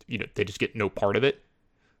they just get no part of it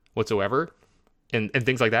whatsoever, and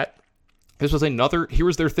things like that. This was here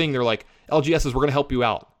was their thing. They're like, LGSs, we're gonna help you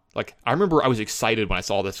out. Like, I remember I was excited when I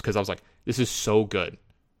saw this because I was like, this is so good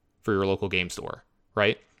for your local game store,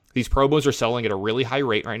 right? These promos are selling at a really high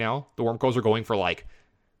rate right now. The worm coils are going for like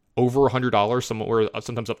over $100,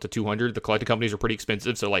 sometimes up to $200. The collected companies are pretty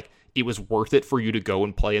expensive, so like it was worth it for you to go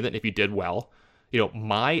and play in it if you did well.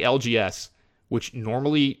 My LGS, which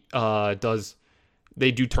normally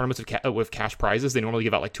they do tournaments with cash prizes. They normally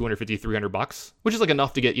give out like $250, $300, which is like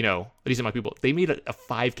enough to get a decent amount of people. They made a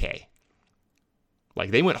 5K.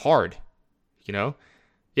 Like they went hard, Yeah,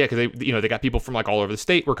 because they got people from like all over the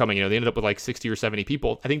state were coming. They ended up with like 60 or 70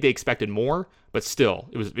 people. I think they expected more, but still,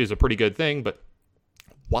 it was a pretty good thing. But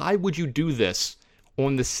why would you do this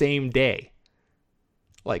on the same day?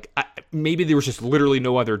 Like, maybe there was just literally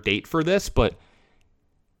no other date for this, but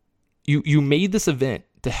you made this event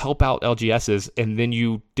to help out LGSs, and then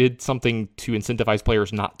you did something to incentivize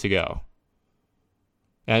players not to go.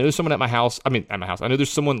 And I know there's someone at my house. I know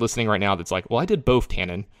there's someone listening right now that's like, well, I did both,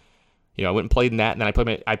 Tannen. I went and played in that, and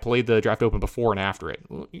then I played the Draft Open before and after it.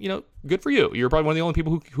 Well, good for you. You're probably one of the only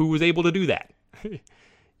people who was able to do that. A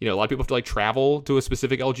lot of people have to like travel to a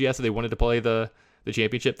specific LGS if they wanted to play the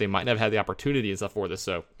championship. They might not have had the opportunity and stuff for this.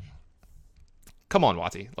 So, come on,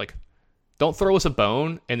 Watsy. Like, don't throw us a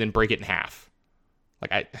bone and then break it in half.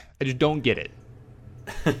 Like, I just don't get it.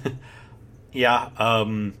 Yeah.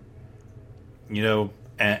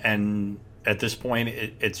 And at this point,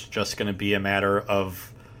 it's just going to be a matter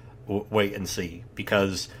of wait and see,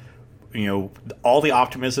 because all the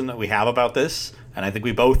optimism that we have about this, and I think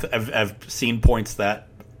we both have seen points that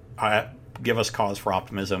give us cause for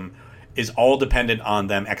optimism, is all dependent on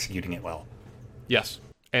them executing it well. Yes,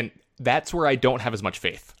 and that's where I don't have as much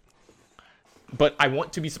faith. But I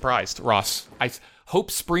want to be surprised, Ross. I hope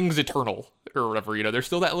springs eternal or whatever. There's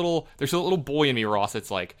still that little boy in me, Ross.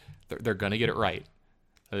 It's like they're gonna get it right.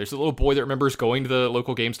 There's a little boy that remembers going to the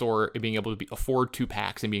local game store and being able to afford 2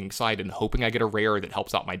 packs and being excited and hoping I get a rare that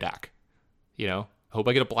helps out my deck. I hope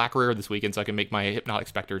I get a black rare this weekend so I can make my Hypnotic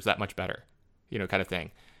Specters that much better, kind of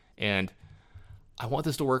thing. And I want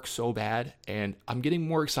this to work so bad, and I'm getting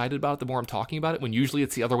more excited about it the more I'm talking about it, when usually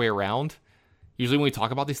it's the other way around. Usually when we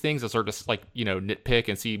talk about these things, I sort of just like, nitpick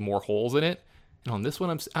and see more holes in it. And on this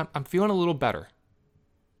one, I'm feeling a little better.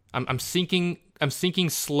 I'm sinking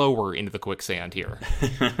slower into the quicksand here.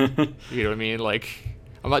 You know what I mean? Like,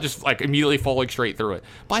 I'm not just like immediately falling straight through it.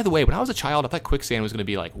 By the way, when I was a child, I thought quicksand was going to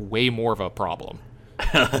be like way more of a problem.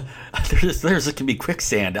 There's can be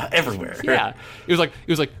quicksand everywhere. Yeah, it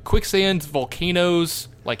was like quicksand, volcanoes.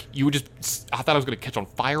 Like I thought I was going to catch on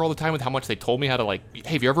fire all the time with how much they told me how to like,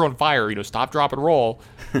 hey, if you're ever on fire, stop, drop, and roll.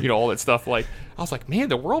 All that stuff. Like, I was like, man,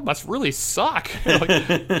 the world must really suck. It's like,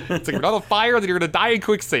 if you're not on fire, then you're going to die in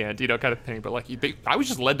quicksand, kind of thing. But like, I was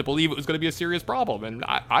just led to believe it was going to be a serious problem, and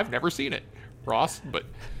I've never seen it, Ross. But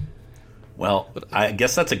I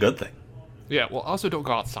guess that's a good thing. Yeah, well, also don't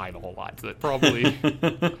go outside a whole lot. So that probably...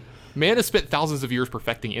 Man has spent thousands of years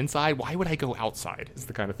perfecting inside. Why would I go outside is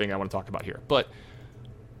the kind of thing I want to talk about here. But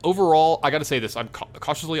overall, I got to say this. I'm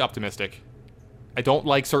cautiously optimistic. I don't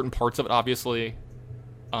like certain parts of it, obviously.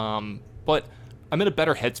 But I'm in a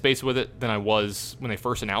better headspace with it than I was when they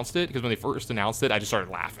first announced it. Because when they first announced it, I just started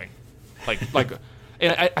laughing.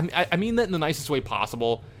 And I mean that in the nicest way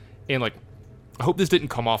possible. And like, I hope this didn't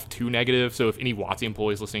come off too negative. So if any WotC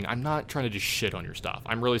employees listening, I'm not trying to just shit on your stuff.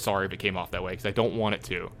 I'm really sorry if it came off that way because I don't want it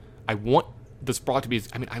to. I want this product to be,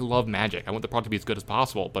 I love Magic. I want the product to be as good as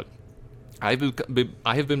possible, but I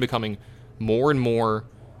have been becoming more and more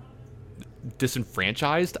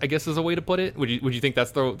disenfranchised, I guess is a way to put it. Would you think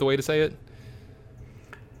that's the way to say it?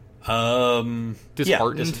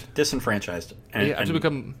 Disheartened? Disenfranchised.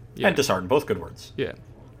 And disheartened, both good words. Yeah.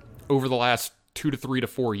 Over the last 2 to 3 to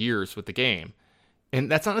 4 years with the game. And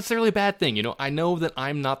that's not necessarily a bad thing. I know that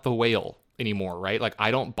I'm not the whale anymore, right? Like,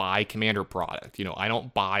 I don't buy Commander product. I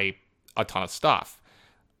don't buy a ton of stuff.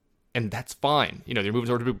 And that's fine. They're moving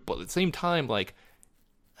toward it. But at the same time, like,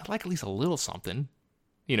 I'd like at least a little something.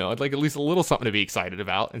 I'd like at least a little something to be excited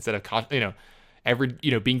about instead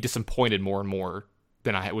of, being disappointed more and more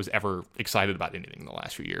than I was ever excited about anything in the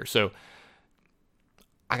last few years. So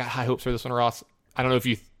I got high hopes for this one, Ross. I don't know if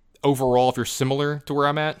if you're similar to where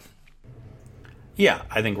I'm at. Yeah,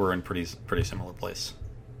 I think we're in pretty similar place.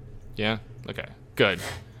 Yeah? Okay, good.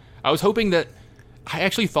 I was hoping that, I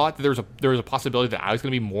actually thought that there was a possibility that I was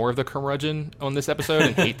going to be more of the curmudgeon on this episode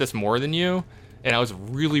and hate this more than you. And I was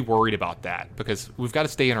really worried about that because we've got to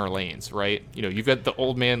stay in our lanes, right? You've got the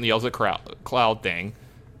old man yells at cloud thing,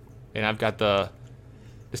 and I've got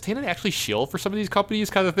does Tana actually shill for some of these companies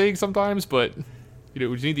kind of thing sometimes? But we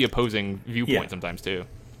just need the opposing viewpoint sometimes too.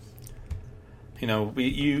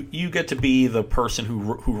 You get to be the person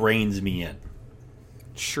who reins me in.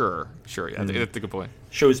 Sure, yeah, that's a good point.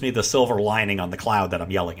 Shows me the silver lining on the cloud that I'm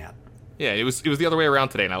yelling at. Yeah, it was the other way around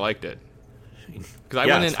today, and I liked it. Because I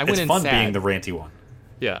went in. It's fun being the ranty one.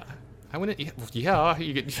 Yeah, I went in. Yeah,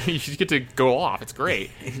 you get to go off. It's great.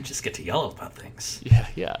 You just get to yell about things.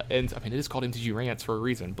 Yeah, and I mean it is called MTG Rants for a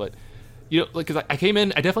reason. But because I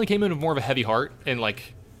definitely came in with more of a heavy heart and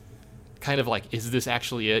like, kind of like, is this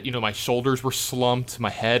actually it? My shoulders were slumped, my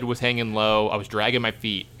head was hanging low, I was dragging my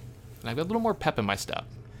feet, and I've got a little more pep in my step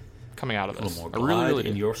coming out of this. A little more glide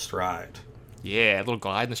in your stride. Yeah, a little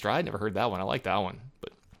glide in the stride. Never heard that one. I like that one.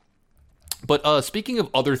 But speaking of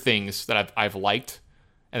other things that I've liked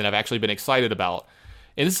and that I've actually been excited about,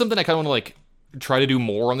 and this is something I kind of want to like try to do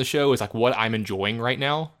more on the show, is like what I'm enjoying right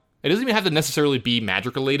now. It doesn't even have to necessarily be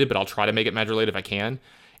Magic related, but I'll try to make it Magic related if I can.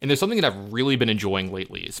 And there's something that I've really been enjoying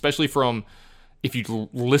lately, especially from if you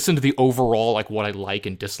listen to the overall like what I like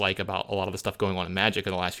and dislike about a lot of the stuff going on in Magic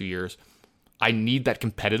in the last few years. I need that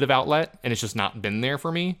competitive outlet, and it's just not been there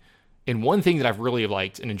for me. And one thing that I've really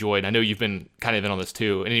liked and enjoyed, and I know you've been kind of in on this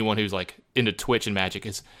too, and anyone who's like into Twitch and Magic,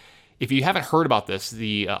 is if you haven't heard about this,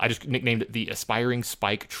 I just nicknamed it the Aspiring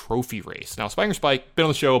Spike Trophy Race. Now, Aspiring Spike, been on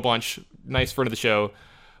the show a bunch, nice friend of the show,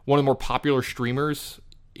 one of the more popular streamers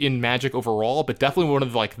in Magic overall, but definitely one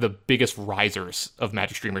of the biggest risers of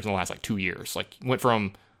Magic streamers in the last 2 years. Like, went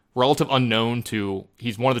from relative unknown to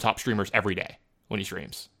he's one of the top streamers every day when he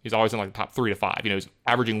streams. He's always in the top 3 to 5. He's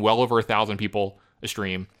averaging well over 1,000 people a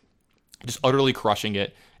stream. Just utterly crushing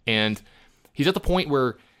it. And he's at the point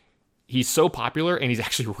where he's so popular and he's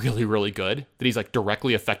actually really, really good that he's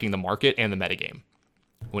directly affecting the market and the metagame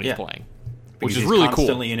when he's playing. Which is really cool.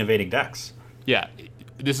 Constantly innovating decks. Yeah.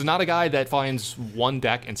 This is not a guy that finds one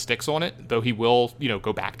deck and sticks on it, though he will,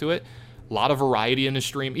 go back to it. A lot of variety in his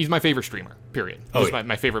stream. He's my favorite streamer, period. He's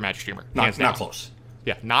my favorite Magic streamer. Not close.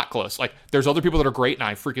 Yeah, not close. There's other people that are great and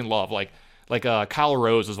I freaking love. Kyle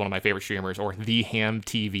Rose is one of my favorite streamers, or The Ham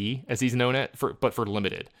TV, as he's known but for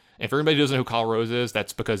limited. And if everybody doesn't know who Kyle Rose is,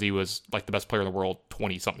 that's because he was the best player in the world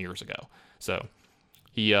 20-something years ago. So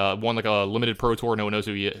he won a limited pro tour. No one knows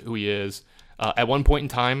who he is. At one point in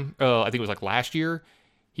time, I think it was last year,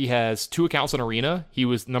 he has 2 accounts in Arena. He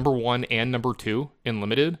was number 1 and number 2 in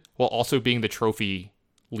limited, while also being the trophy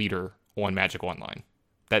leader on Magic Online.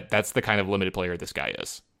 That's the kind of limited player this guy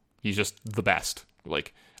is. He's just the best.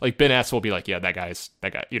 Like Ben S will be yeah, that guy,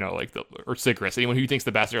 or Sigris. Anyone who thinks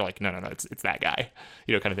the best, they're no, it's that guy,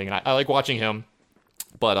 kind of thing. And I like watching him.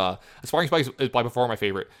 But Aspiring Spike is by far my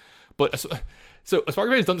favorite. But so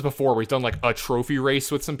Aspiring Spike has done this before, where he's done a trophy race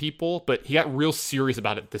with some people, but he got real serious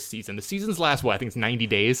about it this season. The season's last I think it's 90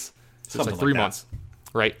 days. So it's 3 months,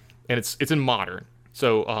 right? And it's in Modern.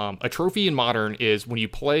 So a trophy in Modern is when you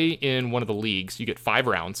play in one of the leagues, you get 5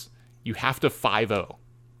 rounds. You have to 5-0.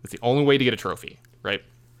 That's the only way to get a trophy, right?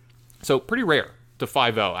 So pretty rare to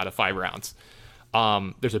 5-0 out of 5 rounds.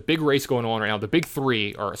 There's a big race going on right now. The big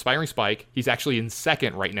 3 are Aspiring Spike. He's actually in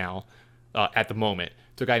second right now at the moment.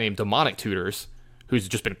 To a guy named Demonic Tutors, who's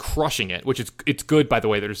just been crushing it, which it's good, by the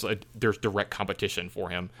way. There's direct competition for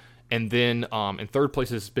him. And then in third place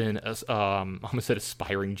has been, I'm going to say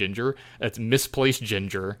Aspiring Ginger. That's Misplaced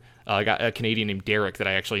Ginger. I got a Canadian named Derek that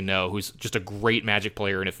I actually know, who's just a great Magic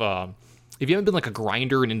player. And if you haven't been a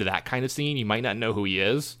grinder and into that kind of scene, you might not know who he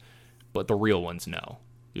is, but the real ones know.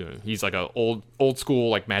 He's a old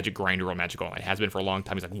school Magic grinder on Magic Online. Has been for a long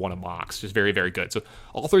time. He's won a box. Just very, very good. So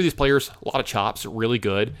all 3 of these players, a lot of chops, really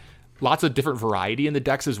good. Lots of different variety in the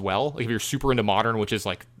decks as well. If you're super into Modern, which is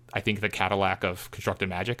I think the Cadillac of constructed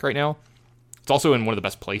Magic right now. It's also in one of the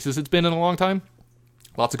best places it's been in a long time.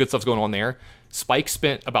 Lots of good stuff's going on there. Spike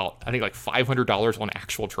spent about, I think, like $500 on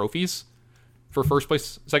actual trophies for first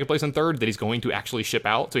place, second place, and third that he's going to actually ship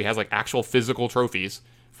out. So he has like actual physical trophies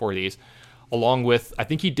for these. Along with, I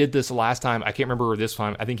think he did this last time. I can't remember this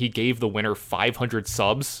time. I think he gave the winner 500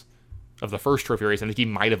 subs of the first trophy race. I think he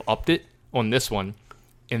might have upped it on this one.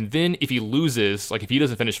 And then if he loses, like if he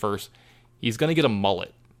doesn't finish first, he's going to get a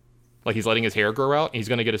mullet. Like he's letting his hair grow out, and he's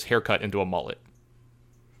going to get his hair cut into a mullet.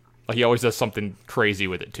 Like he always does something crazy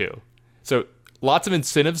with it too. So lots of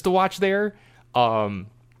incentives to watch there. I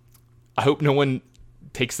hope no one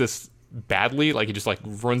takes this badly. Like he just like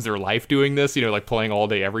runs their life doing this, you know, like playing all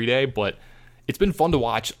day, every day. But it's been fun to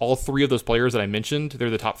watch. All three of those players that I mentioned, they're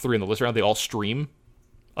the top three on the list round. They all stream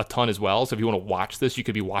a ton as well. So if you want to watch this, you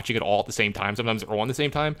could be watching it all at the same time. Sometimes they're all on the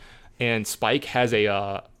same time. And Spike has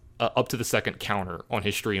a up to the second counter on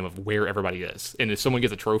his stream of where everybody is. And if someone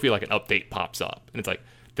gets a trophy, like an update pops up. And it's like,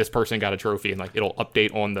 this person got a trophy, and like it'll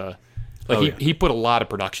update on the... Like he put a lot of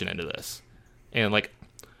production into this. And like,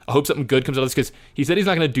 I hope something good comes out of this, because he said he's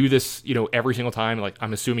not going to do this, you know, every single time. Like,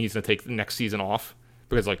 I'm assuming he's going to take the next season off,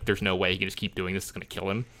 because like there's no way he can just keep doing this. It's going to kill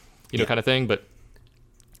him, you know, kind of thing.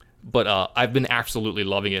 But I've been absolutely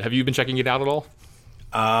loving it. Have you been checking it out at all?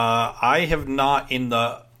 I have not in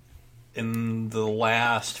the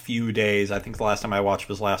last few days. I think the last time I watched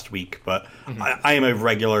was last week, but I am a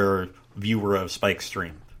regular viewer of Spike's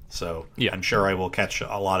stream, so yeah. I'm sure I will catch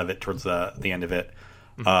a lot of it towards the end of it,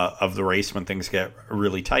 of the race, when things get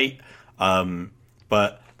really tight.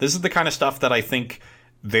 But this is the kind of stuff that I think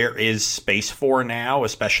there is space for now,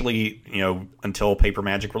 especially, you know, until Paper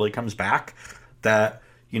Magic really comes back, that,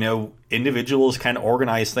 you know, individuals can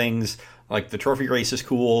organize things. Like the trophy race is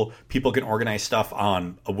cool. People can organize stuff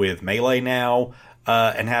with Melee now,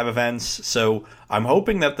 and have events. So I'm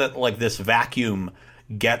hoping that like this vacuum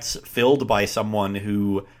gets filled by someone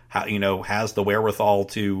who has the wherewithal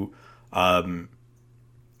to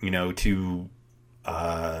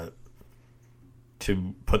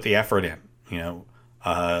put the effort in,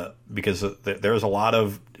 because there's a lot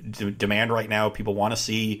of demand right now. People want to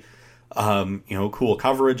see cool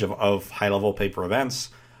coverage of high level paper events,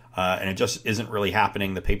 and it just isn't really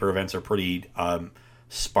happening. The paper events are pretty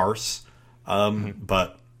sparse,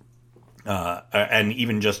 but and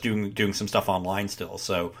even just doing some stuff online still.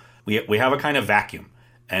 So we have a kind of vacuum,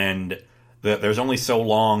 and there's only so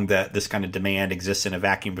long that this kind of demand exists in a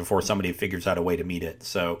vacuum before somebody figures out a way to meet it.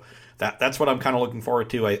 So that's what I'm kind of looking forward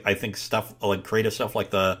to. I think stuff like creative stuff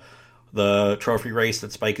like the trophy race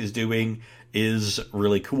that Spike is doing is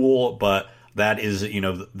really cool, but that is,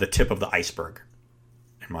 the tip of the iceberg,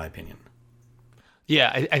 in my opinion.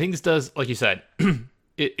 Yeah, I think this does, like you said,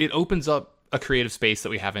 it opens up a creative space that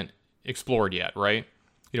we haven't explored yet, right?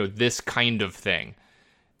 This kind of thing.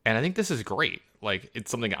 And I think this is great. Like, it's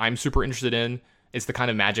something I'm super interested in. It's the kind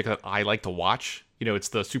of Magic that I like to watch. It's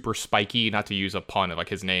the super spiky, not to use a pun of like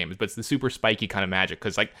his name, but it's the super spiky kind of Magic.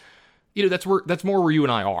 Because like, that's more where you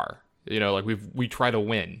and I are. Like we try to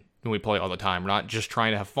win when we play all the time. We're not just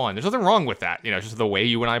trying to have fun. There's nothing wrong with that. It's just the way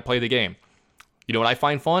you and I play the game. What I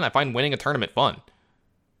find fun? I find winning a tournament fun.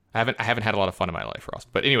 I haven't had a lot of fun in my life, Ross.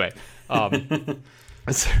 But anyway, but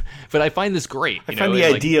I find this great. I find the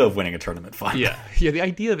idea of winning a tournament fun. Yeah, the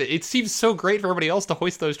idea of it. It seems so great for everybody else to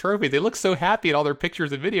hoist those trophies. They look so happy in all their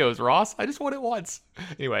pictures and videos, Ross. I just want it once.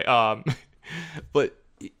 Anyway, but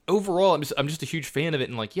overall, I'm just a huge fan of it.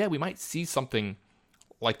 And like, yeah, we might see something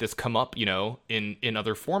like this come up, in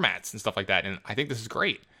other formats and stuff like that. And I think this is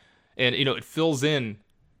great. And, it fills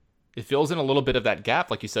in a little bit of that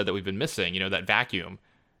gap, like you said, that we've been missing, that vacuum.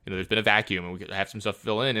 There's been a vacuum, and we could have some stuff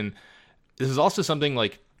fill in. And this is also something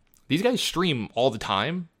like, these guys stream all the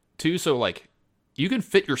time too. So like, you can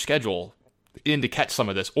fit your schedule in to catch some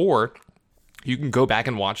of this, or you can go back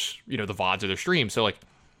and watch, the VODs of their stream. So like,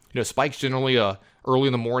 Spike's generally a early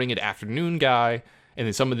in the morning and afternoon guy. And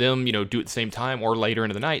then some of them, do it at the same time or later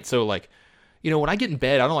into the night. So like, when I get in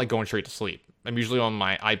bed, I don't like going straight to sleep. I'm usually on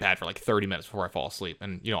my iPad for like 30 minutes before I fall asleep.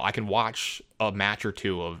 And, I can watch a match or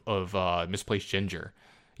two of Misplaced Ginger,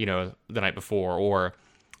 the night before. Or,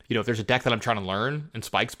 if there's a deck that I'm trying to learn and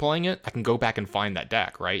Spike's playing it, I can go back and find that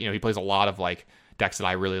deck, right? He plays a lot of like decks that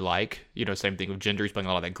I really like. Same thing with Ginger. He's playing a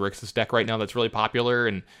lot of that Grixis deck right now that's really popular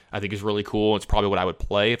and I think is really cool. It's probably what I would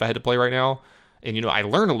play if I had to play right now. And, I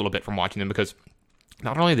learn a little bit from watching them because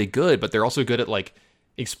not only are they good, but they're also good at like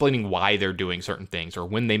explaining why they're doing certain things, or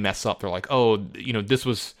when they mess up, they're like, oh, this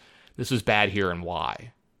was bad here and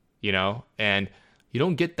why, and you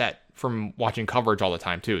don't get that from watching coverage all the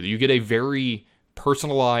time too. You get a very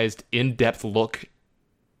personalized, in-depth look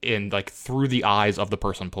in like through the eyes of the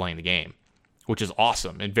person playing the game, which is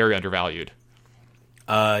awesome and very undervalued.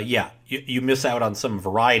 Yeah, you miss out on some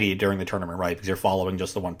variety during the tournament, right? Because you're following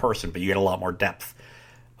just the one person, but you get a lot more depth.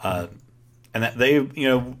 And that they,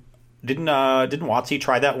 didn't WotC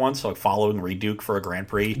try that once, like following Reed Duke for a Grand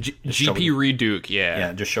Prix? GP Reed Duke,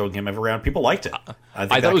 yeah, just showing him every round. People liked it. I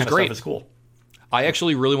think I thought it was great. Stuff is cool. I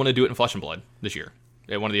actually really want to do it in Flesh and Blood this year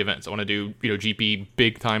at one of the events. I want to do GP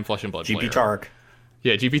big time Flesh and Blood. GP player. Tarek.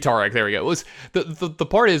 Yeah, GP Tarek. There we go. The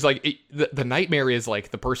part is like the nightmare is like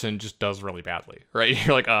the person just does really badly, right?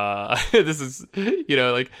 You're like, this is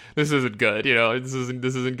like this isn't good. This isn't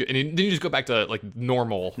good. And then you just go back to like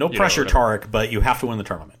normal. No pressure, Tarek, but you have to win the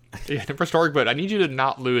tournament. Yeah, no pressure, Tarek, but I need you to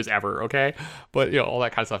not lose ever, okay? But all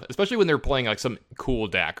that kind of stuff, especially when they're playing like some cool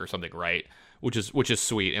deck or something, right? Which is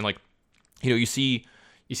sweet, and like you see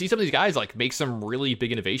some of these guys like make some really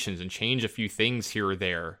big innovations and change a few things here or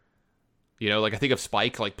there. Like I think of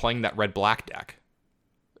Spike like playing that red black deck.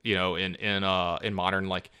 In Modern,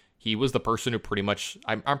 like he was the person who pretty much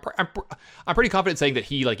I'm pretty confident saying that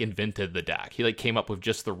he like invented the deck. He like came up with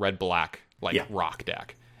just the red black rock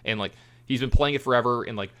deck, and like he's been playing it forever.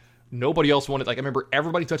 And like nobody else wanted. Like I remember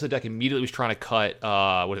everybody touched the deck immediately was trying to cut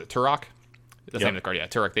what is it, Turok? That's the name of the card. Yeah,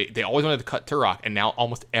 Turok. They always wanted to cut Turok, and now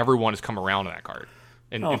almost everyone has come around to that card.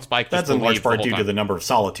 And Spike that's in large part due to the number of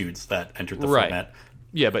solitudes that entered the format.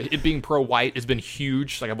 Yeah, but it being pro-white has been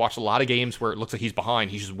huge. Like, I've watched a lot of games where it looks like he's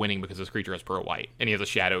behind. He's just winning because his creature is pro-white. And he has a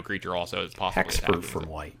shadow creature also. It's possible. Hexproof from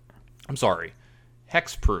white. I'm sorry.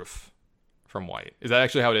 Hexproof from white. Is that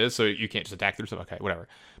actually how it is? So you can't just attack through stuff? Okay, whatever.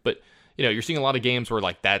 But, you're seeing a lot of games where,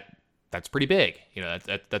 like, that's pretty big.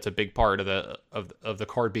 That's a big part of the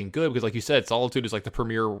card being good. Because, like you said, Solitude is, like, the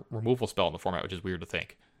premier removal spell in the format, which is weird to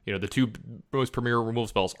think. The two most premier removal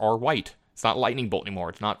spells are white. It's not Lightning Bolt anymore.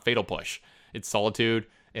 It's not Fatal Push. It's Solitude,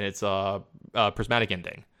 and it's Prismatic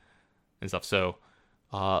Ending and stuff. So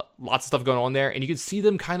lots of stuff going on there, and you can see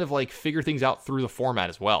them kind of like figure things out through the format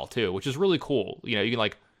as well too, which is really cool. You can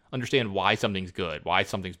like understand why something's good, why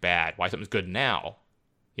something's bad, why something's good now,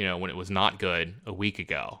 when it was not good a week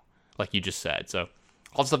ago, like you just said. So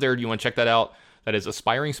all the stuff there. Do you want to check that out? That is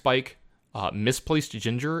Aspiring Spike, Misplaced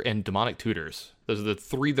Ginger, and Demonic Tutors. Those are the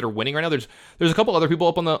three that are winning right now. There's a couple other people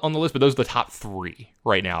up on the list, but those are the top three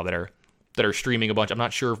right now that are streaming a bunch. I'm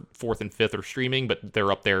not sure 4th and 5th are streaming, but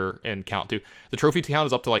they're up there and count too. The trophy count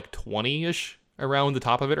is up to like 20-ish around the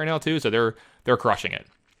top of it right now too, so they're crushing it.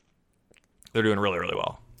 They're doing really, really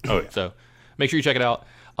well. Oh yeah. So make sure you check it out.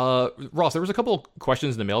 Ross, there was a couple of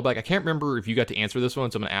questions in the mailbag. I can't remember if you got to answer this one,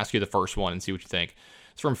 so I'm going to ask you the first one and see what you think.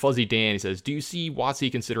 It's from Fuzzy Dan. He says, do you see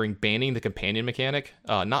WotC considering banning the companion mechanic?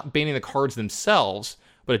 Not banning the cards themselves,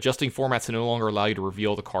 but adjusting formats to no longer allow you to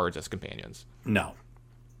reveal the cards as companions? No.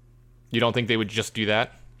 You don't think they would just do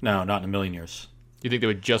that? No, not in a million years. You think they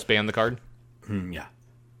would just ban the card? Yeah.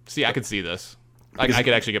 See, I could see this. I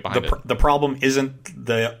could actually get behind it. The problem isn't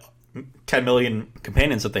the 10 million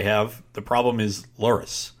companions that they have. The problem is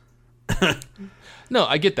Lurrus. No,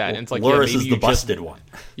 I get that. And it's like Lurrus is the busted one.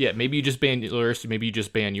 Yeah, maybe you just ban Lurrus, maybe you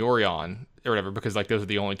just ban Yorion or whatever, because like those are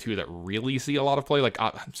the only two that really see a lot of play. Like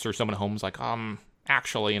I'm sure someone at home's like,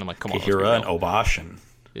 actually, and I'm like, come on. Kahira and Obosh and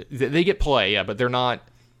they get play, yeah, but they're not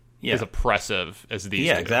as oppressive as these.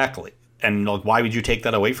 Yeah, exactly. And like, why would you take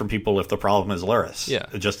that away from people if the problem is Lurrus? Yeah.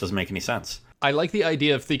 It just doesn't make any sense. I like the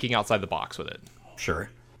idea of thinking outside the box with it. Sure.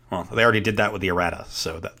 Well, they already did that with the errata,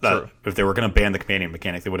 so that if they were going to ban the companion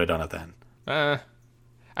mechanic, they would have done it then.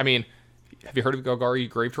 I mean, have you heard of Golgari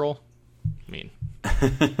Grave Troll? I mean,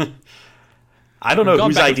 I don't know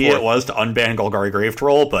whose idea it was to unban Golgari Grave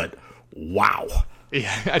Troll, but wow.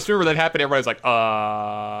 Yeah, I just remember that happened. Everybody's like,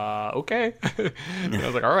 okay. I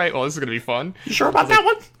was like, all right, well, this is going to be fun. You sure about that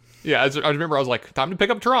one? Yeah, I remember I was like, time to pick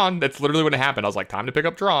up Tron. That's literally when it happened. I was like, time to pick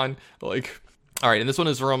up Tron. Like, all right, and this one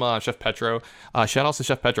is from Chef Petro. Shout outs to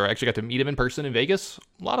Chef Petro. I actually got to meet him in person in Vegas.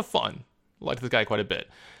 A lot of fun. I liked this guy quite a bit.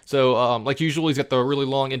 So, like usual, he's got the really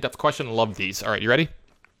long, in-depth question. I love these. All right, you ready?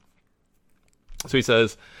 So he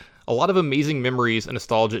says, a lot of amazing memories and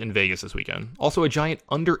nostalgia in Vegas this weekend. Also a giant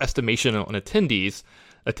underestimation on attendees,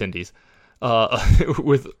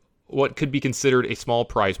 with what could be considered a small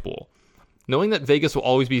prize pool. Knowing that Vegas will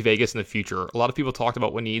always be Vegas in the future, a lot of people talked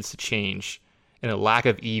about what needs to change and a lack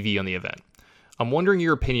of EV on the event. I'm wondering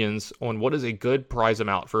your opinions on what is a good prize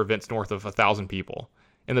amount for events north of 1,000 people.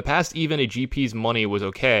 In the past, even a GP's money was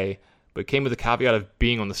okay, but came with the caveat of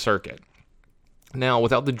being on the circuit. Now,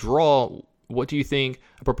 without the draw, what do you think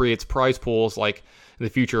appropriates prize pools like in the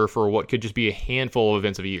future for what could just be a handful of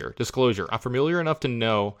events of a year? Disclosure, I'm familiar enough to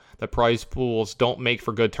know that prize pools don't make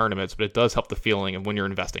for good tournaments, but it does help the feeling of when you're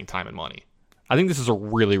investing time and money. I think this is a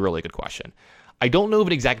really, really good question. I don't know of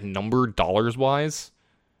an exact number dollars-wise,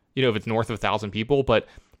 if it's north of 1,000 people, but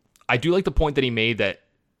I do like the point that he made that,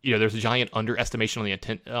 there's a giant underestimation on the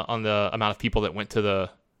intent, on the amount of people that went to the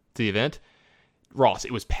event. Ross,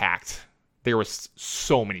 it was packed. There was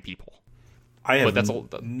so many people. I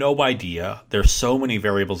have no idea. There's so many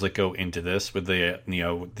variables that go into this with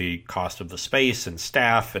the cost of the space and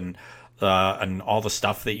staff and all the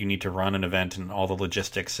stuff that you need to run an event and all the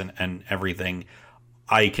logistics and everything.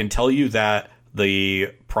 I can tell you that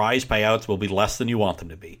the prize payouts will be less than you want them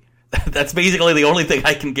to be. That's basically the only thing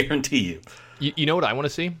I can guarantee you. You know what I want to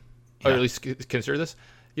see? Or at least consider this?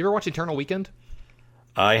 You ever watch Eternal Weekend?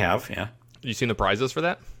 I have, yeah. You seen the prizes for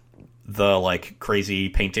that? The crazy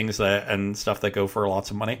paintings and stuff that go for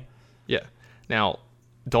lots of money. Yeah. Now,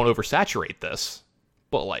 don't oversaturate this,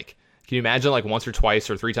 but can you imagine once or twice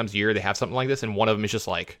or 3 times a year they have something like this, and one of them is just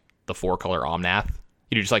the 4-color Omnath?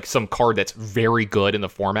 Just some card that's very good in the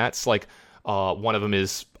formats. One of them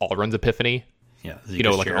is Alrund's Epiphany. Yeah,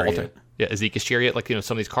 Zeke's Chariot. Zeke's Chariot.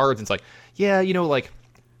 Some of these cards, and it's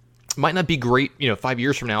might not be great, 5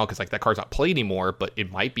 years from now because that card's not played anymore, but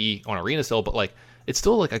it might be on Arena still. But it's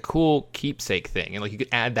still a cool keepsake thing, and you could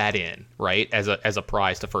add that in, right, as a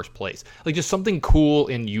prize to first place, just something cool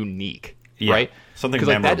and unique, right? Something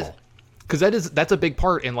memorable. Because that's a big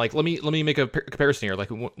part. And let me make a comparison here.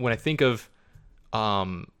 When I think of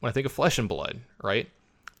Flesh and Blood, right,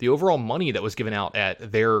 the overall money that was given out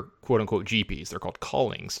at their quote unquote GPs, they're called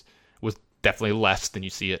callings, was definitely less than you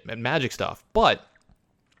see at Magic stuff. But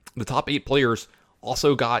the top 8 players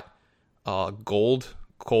also got gold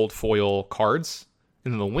cold foil cards,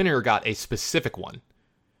 and then the winner got a specific one,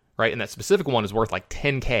 right? And that specific one is worth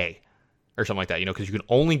 $10K or something like that, because you can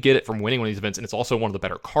only get it from winning one of these events, and it's also one of the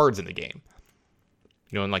better cards in the game.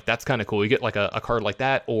 And that's kind of cool. You get a card like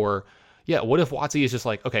that, or what if WotC is just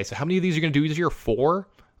okay, so how many of these are you going to do this year? 4?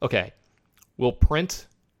 Okay, we'll print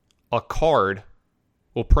a card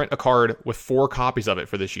with 4 copies of it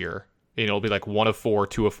for this year. And it'll be 1 of 4,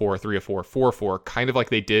 2 of 4, 3 of 4, 4 of 4, kind of like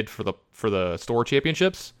they did for the store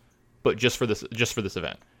championships, but just for this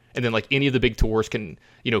event. And then any of the big tours can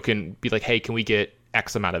be hey, can we get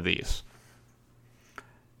X amount of these?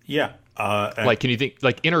 Yeah. Can you think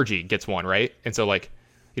Energy gets one, right? And so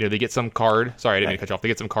they get some card. Sorry, I didn't mean to cut you off. They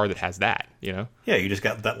get some card that has that. Yeah, you just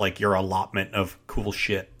got that your allotment of cool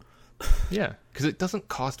shit. Yeah, because it doesn't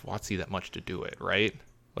cost WotC that much to do it, right?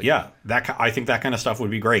 I think that kind of stuff would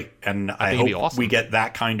be great, and I hope awesome. We get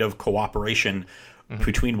that kind of cooperation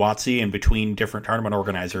between WotC and between different tournament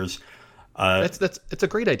organizers. It's a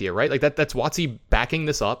great idea, right? That's WotC backing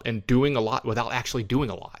this up and doing a lot without actually doing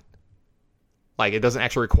a lot. It doesn't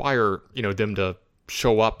actually require them to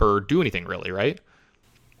show up or do anything really, right?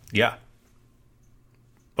 Yeah,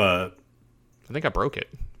 but I think I broke it.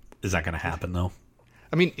 Is that going to happen though?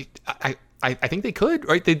 I mean, I think they could,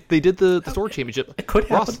 right? They did the Sword Championship. It could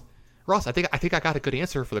happen. Ross, I think I got a good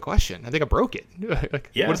answer for the question. I think I broke it. What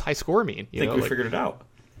does high score mean? I think we figured it out.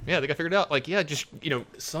 Yeah, I think I figured it out. Just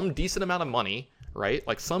some decent amount of money, right?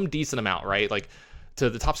 Some decent amount, right? To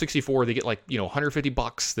the top 64, they get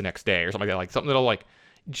 $150 the next day or something like that. Something that'll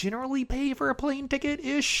generally pay for a plane ticket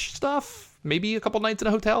ish stuff. Maybe a couple nights in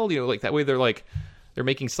a hotel. That way they're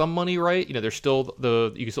making some money, right? There's still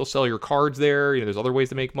you can still sell your cards there. There's other ways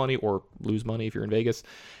to make money or lose money if you're in Vegas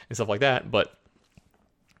and stuff like that. But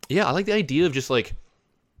yeah, I like the idea of just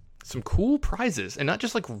some cool prizes and not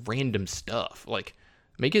just random stuff.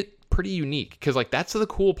 Make it pretty unique, because that's the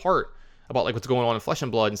cool part about what's going on in Flesh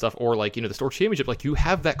and Blood and stuff, or the Store Championship. You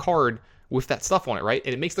have that card with that stuff on it, right?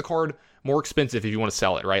 And it makes the card more expensive if you want to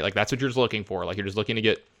sell it, right? That's what you're just looking for. You're just looking to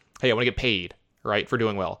get, hey, I want to get paid, right, for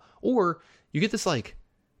doing well. Or you get this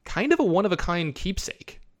kind of a one-of-a-kind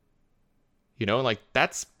keepsake, and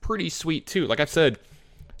that's pretty sweet too. Like I've said,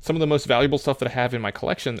 some of the most valuable stuff that I have in my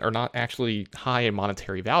collection are not actually high in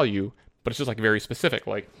monetary value, but it's just very specific.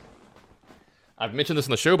 I've mentioned this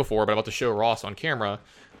in the show before, but I'm about to show Ross on camera.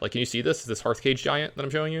 Can you see this? This Hearthcage Giant that I'm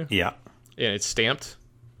showing you? Yeah. And it's stamped.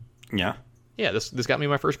 Yeah. Yeah, this got me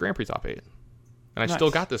my first Grand Prix top 8. And I still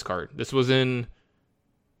got this card. This was in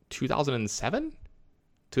 2007?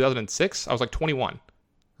 2006? I was 21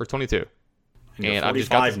 or 22. And I've just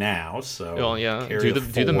got this now, so well, yeah, do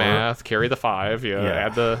the math, carry the 5,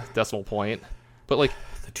 add the decimal point. But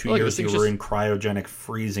the 2 years you were in cryogenic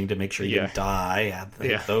freezing to make sure you didn't die, add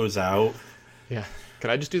those out. Yeah. Can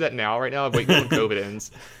I just do that now, right now? I'm waiting until COVID ends.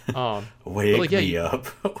 Wake me up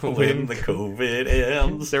when the COVID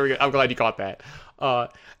ends. There we go. I'm glad you caught that. And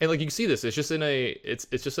you can see this. It's just in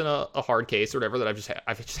a hard case or whatever that I've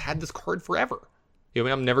just had this card forever.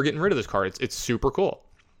 I'm never getting rid of this card. It's super cool.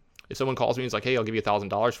 If someone calls me and is like, hey, I'll give you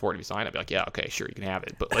 $1,000 for it if you sign, I'd be like, yeah, okay, sure, you can have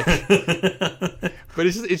it. But like, but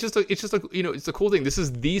it's just a it's a cool thing. This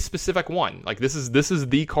is the specific one. Like this is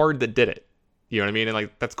the card that did it. You know what I mean? And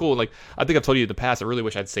like that's cool. Like I think I've told you in the past, I really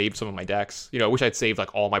wish I'd saved some of my decks. I wish I'd saved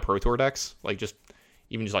like all my Pro Tour decks. Like just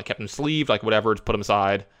like kept them sleeved, like whatever, just put them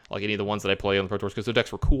aside. Like any of the ones that I play on the Pro Tours because the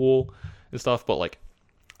decks were cool and stuff. But like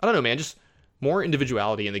I don't know, man, just more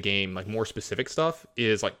individuality in the game, like more specific stuff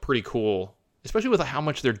is like pretty cool. Especially with how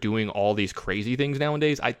much they're doing all these crazy things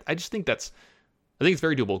nowadays. I just think I think it's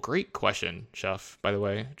very doable. Great question, Chef, by the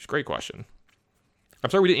way. Just great question. I'm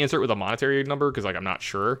sorry we didn't answer it with a monetary number because like I'm not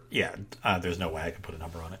sure. Yeah, there's no way I could put a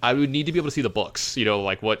number on it. I would need to be able to see the books,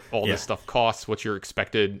 like what all this stuff costs, what's your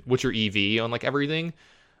EV on like everything.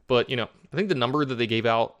 But, I think the number that they gave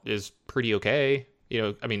out is pretty okay.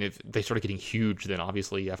 I mean, if they started getting huge, then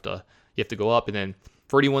obviously you have to go up. And then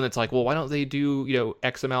for anyone that's like, well, why don't they do,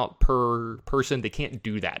 X amount per person? They can't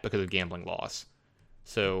do that because of gambling laws.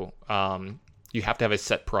 So you have to have a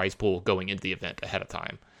set prize pool going into the event ahead of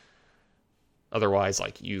time. Otherwise,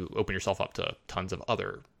 like you open yourself up to tons of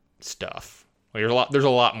other stuff. Like, there's a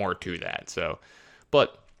lot more to that. So,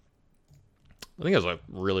 but I think that was a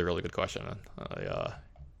really, really good question. I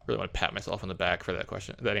really want to pat myself on the back for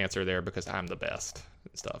that answer there because I'm the best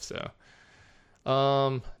and stuff. So,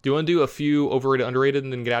 do you want to do a few overrated, underrated,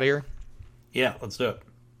 and then get out of here? Yeah, let's do it.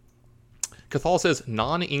 Cathal says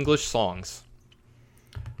non-English songs.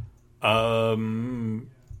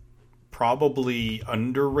 Probably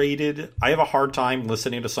underrated. I have a hard time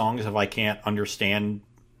listening to songs if I can't understand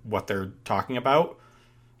what they're talking about.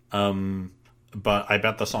 But I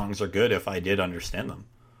bet the songs are good if I did understand them.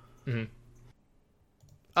 Mm-hmm.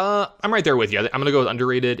 I'm right there with you. I'm gonna go with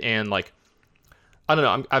underrated and like I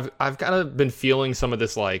don't know. I've kind of been feeling some of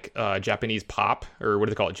this like Japanese pop or what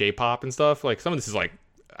do they call it, J-pop and stuff. Like some of this is like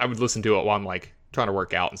I would listen to it while I'm like trying to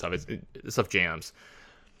work out and stuff. Stuff jams.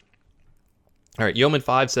 All right,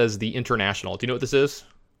 Yeoman5 says The International. Do you know what this is?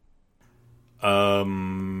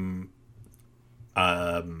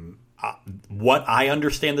 What I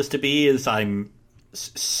understand this to be is I'm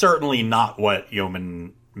certainly not what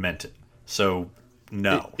Yeoman meant it. So,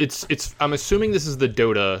 no. I'm assuming this is the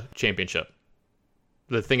Dota Championship.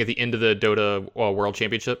 The thing at the end of the Dota World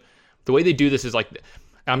Championship. The way they do this is like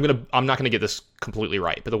I'm not gonna get this completely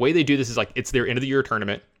right, but the way they do this is like it's their end of the year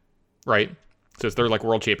tournament, right? So it's their like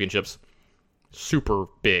World Championships. Super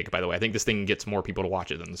big, by the way. I think this thing gets more people to watch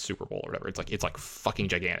it than the Super Bowl or whatever. It's like fucking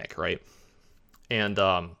gigantic, right? And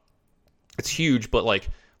it's huge, but like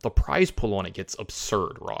the prize pool on it gets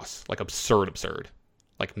absurd, Ross. Like absurd.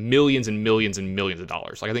 Like millions and millions and millions of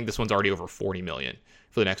dollars. Like I think this one's already over 40 million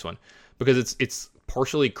for the next one because it's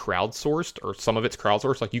partially crowdsourced or some of it's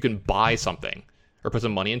crowdsourced. Like you can buy something or put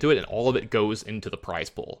some money into it, and all of it goes into the prize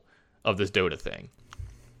pool of this Dota thing,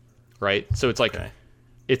 right? So it's like. Okay.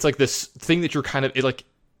 It's like this thing that you're kind of like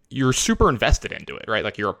you're super invested into it, right?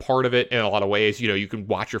 Like you're a part of it in a lot of ways. You can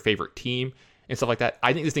watch your favorite team and stuff like that.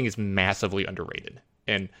 I think this thing is massively underrated,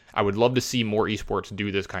 and I would love to see more esports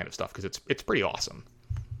do this kind of stuff because it's pretty awesome.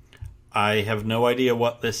 I have no idea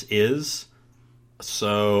what this is,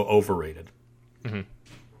 so overrated. Mm-hmm.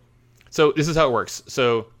 So this is how it works.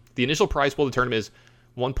 So the initial prize pool of the tournament is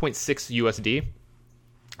 1.6 USD.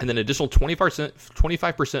 And then additional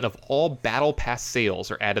 25% of all battle pass sales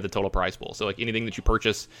are added to the total prize pool. So like anything that you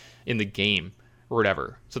purchase in the game or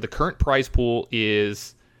whatever. So the current prize pool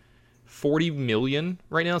is 40 million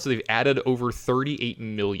right now. So they've added over 38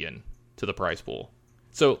 million to the prize pool.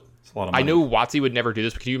 So I know WotC would never do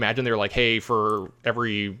this, but can you imagine they're like, hey, for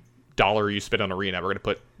every dollar you spend on Arena, we're going to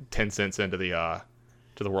put 10 cents into the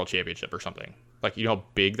World Championship or something. Like, you know how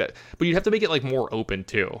big that... But you'd have to make it, like, more open,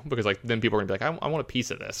 too. Because, like, then people are going to be like, I want a piece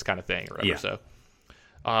of this kind of thing or whatever. Yeah. So,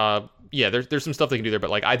 there's some stuff they can do there. But,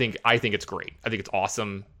 like, I think it's great. I think it's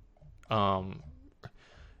awesome.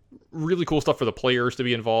 Really cool stuff for the players to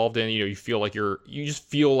be involved in. You feel like you just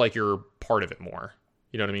feel like you're part of it more.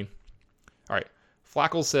 You know what I mean? All right.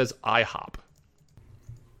 Flackle says IHOP.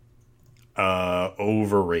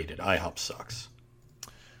 Overrated. IHOP sucks.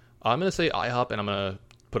 I'm going to say IHOP, and I'm going to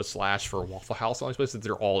put a slash for Waffle House on these places.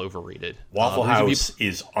 They're all overrated. Waffle House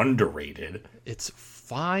is underrated. It's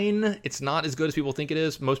fine. It's not as good as people think it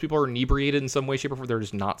is. Most people are inebriated in some way, shape, or form. They're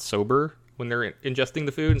just not sober when they're ingesting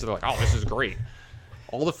the food. And so they're like, oh, this is great.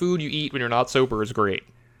 All the food you eat when you're not sober is great.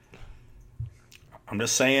 I'm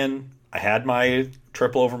just saying, I had my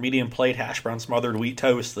triple over medium plate hash brown smothered wheat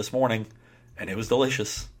toast this morning, and it was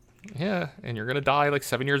delicious. Yeah, and you're going to die like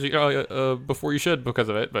 7 years before you should because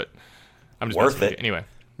of it, but I'm just worth it. Anyway.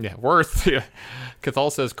 Yeah, worth. Yeah. Cathal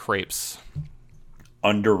says crepes.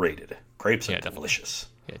 Underrated. Crepes are delicious.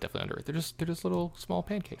 Yeah, definitely underrated. They're just little small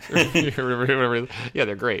pancakes. Whatever. Yeah,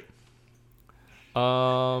 they're great.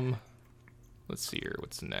 Let's see here.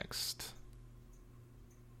 What's next?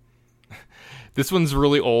 This one's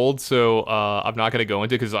really old, so I'm not going to go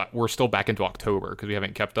into it because we're still back into October because we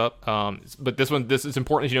haven't kept up. But this is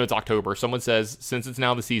important as you know it's October. Someone says, since it's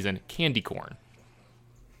now the season, candy corn.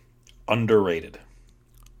 Underrated.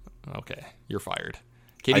 Okay, you're fired.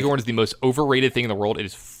 Candy corn is the most overrated thing in the world. It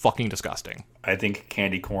is fucking disgusting. I think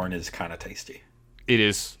candy corn is kind of tasty. It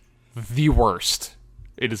is the worst.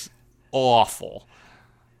 It is awful.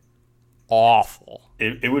 Awful.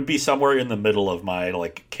 It would be somewhere in the middle of my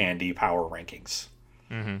like candy power rankings.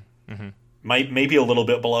 Maybe a little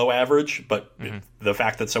bit below average, but the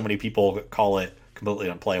fact that so many people call it completely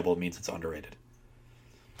unplayable means it's underrated.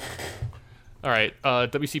 All right.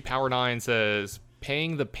 WC Power 9 says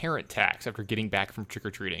paying the parent tax after getting back from trick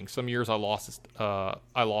or treating. Some years I lost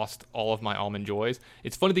all of my almond joys.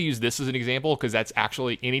 It's funny to use this as an example because that's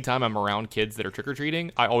actually anytime I'm around kids that are trick or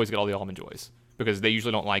treating, I always get all the almond joys because they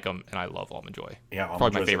usually don't like them, and I love almond joy. Yeah,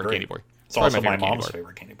 probably my favorite candy bar. It's also my mom's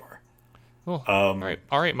favorite candy bar. Well, all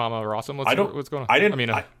right, Mama Rossum. What's going on? I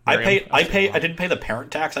didn't pay the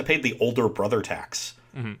parent tax. I paid the older brother tax,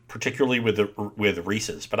 particularly with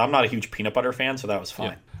Reese's. But I'm not a huge peanut butter fan, so that was fine.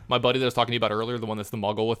 Yeah. My buddy that I was talking to you about earlier, the one that's the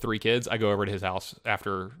muggle with 3 kids, I go over to his house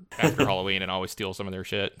after Halloween and I always steal some of their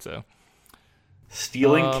shit. So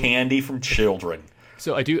stealing candy from children.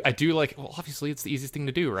 So I do like. Well, obviously it's the easiest thing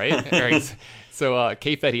to do, right? All right. So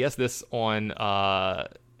K-Fed, he asked this on the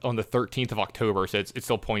 13th of October, so it's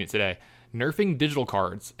still poignant today. Nerfing digital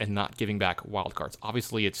cards and not giving back wild cards.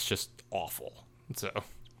 Obviously, it's just awful. So,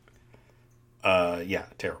 yeah,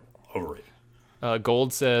 terrible, overrated.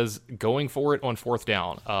 Gold says going for it on 4th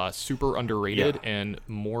down, super underrated, and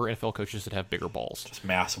more NFL coaches should have bigger balls. Just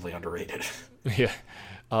massively underrated. Yeah.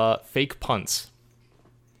 Fake punts.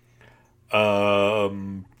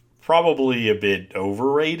 Probably a bit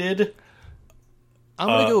overrated. I'm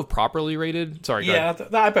gonna go with properly rated. Sorry. Yeah,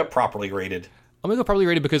 I bet properly rated. I'm gonna go properly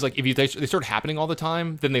rated because like if they start happening all the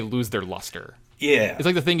time, then they lose their luster. Yeah, it's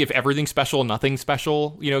like the thing if everything's special, nothing's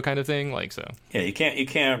special, kind of thing. Like so. Yeah, you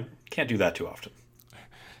can't do that too often.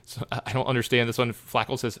 So I don't understand this one.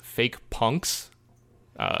 Flackle says fake punks.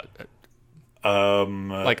 Like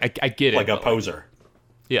I get it. Like a poser.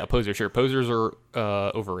 Yeah, a poser. Sure, posers are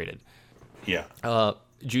overrated. Yeah.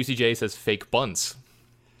 Juicy J says fake bunts.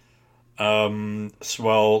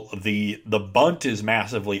 Well, the bunt is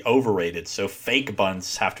massively overrated, so fake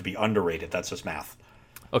bunts have to be underrated. That's just math.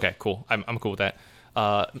 Okay, cool. I'm cool with that.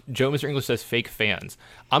 Joe Mr. English says fake fans.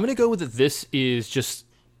 I'm gonna go with that. This is just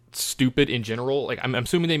stupid in general. Like I'm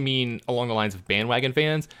assuming they mean along the lines of bandwagon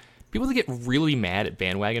fans. People that get really mad at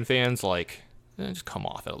bandwagon fans, like just come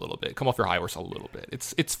off it a little bit. Come off your high horse a little bit.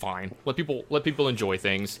 It's fine. Let people enjoy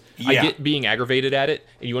things. Yeah. I get being aggravated at it,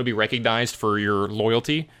 and you want to be recognized for your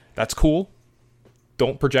loyalty. That's cool.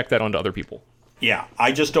 Don't project that onto other people. Yeah,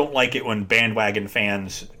 I just don't like it when bandwagon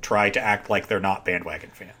fans try to act like they're not bandwagon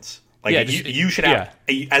fans. Like yeah, you should have,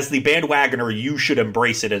 as the bandwagoner, you should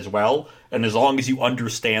embrace it as well. And as long as you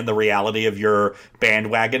understand the reality of your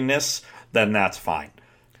bandwagonness, then that's fine.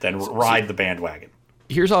 Then ride the bandwagon.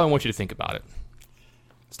 Here's how I want you to think about it.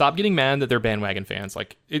 Stop getting mad that they're bandwagon fans.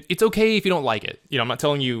 Like it's okay if you don't like it. I'm not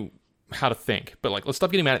telling you how to think, but like let's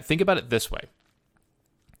stop getting mad. Think about it this way.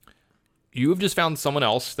 You have just found someone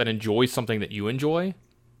else that enjoys something that you enjoy.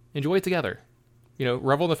 Enjoy it together.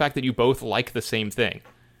 Revel in the fact that you both like the same thing.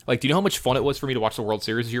 Like, do you know how much fun it was for me to watch the World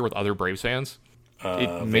Series this year with other Braves fans?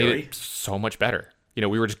 It made it so much better. We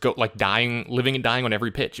were just living and dying on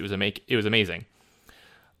every pitch. It was amazing.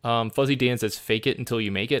 Fuzzy Dan says, "Fake it until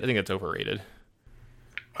you make it." I think that's overrated.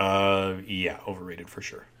 Yeah, overrated for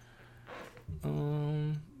sure.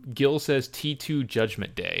 Gil says, "T2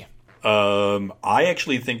 Judgment Day." I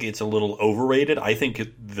actually think it's a little overrated. I think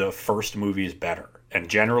the first movie is better, and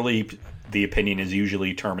generally, the opinion is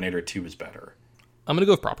usually Terminator 2 is better. I'm gonna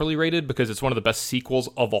go with properly rated because it's one of the best sequels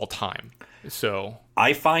of all time. So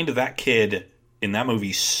I find that kid in that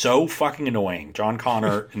movie so fucking annoying. John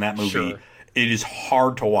Connor in that movie, Sure. It is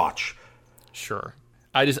hard to watch. Sure,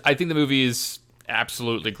 I think the movie is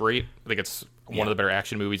absolutely great. I think it's one of the better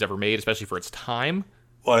action movies ever made, especially for its time.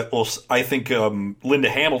 Well, I think Linda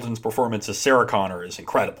Hamilton's performance as Sarah Connor is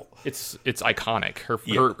incredible. It's iconic. Her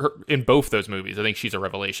in both those movies, I think she's a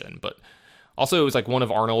revelation. But also, it was like one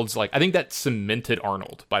of Arnold's. Like I think that cemented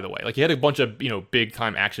Arnold. By the way, like he had a bunch of big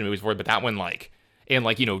time action movies before, but that one the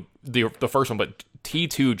first one, but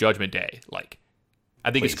T2 Judgment Day, like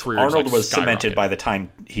I think his career. Arnold was cemented by the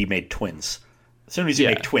time he made Twins. As soon as you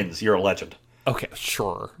make Twins, you're a legend. Okay,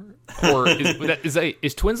 sure. Or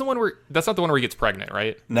is Twins the one where that's not the one where he gets pregnant,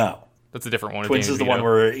 right? No. That's a different one. Twins is the one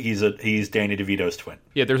where he's Danny DeVito's twin.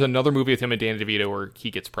 Yeah, there's another movie with him and Danny DeVito where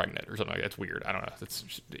he gets pregnant or something like that. It's weird. I don't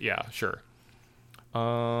know. Yeah, sure.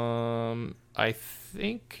 I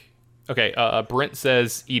think. Okay. Brent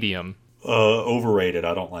says Idiom. Overrated.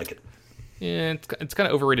 I don't like it. Yeah, it's kind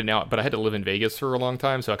of overrated now. But I had to live in Vegas for a long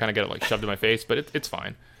time, so I kind of got it like shoved in my face. But it's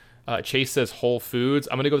fine. Chase says Whole Foods.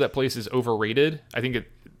 I'm gonna go. That place is overrated. I think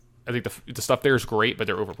the stuff there is great, but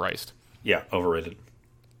they're overpriced. Yeah, overrated.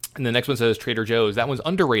 And the next one says Trader Joe's. That one's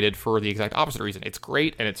underrated for the exact opposite reason. It's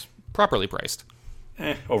great and it's properly priced.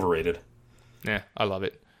 Overrated. Yeah, I love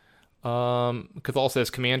it. Cathal says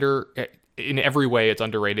Commander. In every way, it's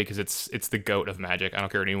underrated because it's the GOAT of Magic. I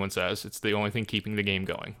don't care what anyone says. It's the only thing keeping the game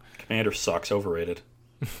going. Commander sucks. Overrated.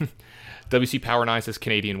 WC Power 9 says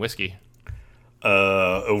Canadian whiskey.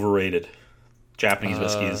 Overrated. Japanese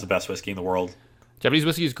whiskey is the best whiskey in the world. Japanese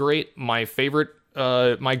whiskey is great. My favorite,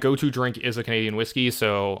 my go-to drink is a Canadian whiskey,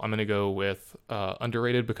 so I'm going to go with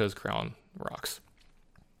underrated because Crown rocks.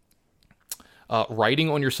 Writing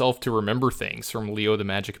on yourself to remember things from Leo the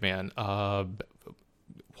Magic Man.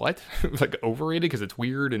 What? Like overrated because it's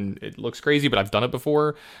weird and it looks crazy, but I've done it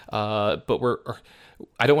before. But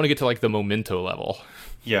I don't want to get to like the memento level.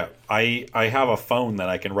 Yeah, I have a phone that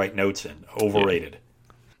I can write notes in. Overrated.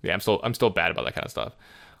 Yeah, I'm still bad about that kind of stuff.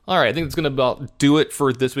 All right, I think that's going to about do it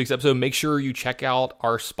for this week's episode. Make sure you check out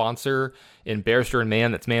our sponsor in Barrister and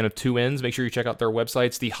Mann. That's Man of Two Ends. Make sure you check out their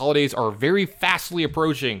websites. The holidays are very fastly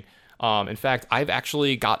approaching. In fact, I've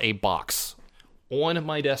actually got a box on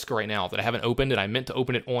my desk right now that I haven't opened, and I meant to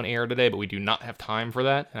open it on air today, but we do not have time for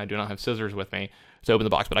that, and I do not have scissors with me to open the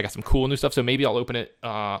box, but I got some cool new stuff, so maybe I'll open it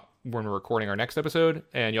when we're recording our next episode,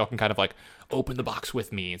 and y'all can kind of like open the box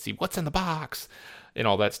with me and see what's in the box and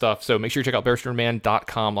all that stuff. So make sure you check out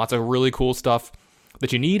barristerandman.com. Lots of really cool stuff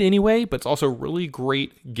that you need anyway, but it's also really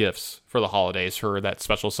great gifts for the holidays for that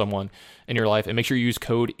special someone in your life. And make sure you use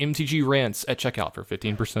code MTGRANTS at checkout for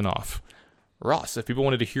 15% off. Ross, if people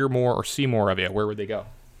wanted to hear more or see more of you, where would they go?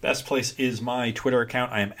 Best place is my Twitter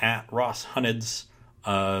account. I am at Ross Hunneds.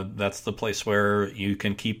 That's the place where you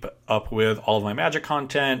can keep up with all of my Magic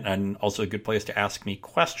content and also a good place to ask me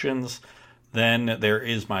questions. Then there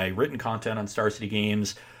is my written content on Star City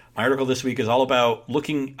Games. My article this week is all about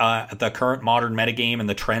looking at the current modern metagame and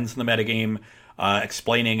the trends in the metagame,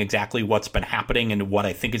 explaining exactly what's been happening and what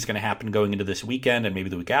I think is going to happen going into this weekend and maybe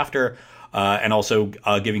the week after, and also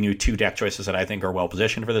giving you 2 deck choices that I think are well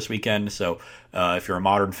positioned for this weekend. So if you're a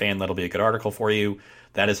Modern fan, that'll be a good article for you.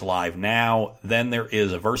 That is live now. Then there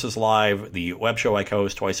is a Versus Live, the web show I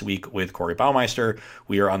co-host twice a week with Corey Baumeister.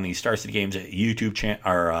 We are on the Star City Games YouTube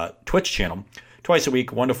or Twitch channel twice a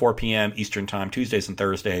week, 1 to 4 p.m. Eastern Time, Tuesdays and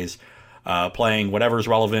Thursdays, playing whatever's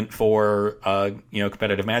relevant for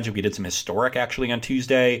competitive Magic. We did some historic actually on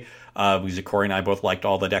Tuesday. Because Corey and I both liked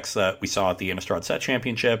all the decks that we saw at the Innistrad Set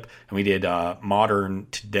Championship, and we did Modern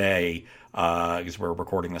today because we're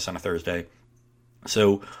recording this on a Thursday.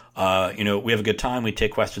 So, we have a good time. We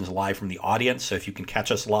take questions live from the audience. So if you can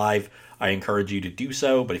catch us live, I encourage you to do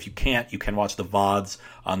so. But if you can't, you can watch the VODs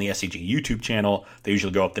on the SCG YouTube channel. They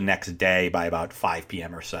usually go up the next day by about 5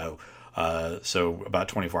 p.m. or so. So about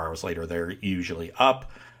 24 hours later, they're usually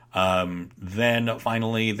up. Then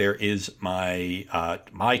finally, there is my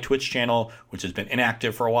my Twitch channel, which has been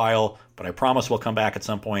inactive for a while, but I promise we'll come back at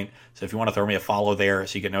some point. So if you want to throw me a follow there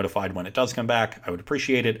so you get notified when it does come back, I would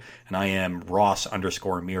appreciate it. And I am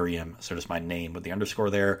Ross_Miriam, so just my name with the underscore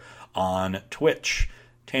there on Twitch.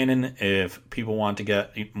 Tannen, if people want to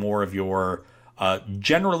get more of your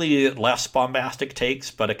generally less bombastic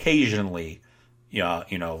takes, but occasionally,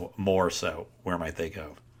 more so, where might they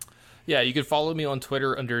go? Yeah, you can follow me on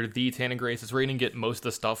Twitter under the Tannen Grace. It's where you can get most of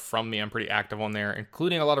the stuff from me. I'm pretty active on there,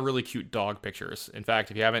 including a lot of really cute dog pictures. In fact,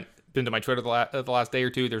 if you haven't been to my Twitter the last day or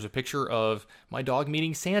two, there's a picture of my dog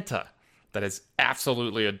meeting Santa that is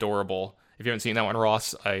absolutely adorable. If you haven't seen that one,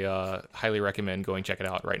 Ross, I highly recommend going check it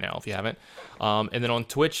out right now if you haven't. And then on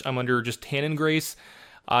Twitch, I'm under just Tannen Grace.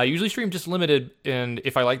 I usually stream just limited, and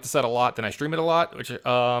if I like the set a lot, then I stream it a lot, which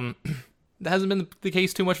that hasn't been the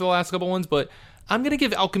case too much for the last couple ones, but I'm going to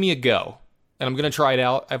give Alchemy a go, and I'm going to try it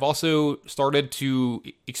out. I've also started to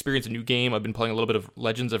experience a new game. I've been playing a little bit of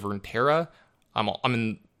Legends of Runeterra. I'm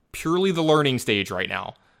in purely the learning stage right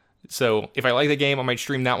now. So if I like the game, I might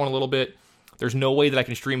stream that one a little bit. There's no way that I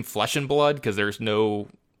can stream Flesh and Blood because there's no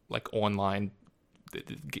online. The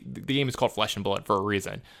game is called Flesh and Blood for a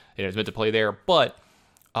reason. It's meant to play there, but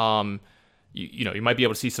you might be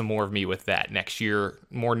able to see some more of me with that next year.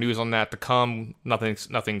 More news on that to come.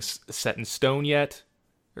 Nothing's set in stone yet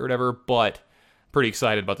or whatever, but pretty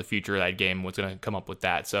excited about the future of that game and what's going to come up with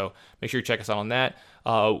that. So make sure you check us out on that.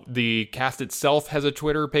 The cast itself has a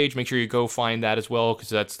Twitter page. Make sure you go find that as well, because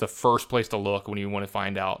that's the first place to look when you want to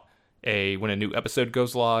find out when a new episode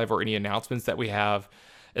goes live or any announcements that we have,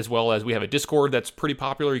 as well as we have a Discord that's pretty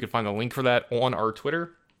popular. You can find the link for that on our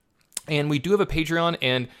Twitter. And we do have a Patreon,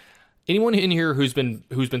 and anyone in here who's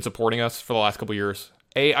been supporting us for the last couple years,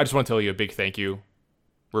 I just want to tell you a big thank you.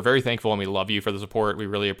 We're very thankful and we love you for the support. We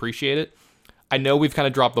really appreciate it. I know we've kind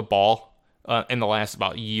of dropped the ball in the last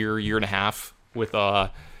about year and a half with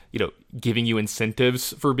giving you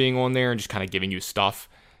incentives for being on there and just kind of giving you stuff.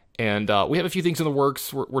 And we have a few things in the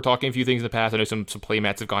works. We're talking a few things in the past. I know some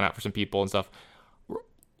playmats have gone out for some people and stuff.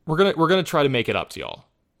 We're gonna try to make it up to y'all.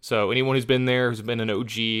 So anyone who's been there, who's been an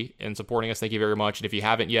OG and supporting us, thank you very much. And if you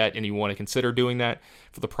haven't yet and you want to consider doing that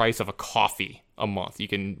for the price of a coffee a month, you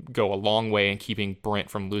can go a long way in keeping Brent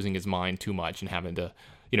from losing his mind too much and having to,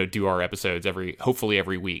 do our episodes hopefully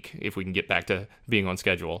every week if we can get back to being on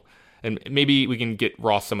schedule. And maybe we can get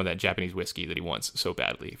Ross some of that Japanese whiskey that he wants so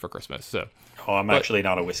badly for Christmas. So, I'm actually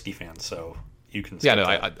not a whiskey fan, so you can. Yeah, no,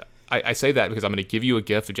 I say that because I'm going to give you a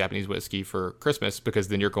gift of Japanese whiskey for Christmas, because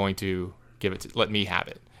then you're going to let me have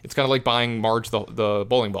it. It's kind of like buying Marge the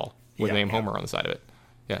bowling ball with the name Homer on the side of it.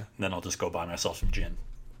 Yeah. And then I'll just go buy myself some gin.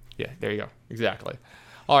 Yeah, there you go. Exactly.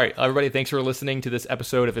 All right, everybody, thanks for listening to this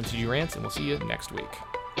episode of MCG Rants, and we'll see you next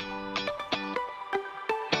week.